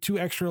give you 2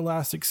 extra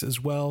elastics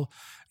as well,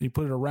 and you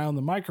put it around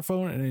the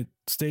microphone, and it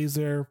stays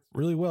there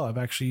really well. I've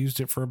actually used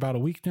it for about a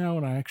week now,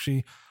 and I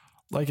actually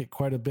like it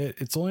quite a bit.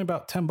 It's only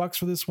about $10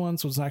 for this one,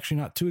 so it's actually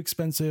not too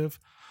expensive.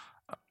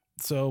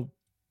 So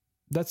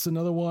that's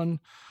another one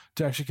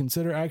to actually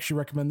consider. I actually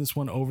recommend this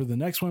one over the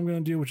next one I'm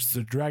going to do, which is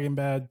the Dragon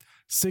Bad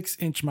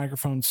 6-inch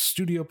microphone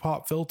studio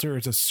pop filter.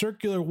 It's a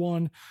circular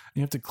one, and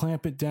you have to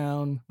clamp it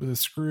down with a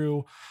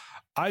screw.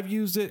 I've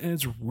used it, and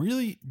it's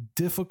really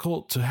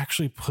difficult to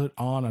actually put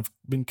on. I've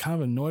been kind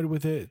of annoyed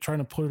with it, trying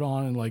to put it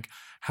on and like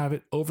have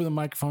it over the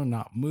microphone and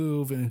not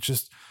move, and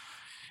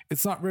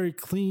it's not very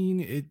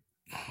clean.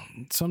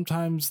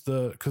 Sometimes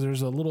because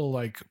there's a little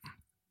like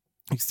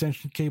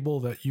extension cable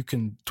that you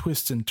can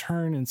twist and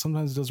turn, and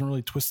sometimes it doesn't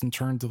really twist and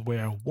turn to the way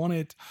I want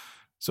it.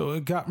 So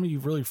it got me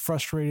really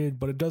frustrated,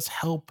 but it does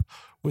help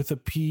with the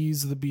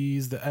P's, the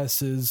B's, the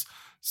S's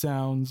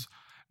sounds.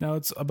 Now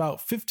it's about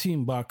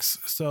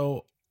 $15.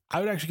 So I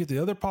would actually get the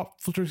other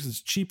pop filter because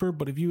it's cheaper,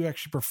 but if you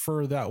actually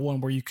prefer that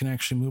one where you can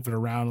actually move it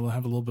around and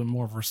have a little bit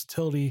more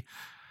versatility,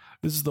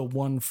 this is the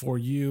one for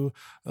you.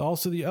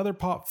 Also, the other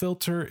pop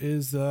filter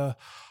is the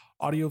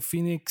Audio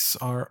Phoenix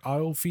or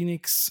Audio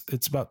Phoenix.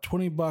 It's about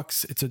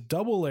 $20. It's a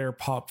double layer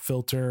pop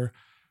filter.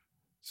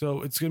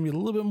 So it's going to be a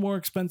little bit more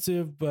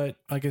expensive, but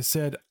like I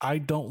said, I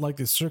don't like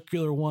the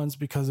circular ones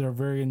because they're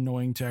very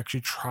annoying to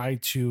actually try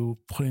to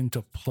put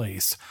into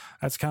place.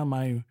 That's kind of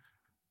my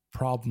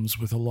problems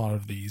with a lot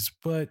of these.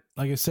 But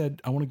like I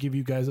said, I want to give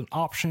you guys an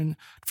option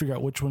to figure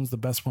out which one's the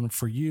best one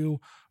for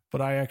you.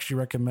 But I actually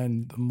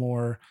recommend the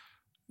more,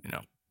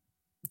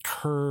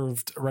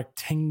 curved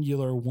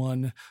rectangular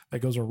one that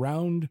goes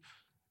around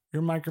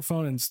your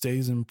microphone and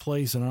stays in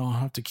place, and I don't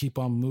have to keep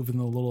on moving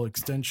the little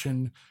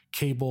extension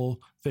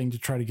cable thing to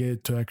try to get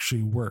it to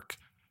actually work.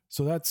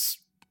 So that's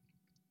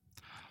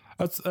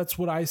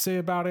what I say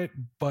about it.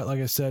 But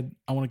like I said,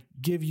 I want to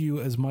give you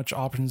as much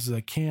options as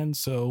I can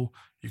so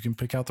you can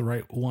pick out the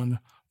right one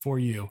for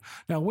you.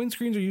 Now,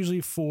 windscreens are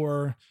usually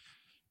for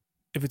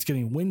if it's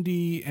getting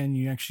windy and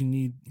you actually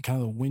need kind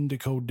of the wind to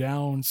go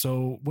down.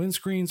 So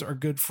windscreens are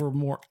good for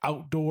more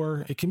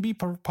outdoor. It can be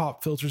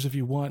pop filters if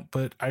you want,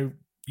 but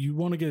you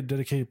want to get a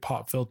dedicated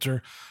pop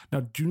filter.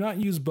 Now, do not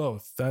use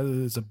both. That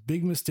is a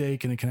big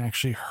mistake, and it can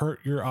actually hurt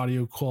your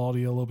audio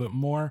quality a little bit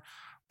more.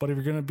 But if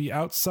you're going to be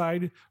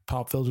outside,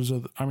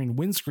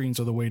 windscreens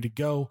are the way to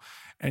go.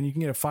 And you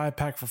can get a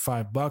 5-pack for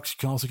 $5. You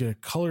can also get a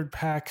colored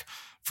pack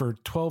for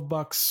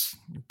 $12.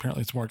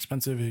 Apparently, it's more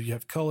expensive if you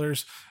have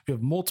colors. If you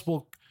have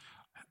multiple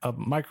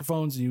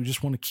microphones and you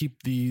just want to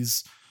keep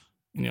these,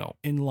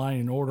 in line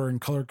in order and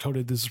color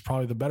coded, this is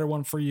probably the better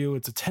one for you.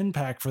 It's a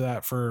 10-pack for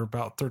that for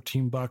about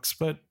 $13.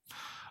 But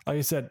like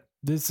I said,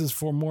 this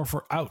is more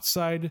for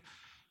outside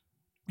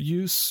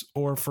use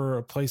or for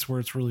a place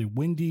where it's really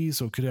windy.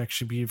 So it could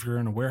actually be if you're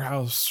in a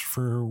warehouse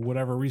for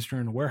whatever reason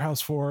you're in a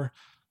warehouse for,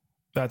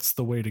 that's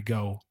the way to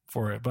go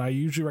for it. But I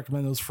usually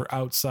recommend those for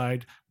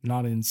outside,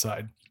 not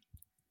inside,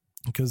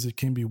 because it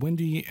can be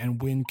windy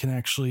and wind can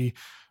actually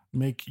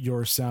make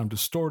your sound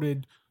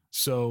distorted.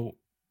 So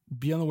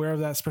be unaware of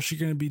that, especially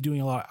if you're going to be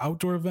doing a lot of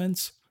outdoor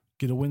events.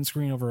 Get a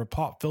windscreen over a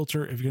pop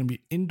filter. If you're going to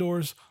be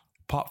indoors,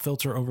 pop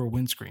filter over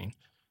windscreen.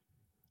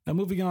 Now,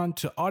 moving on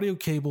to audio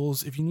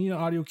cables. If you need an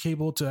audio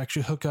cable to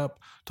actually hook up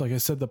to, like I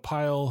said, the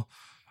Pyle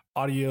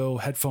audio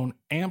headphone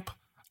amp,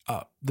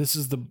 this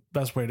is the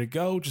best way to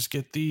go. Just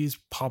get these,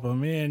 pop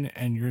them in,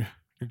 and you're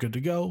good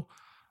to go.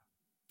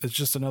 It's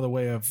just another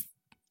way of,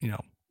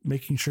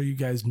 making sure you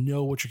guys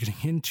know what you're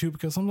getting into,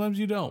 because sometimes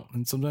you don't,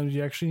 and sometimes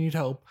you actually need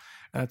help.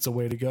 That's a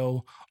way to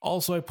go.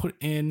 Also, I put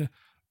in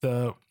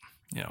the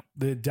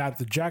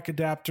jack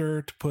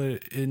adapter to put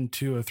it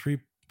into a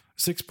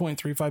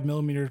 6.35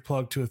 millimeter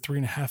plug to a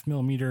 3.5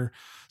 millimeter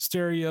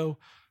stereo.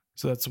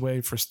 So that's a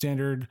way for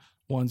standard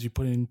ones you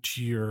put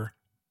into your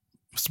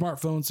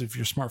smartphones. If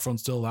your smartphone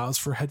still allows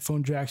for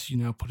headphone jacks, you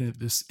now put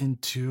this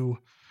into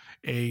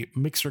a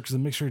mixer, because the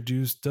mixer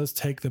does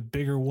take the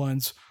bigger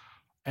ones,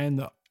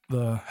 and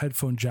the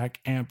headphone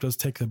jack amp does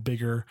take the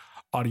bigger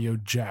audio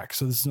jack.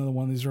 So this is another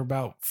one. These are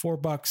about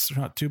 $4.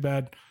 They're not too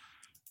bad,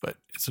 but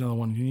it's another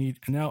one you need.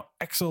 And now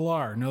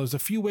XLR. Now there's a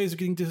few ways of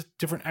getting to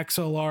different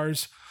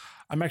XLRs.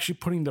 I'm actually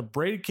putting the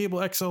braided cable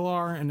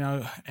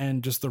XLR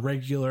and just the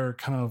regular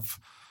kind of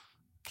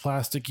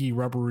plasticky,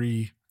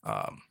 rubbery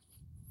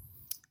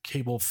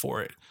cable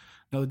for it.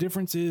 Now the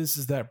difference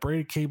is that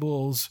braided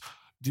cables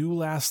do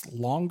last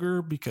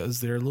longer because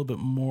they're a little bit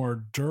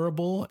more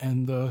durable,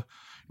 and the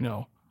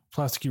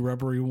plasticky,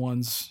 rubbery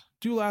ones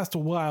do last a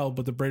while,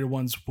 but the braided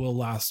ones will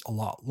last a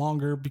lot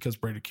longer because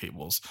braided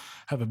cables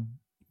have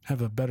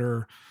a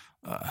better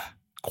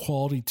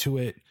quality to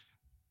it.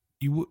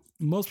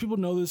 Most people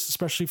know this,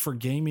 especially for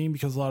gaming,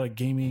 because a lot of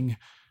gaming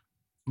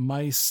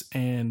mice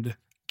and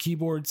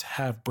keyboards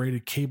have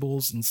braided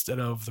cables instead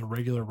of the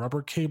regular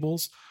rubber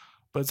cables.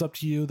 But it's up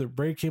to you. The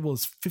braided cable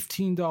is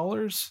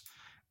 $15,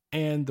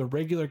 and the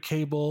regular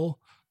cable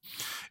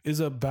is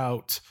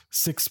about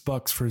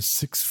 $6 for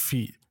 6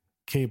 feet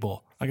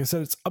cable. Like I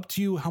said, it's up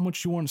to you how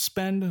much you want to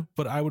spend,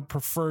 but I would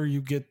prefer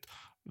you get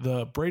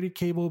the braided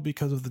cable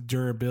because of the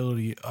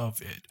durability of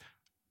it.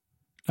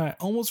 I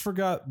almost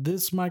forgot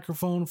this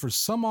microphone for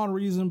some odd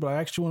reason, but I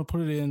actually want to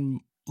put it in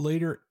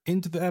later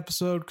into the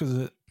episode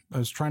because I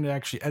was trying to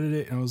actually edit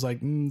it and I was like,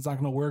 it's not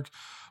going to work.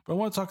 But I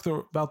want to talk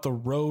about the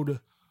Rode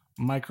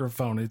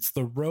microphone. It's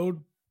the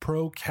Rode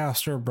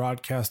Procaster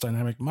Broadcast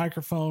Dynamic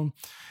Microphone.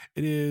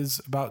 It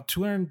is about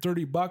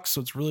 $230,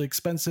 so it's really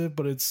expensive,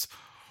 but it's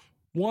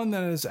one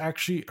that is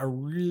actually a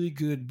really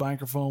good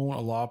microphone. A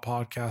lot of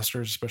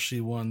podcasters,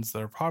 especially ones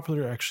that are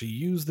popular, actually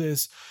use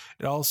this.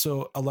 It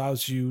also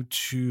allows you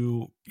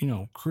to,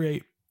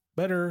 create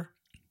better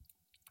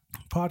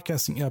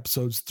podcasting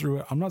episodes through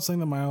it. I'm not saying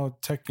that my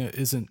Audio-Technica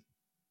isn't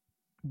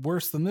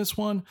worse than this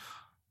one,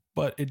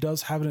 but it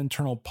does have an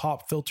internal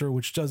pop filter,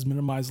 which does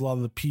minimize a lot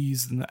of the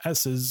P's and the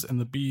S's and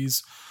the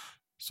B's.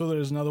 So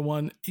there's another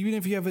one. Even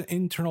if you have an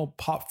internal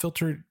pop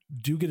filter,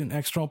 do get an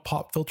external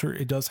pop filter.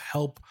 It does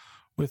help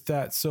with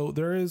that. So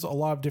there is a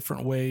lot of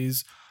different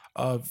ways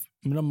of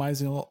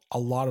minimizing a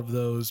lot of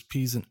those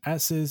P's and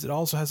S's. It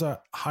also has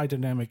a high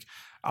dynamic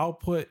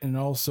output and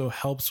also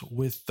helps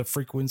with the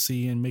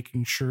frequency and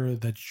making sure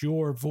that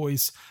your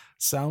voice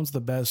sounds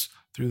the best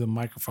through the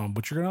microphone.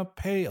 But you're going to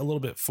pay a little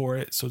bit for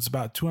it. So it's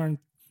about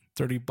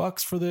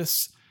 $230 for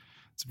this.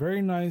 It's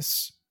very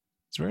nice.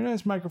 It's a very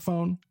nice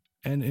microphone,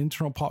 and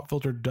internal pop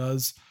filter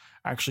does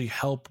actually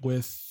help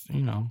with,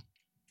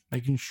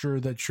 making sure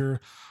that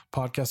your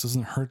podcast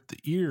doesn't hurt the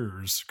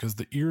ears, because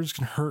the ears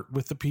can hurt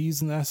with the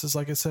P's and the S's,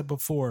 like I said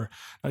before.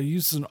 Now, it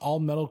uses an all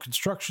metal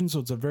construction, so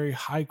it's a very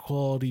high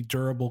quality,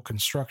 durable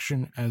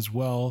construction as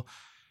well.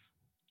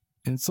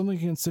 And it's something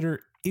to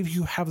consider if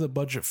you have the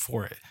budget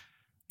for it.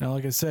 Now,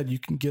 like I said, you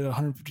can get a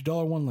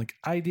 $150 one like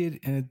I did,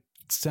 and it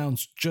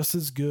sounds just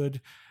as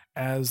good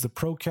as the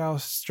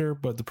Procaster,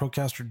 but the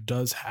Procaster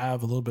does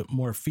have a little bit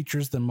more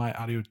features than my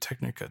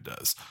Audio-Technica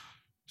does.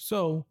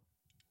 So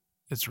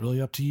it's really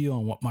up to you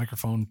on what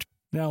microphone.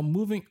 Now,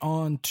 moving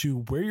on to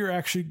where you're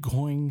actually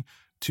going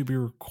to be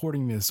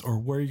recording this, or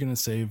where you're going to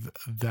save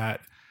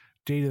that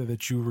data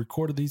that you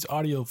recorded these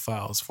audio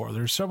files for.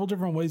 There's several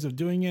different ways of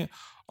doing it,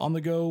 on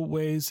the go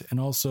ways, and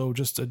also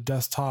just a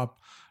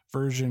desktop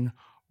version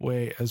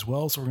way as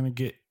well. So we're going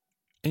to get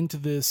into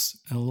this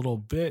in a little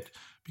bit,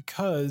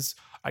 because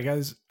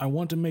I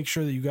want to make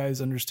sure that you guys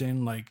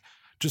understand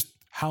just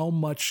how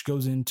much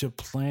goes into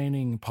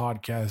planning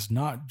podcasts,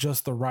 not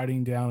just the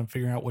writing down and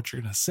figuring out what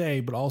you're going to say,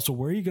 but also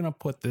where you're going to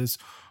put this,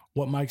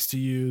 what mics to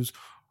use,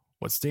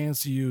 what stands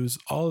to use,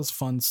 all this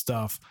fun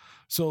stuff.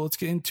 So let's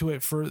get into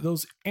it. For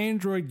those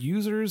Android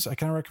users, I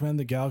kind of recommend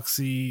the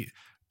Galaxy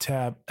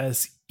Tab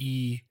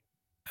S5e,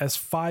 It's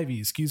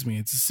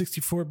a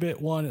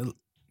 64-bit one.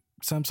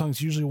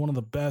 Samsung's usually one of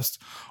the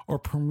best or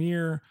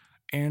premier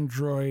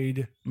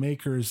Android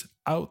makers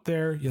out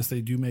there. Yes, they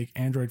do make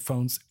Android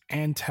phones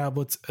and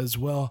tablets as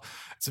well.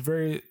 It's a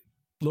very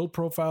low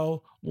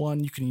profile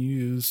one. You can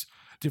use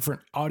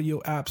different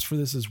audio apps for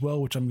this as well,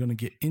 which I'm going to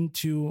get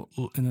into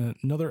in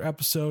another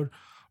episode,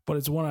 but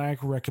it's one I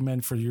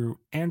recommend for your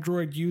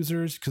Android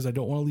users, because I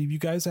don't want to leave you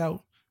guys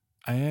out.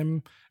 I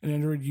am an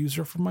Android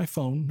user for my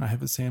phone. I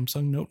have a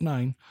Samsung Note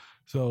 9,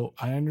 so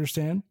I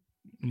understand.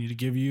 I need to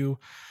give you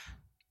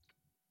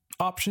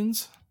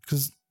options,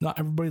 because not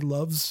everybody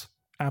loves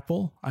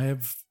Apple. I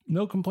have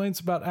no complaints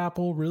about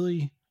Apple,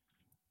 really.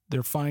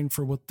 They're fine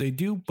for what they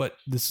do, but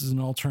this is an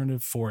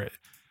alternative for it.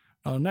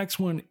 Next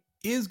one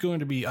is going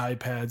to be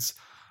iPads.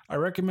 I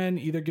recommend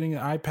either getting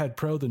an iPad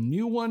Pro, the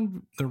new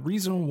one. The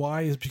reason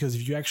why is because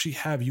if you actually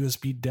have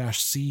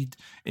USB-C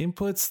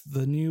inputs,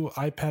 the new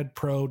iPad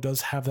Pro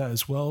does have that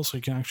as well. So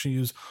you can actually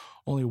use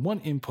only one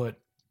input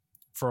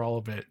for all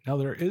of it. Now,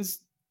 there is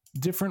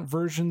different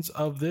versions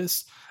of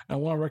this. I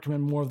want to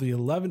recommend more of the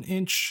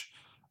 11-inch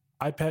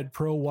iPad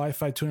Pro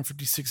Wi-Fi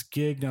 256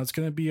 gig. Now, it's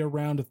going to be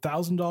around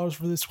 $1,000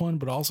 for this one,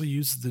 but also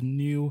uses the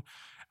new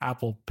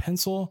Apple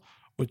Pencil,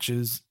 which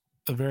is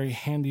a very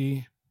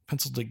handy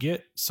pencil to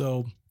get.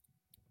 So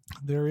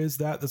there is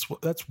that.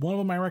 That's one of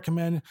them I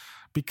recommend,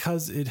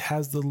 because it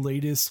has the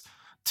latest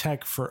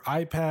tech for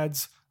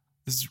iPads.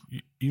 This is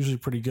usually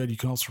pretty good. You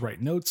can also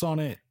write notes on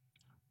it.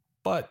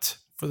 But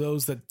for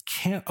those that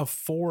can't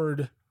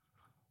afford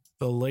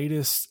the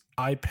latest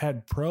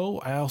iPad Pro,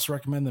 I also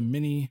recommend the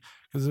Mini,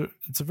 because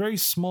it's a very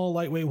small,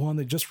 lightweight one.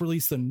 They just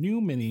released the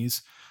new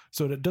Minis,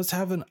 so it does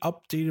have an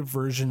updated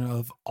version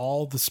of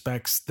all the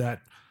specs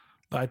that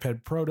the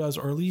iPad Pro does,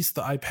 or at least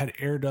the iPad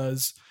Air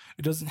does.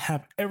 It doesn't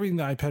have everything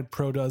the iPad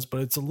Pro does, but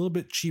it's a little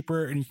bit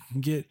cheaper, and you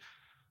can get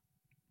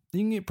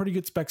pretty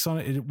good specs on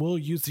it. It will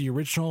use the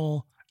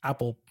original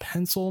Apple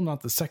Pencil,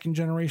 not the second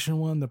generation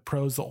one. The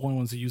Pro's the only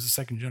ones that use the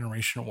second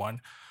generation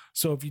one.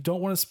 So if you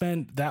don't want to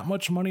spend that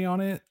much money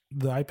on it,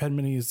 the iPad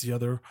Mini is the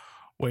other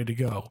way to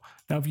go.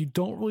 Now, if you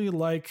don't really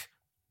like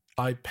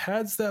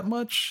iPads that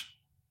much,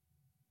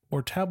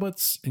 or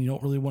tablets, and you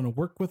don't really want to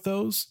work with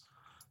those,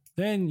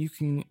 then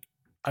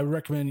I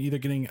recommend either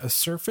getting a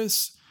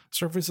Surface.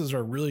 Surfaces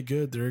are really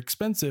good. They're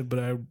expensive, but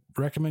I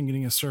recommend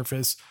getting a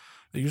Surface.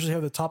 They usually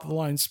have the top of the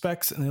line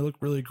specs, and they look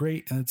really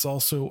great. And it's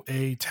also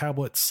a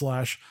tablet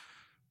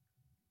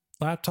 /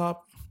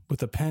 laptop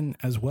with a pen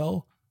as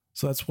well.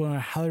 So that's what I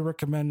highly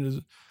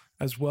recommend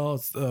as well.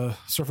 It's the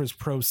Surface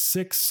Pro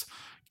 6.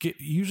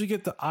 Usually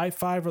get the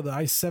i5 or the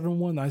i7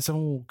 one. The i7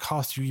 will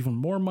cost you even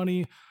more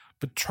money,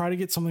 but try to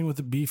get something with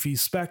the beefy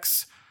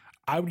specs.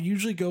 I would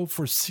usually go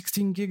for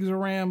 16 gigs of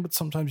RAM, but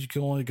sometimes you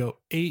can only go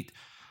 8.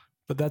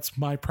 But that's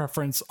my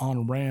preference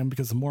on RAM,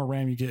 because the more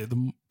RAM you get,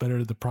 the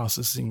better the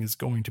processing is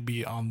going to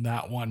be on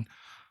that one.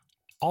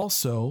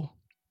 Also,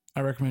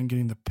 I recommend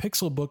getting the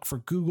Pixelbook for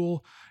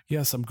Google.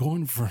 Yes, I'm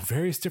going for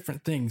various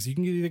different things. You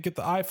can either get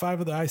the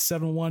i5 or the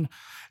i7 one.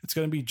 It's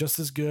going to be just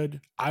as good.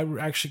 I would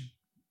actually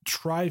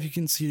try, if you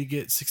can see, to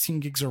get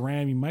 16 gigs of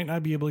RAM. You might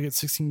not be able to get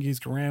 16 gigs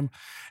of RAM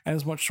and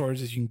as much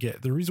storage as you can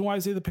get. The reason why I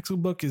say the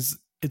Pixelbook is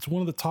it's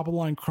one of the top of the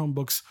line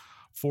Chromebooks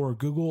for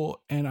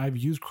Google, and I've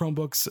used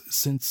Chromebooks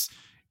since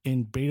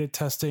in beta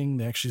testing.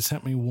 They actually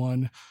sent me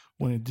one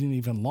when it didn't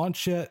even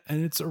launch yet,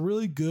 and it's a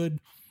really good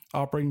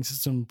operating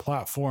system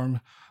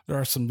platform. There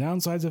are some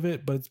downsides of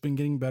it, but it's been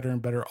getting better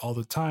and better all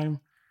the time.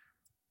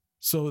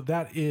 So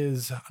that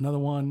is another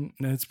one,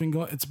 and it's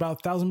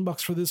about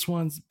 $1,000 for this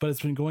one, but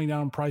it's been going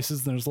down in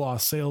prices, and there's a lot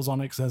of sales on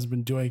it because it hasn't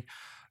been doing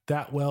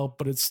that well,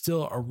 but it's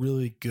still a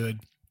really good,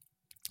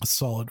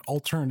 solid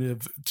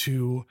alternative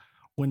to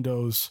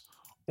Windows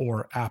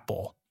or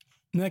Apple.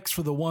 Next,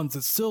 for the ones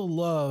that still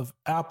love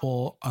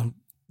Apple, I'm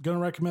going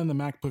to recommend the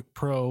MacBook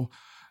Pro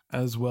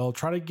as well.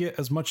 Try to get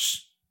as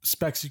much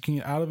specs you can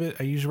get out of it.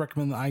 I usually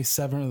recommend the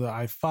i7 or the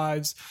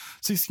i5s.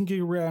 16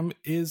 gig RAM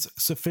is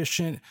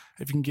sufficient.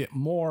 If you can get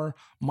more,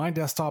 my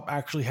desktop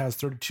actually has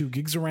 32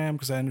 gigs of RAM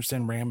because I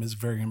understand RAM is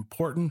very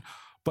important,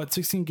 but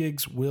 16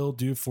 gigs will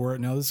do for it.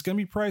 Now, this is going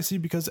to be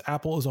pricey because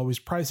Apple is always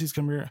pricey. It's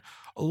going to be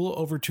a little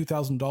over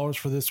 $2,000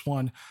 for this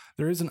one.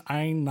 There is an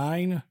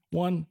i9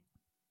 one,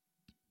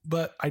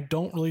 but I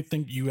don't really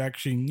think you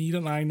actually need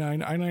an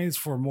i9. i9 is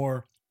for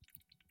more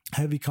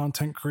heavy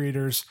content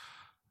creators,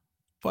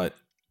 but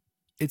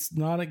it's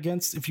not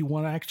against if you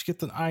want to actually get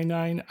the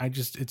i9.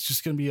 It's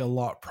just going to be a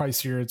lot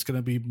pricier. It's going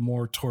to be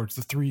more towards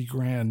the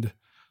 $3,000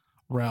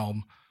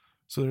 realm.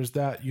 So there's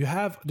that. You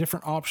have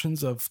different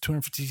options of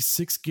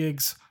 256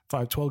 gigs,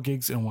 512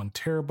 gigs, and 1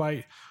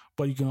 terabyte,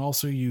 but you can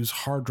also use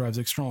hard drives,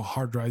 external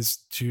hard drives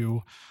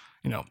to,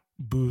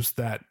 boost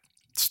that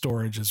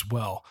storage as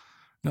well.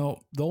 Now,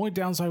 the only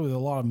downside with a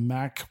lot of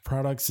Mac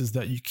products is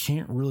that you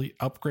can't really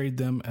upgrade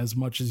them as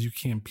much as you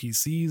can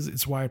PCs.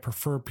 It's why I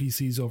prefer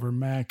PCs over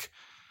Mac,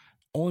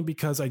 only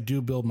because I do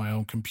build my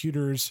own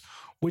computers,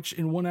 which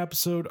in one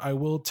episode I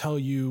will tell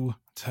you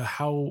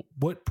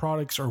what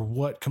products or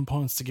what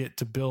components to get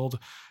to build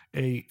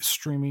a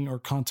streaming or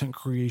content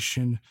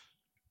creation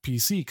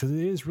PC, because it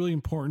is really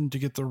important to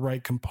get the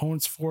right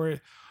components for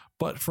it.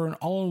 But for an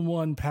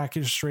all-in-one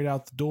package straight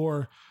out the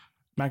door,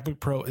 MacBook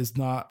Pro is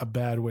not a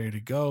bad way to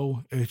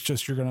go. It's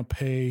just you're gonna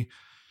pay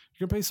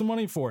some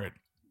money for it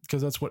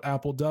because that's what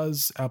Apple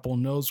does. Apple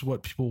knows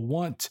what people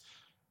want.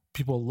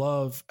 People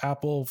love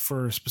Apple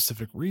for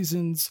specific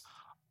reasons.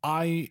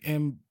 I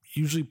am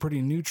usually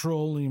pretty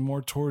neutral, leaning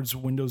more towards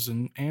Windows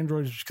and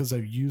Android because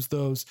I've used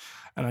those,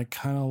 and I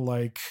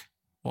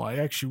I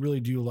actually really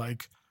do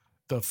like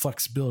the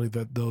flexibility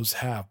that those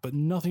have, but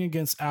nothing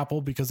against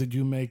Apple because they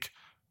do make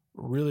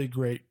really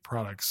great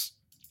products.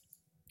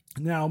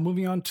 Now,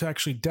 moving on to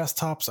actually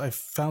desktops, I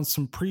found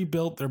some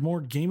pre-built. They're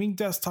more gaming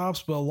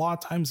desktops, but a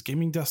lot of times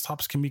gaming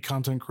desktops can be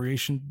content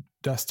creation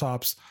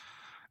desktops.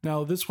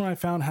 Now, this one I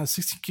found has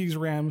 16 gigs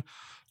of RAM.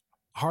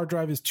 Hard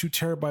drive is 2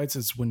 terabytes.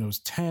 It's Windows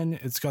 10.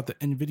 It's got the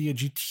NVIDIA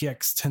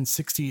GTX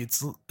 1060.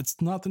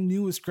 It's not the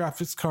newest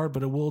graphics card,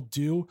 but it will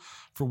do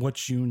for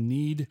what you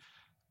need.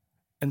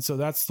 And so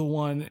that's the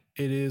one.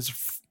 It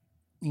is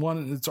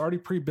one that's already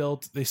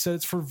pre-built. They said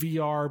it's for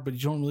VR, but you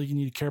don't really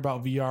need to care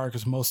about VR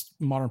because most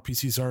modern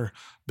PCs are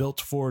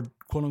built for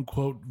quote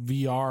unquote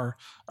VR.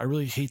 I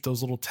really hate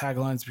those little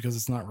taglines because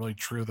it's not really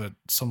true that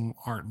some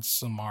aren't and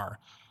some are.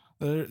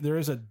 There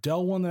is a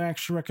Dell one that I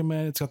actually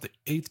recommend. It's got the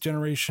 8th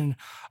generation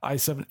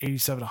i7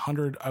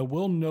 8700. I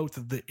will note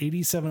that the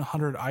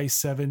 8700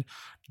 i7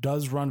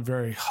 does run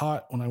very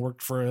hot. When I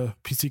worked for a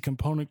PC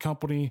component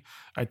company,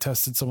 I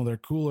tested some of their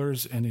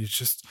coolers, and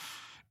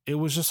it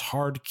was just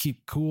hard to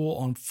keep cool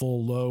on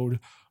full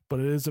load, but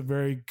it is a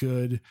very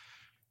good,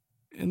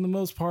 in the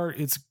most part,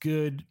 it's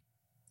good.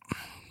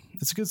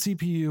 It's a good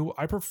CPU.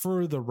 I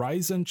prefer the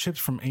Ryzen chips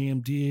from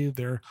AMD.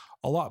 They're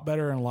a lot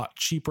better and a lot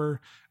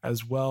cheaper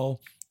as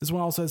well. This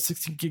one also has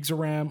 16 gigs of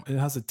RAM. It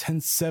has a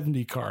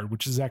 1070 card,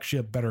 which is actually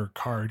a better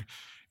card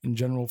in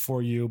general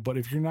for you. But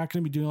if you're not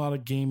going to be doing a lot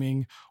of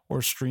gaming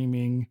or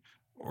streaming,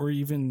 or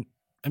even,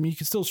 you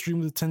can still stream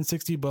with the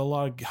 1060, but a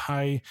lot of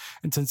high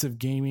intensive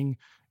gaming,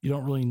 you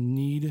don't really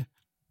need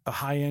a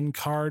high-end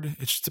card.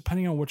 It's just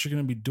depending on what you're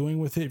going to be doing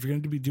with it. If you're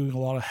going to be doing a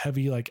lot of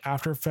heavy like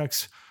After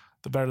Effects,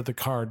 the better the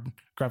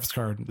graphics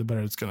card, the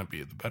better it's going to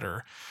be, the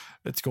better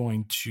it's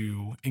going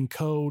to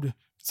encode.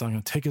 It's not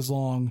going to take as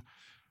long,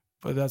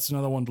 but that's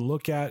another one to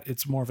look at.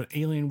 It's more of an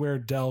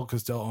Alienware Dell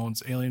because Dell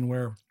owns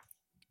Alienware.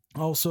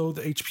 Also,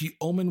 the HP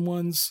Omen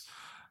ones.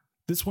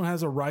 This one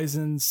has a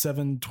Ryzen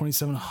 7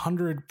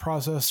 2700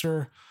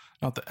 processor,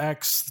 not the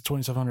X. The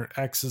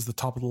 2700X is the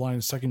top of the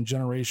line, second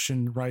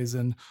generation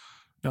Ryzen.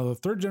 Now, the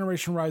third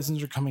generation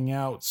Ryzens are coming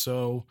out,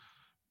 so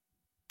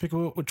pick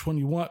which one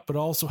you want, but it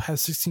also has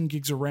 16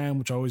 gigs of RAM,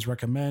 which I always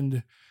recommend.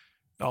 It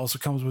also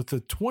comes with the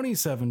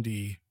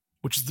 2070,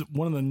 which is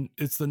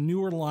it's the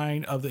newer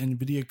line of the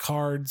NVIDIA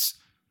cards.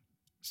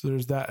 So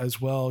there's that as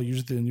well.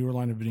 Usually the newer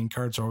line of NVIDIA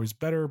cards are always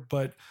better,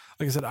 but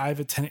like I said, I have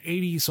a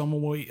 1080, so I'm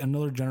gonna wait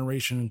another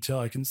generation until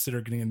I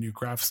consider getting a new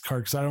graphics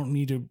card, because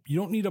you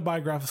don't need to buy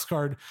a graphics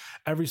card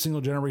every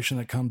single generation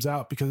that comes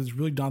out, because it's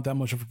really not that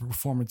much of a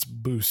performance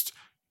boost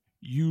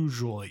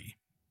usually.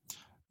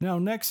 Now,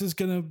 next is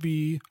going to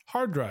be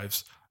hard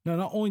drives. Now,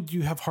 not only do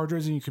you have hard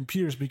drives in your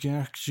computers, but you can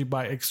actually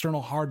buy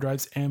external hard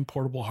drives and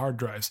portable hard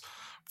drives.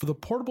 For the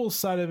portable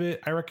side of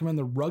it, I recommend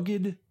the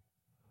Rugged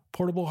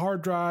portable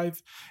hard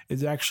drive.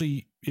 It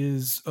actually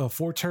is a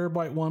 4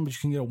 terabyte one, but you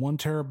can get a 1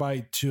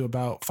 terabyte to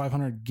about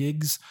 500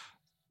 gigs.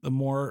 The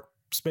more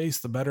space,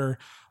 the better.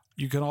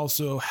 You can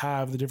also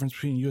have the difference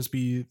between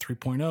USB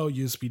 3.0,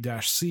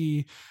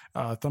 USB-C,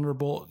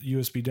 Thunderbolt,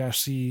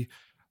 USB-C.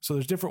 So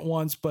there's different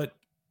ones, but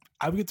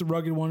I would get the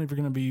rugged one if you're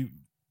going to be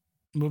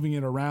moving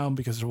it around,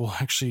 because it will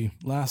actually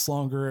last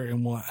longer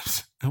and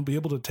it'll be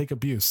able to take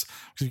abuse.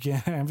 Because if you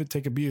can't have it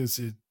take abuse,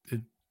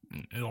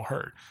 it'll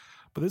hurt.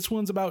 But this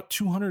one's about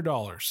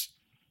 $200.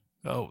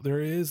 So there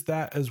is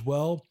that as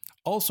well.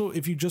 Also,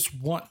 if you just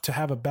want to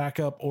have a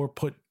backup or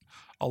put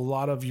a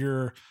lot of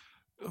your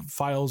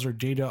files or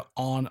data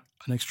on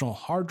an external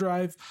hard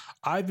drive,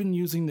 I've been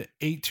using the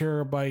 8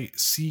 terabyte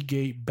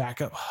Seagate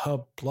Backup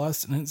Hub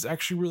Plus, and it's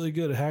actually really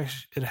good.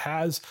 It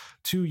has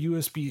 2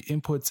 USB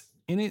inputs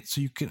in it, so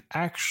you can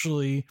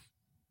actually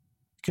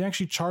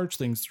charge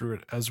things through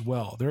it as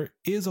well. There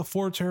is a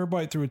 4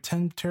 terabyte through a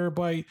 10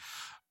 terabyte.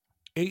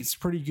 8's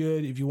pretty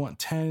good. If you want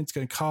 10, it's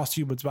going to cost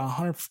you, but it's about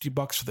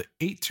 $150 for the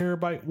 8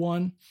 terabyte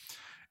one.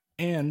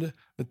 And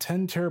the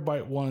 10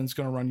 terabyte one is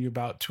going to run you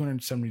about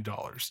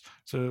 $270.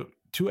 So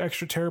 2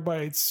 extra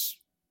terabytes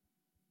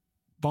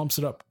bumps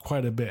it up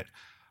quite a bit.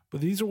 But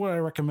these are what I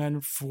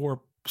recommend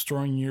for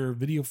storing your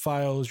video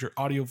files, your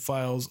audio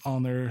files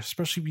on there,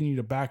 especially if you need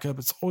a backup.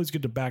 It's always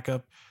good to back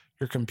up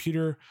your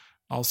computer,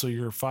 also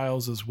your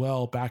files as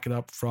well. Back it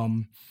up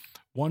from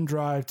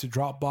OneDrive to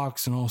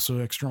Dropbox, and also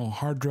external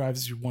hard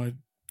drives. You want to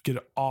get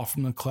it off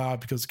from the cloud,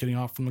 because getting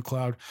off from the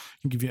cloud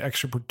can give you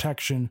extra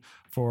protection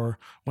for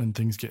when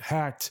things get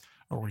hacked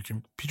or when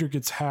your computer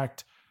gets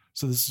hacked.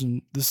 So this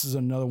is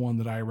another one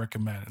that I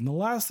recommend. And the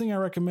last thing I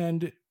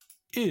recommend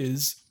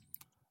is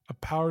a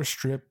Power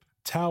Strip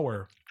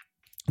tower.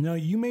 Now,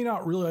 you may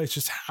not realize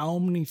just how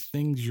many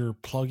things you're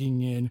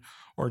plugging in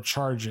or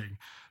charging.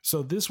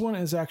 So this one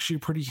is actually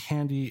pretty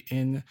handy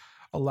in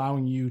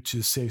allowing you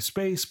to save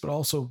space, but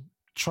also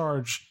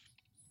charge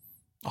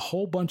a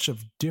whole bunch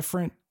of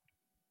different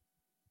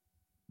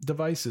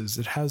devices.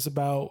 It has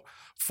about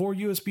 4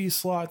 USB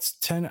slots,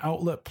 10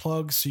 outlet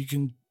plugs, so you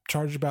can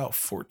charge about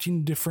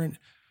 14 different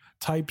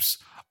types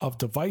of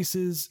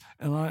devices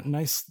in a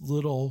nice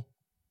little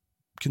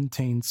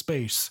contained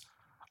space.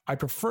 I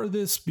prefer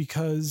this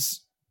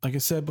because, like I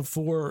said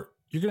before,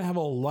 you're going to have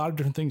a lot of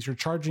different things you're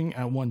charging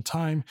at one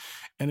time,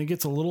 and it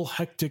gets a little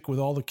hectic with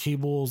all the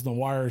cables and the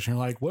wires. And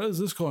you're like, what is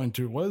this going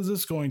to? What is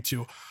this going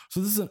to? So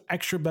this is an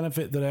extra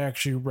benefit that I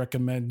actually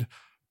recommend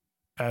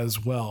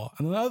as well.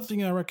 And another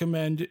thing I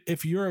recommend,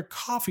 if you're a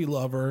coffee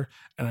lover,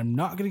 and I'm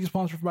not getting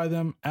sponsored by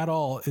them at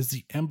all, is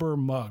the Ember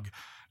mug.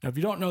 Now, if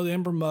you don't know, the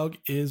Ember mug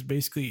is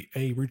basically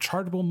a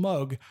rechargeable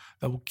mug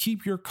that will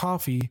keep your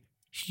coffee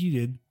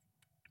heated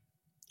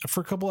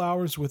for a couple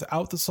hours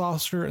without the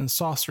saucer, and the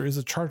saucer is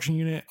a charging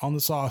unit on the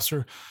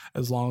saucer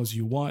as long as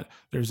you want.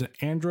 There's an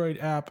Android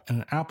app and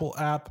an Apple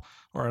app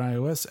or an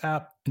iOS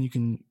app, and you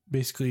can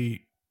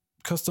basically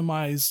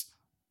customize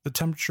the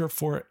temperature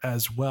for it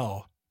as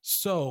well.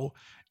 So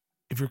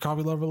if you're a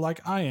coffee lover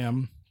like I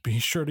am, be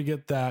sure to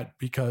get that,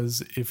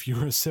 because if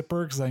you're a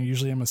sipper, because I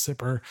usually am a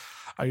sipper,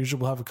 I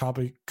usually will have a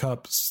coffee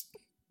cup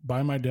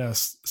by my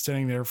desk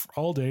standing there for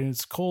all day, and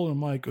it's cold. And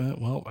I'm like,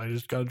 well, I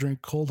just got to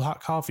drink cold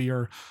hot coffee,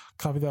 or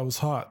coffee that was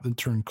hot then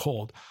turned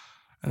cold.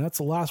 And that's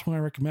the last one I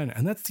recommend.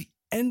 And that's the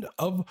end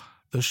of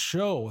the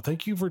show.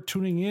 Thank you for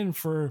tuning in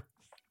for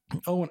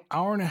an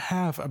hour and a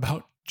half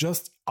about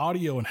just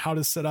audio and how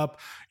to set up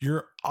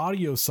your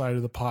audio side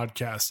of the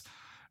podcast.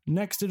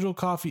 Next Digital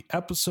Coffee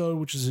episode,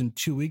 which is in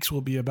 2 weeks,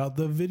 will be about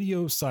the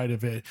video side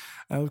of it.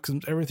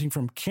 Everything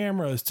from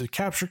cameras to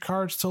capture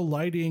cards to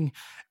lighting,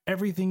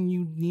 everything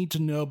you need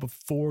to know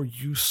before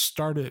you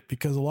start it,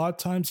 because a lot of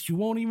times you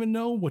won't even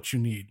know what you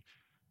need.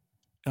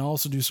 And I'll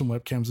also do some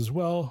webcams as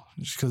well,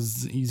 just because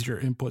it's an easier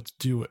input to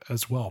do it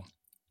as well.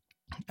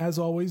 As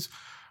always,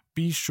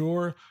 be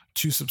sure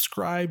to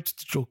subscribe to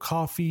Digital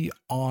Coffee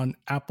on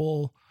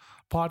Apple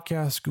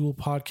Podcasts, Google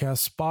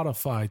Podcasts,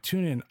 Spotify,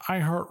 TuneIn,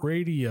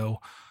 iHeartRadio,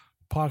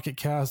 Pocket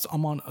Cast.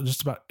 I'm on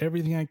just about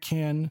everything I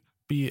can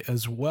be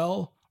as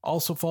well.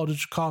 Also follow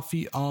Digital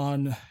Coffee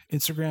on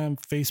Instagram,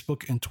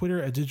 Facebook, and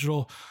Twitter at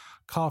Digital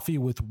Coffee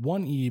with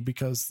 1 E,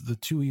 because the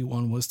 2E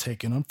one was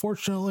taken,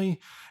 unfortunately.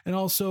 And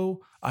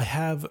also I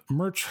have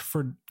merch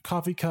for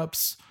coffee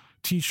cups,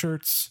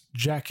 t-shirts,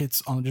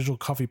 jackets on the Digital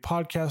Coffee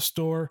podcast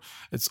store.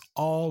 It's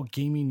all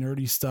gaming,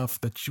 nerdy stuff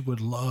that you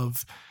would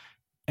love,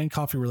 and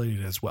coffee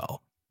related as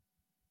well.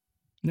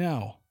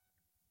 Now,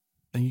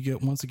 thank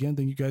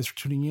you guys for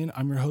tuning in.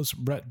 I'm your host,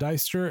 Brett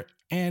Deister,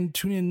 and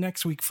tune in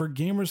next week for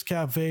Gamers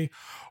Cafe,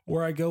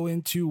 where I go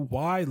into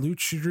why loot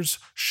shooters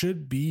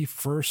should be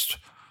first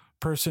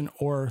person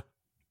or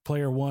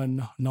player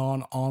one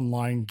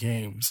non-online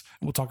games.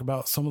 And we'll talk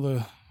about some of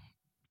the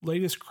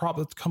latest crop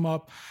that's come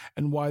up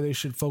and why they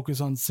should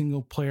focus on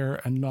single player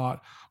and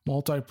not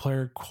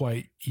multiplayer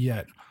quite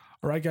yet.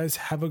 All right, guys,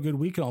 have a good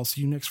week, and I'll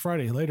see you next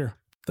Friday. Later.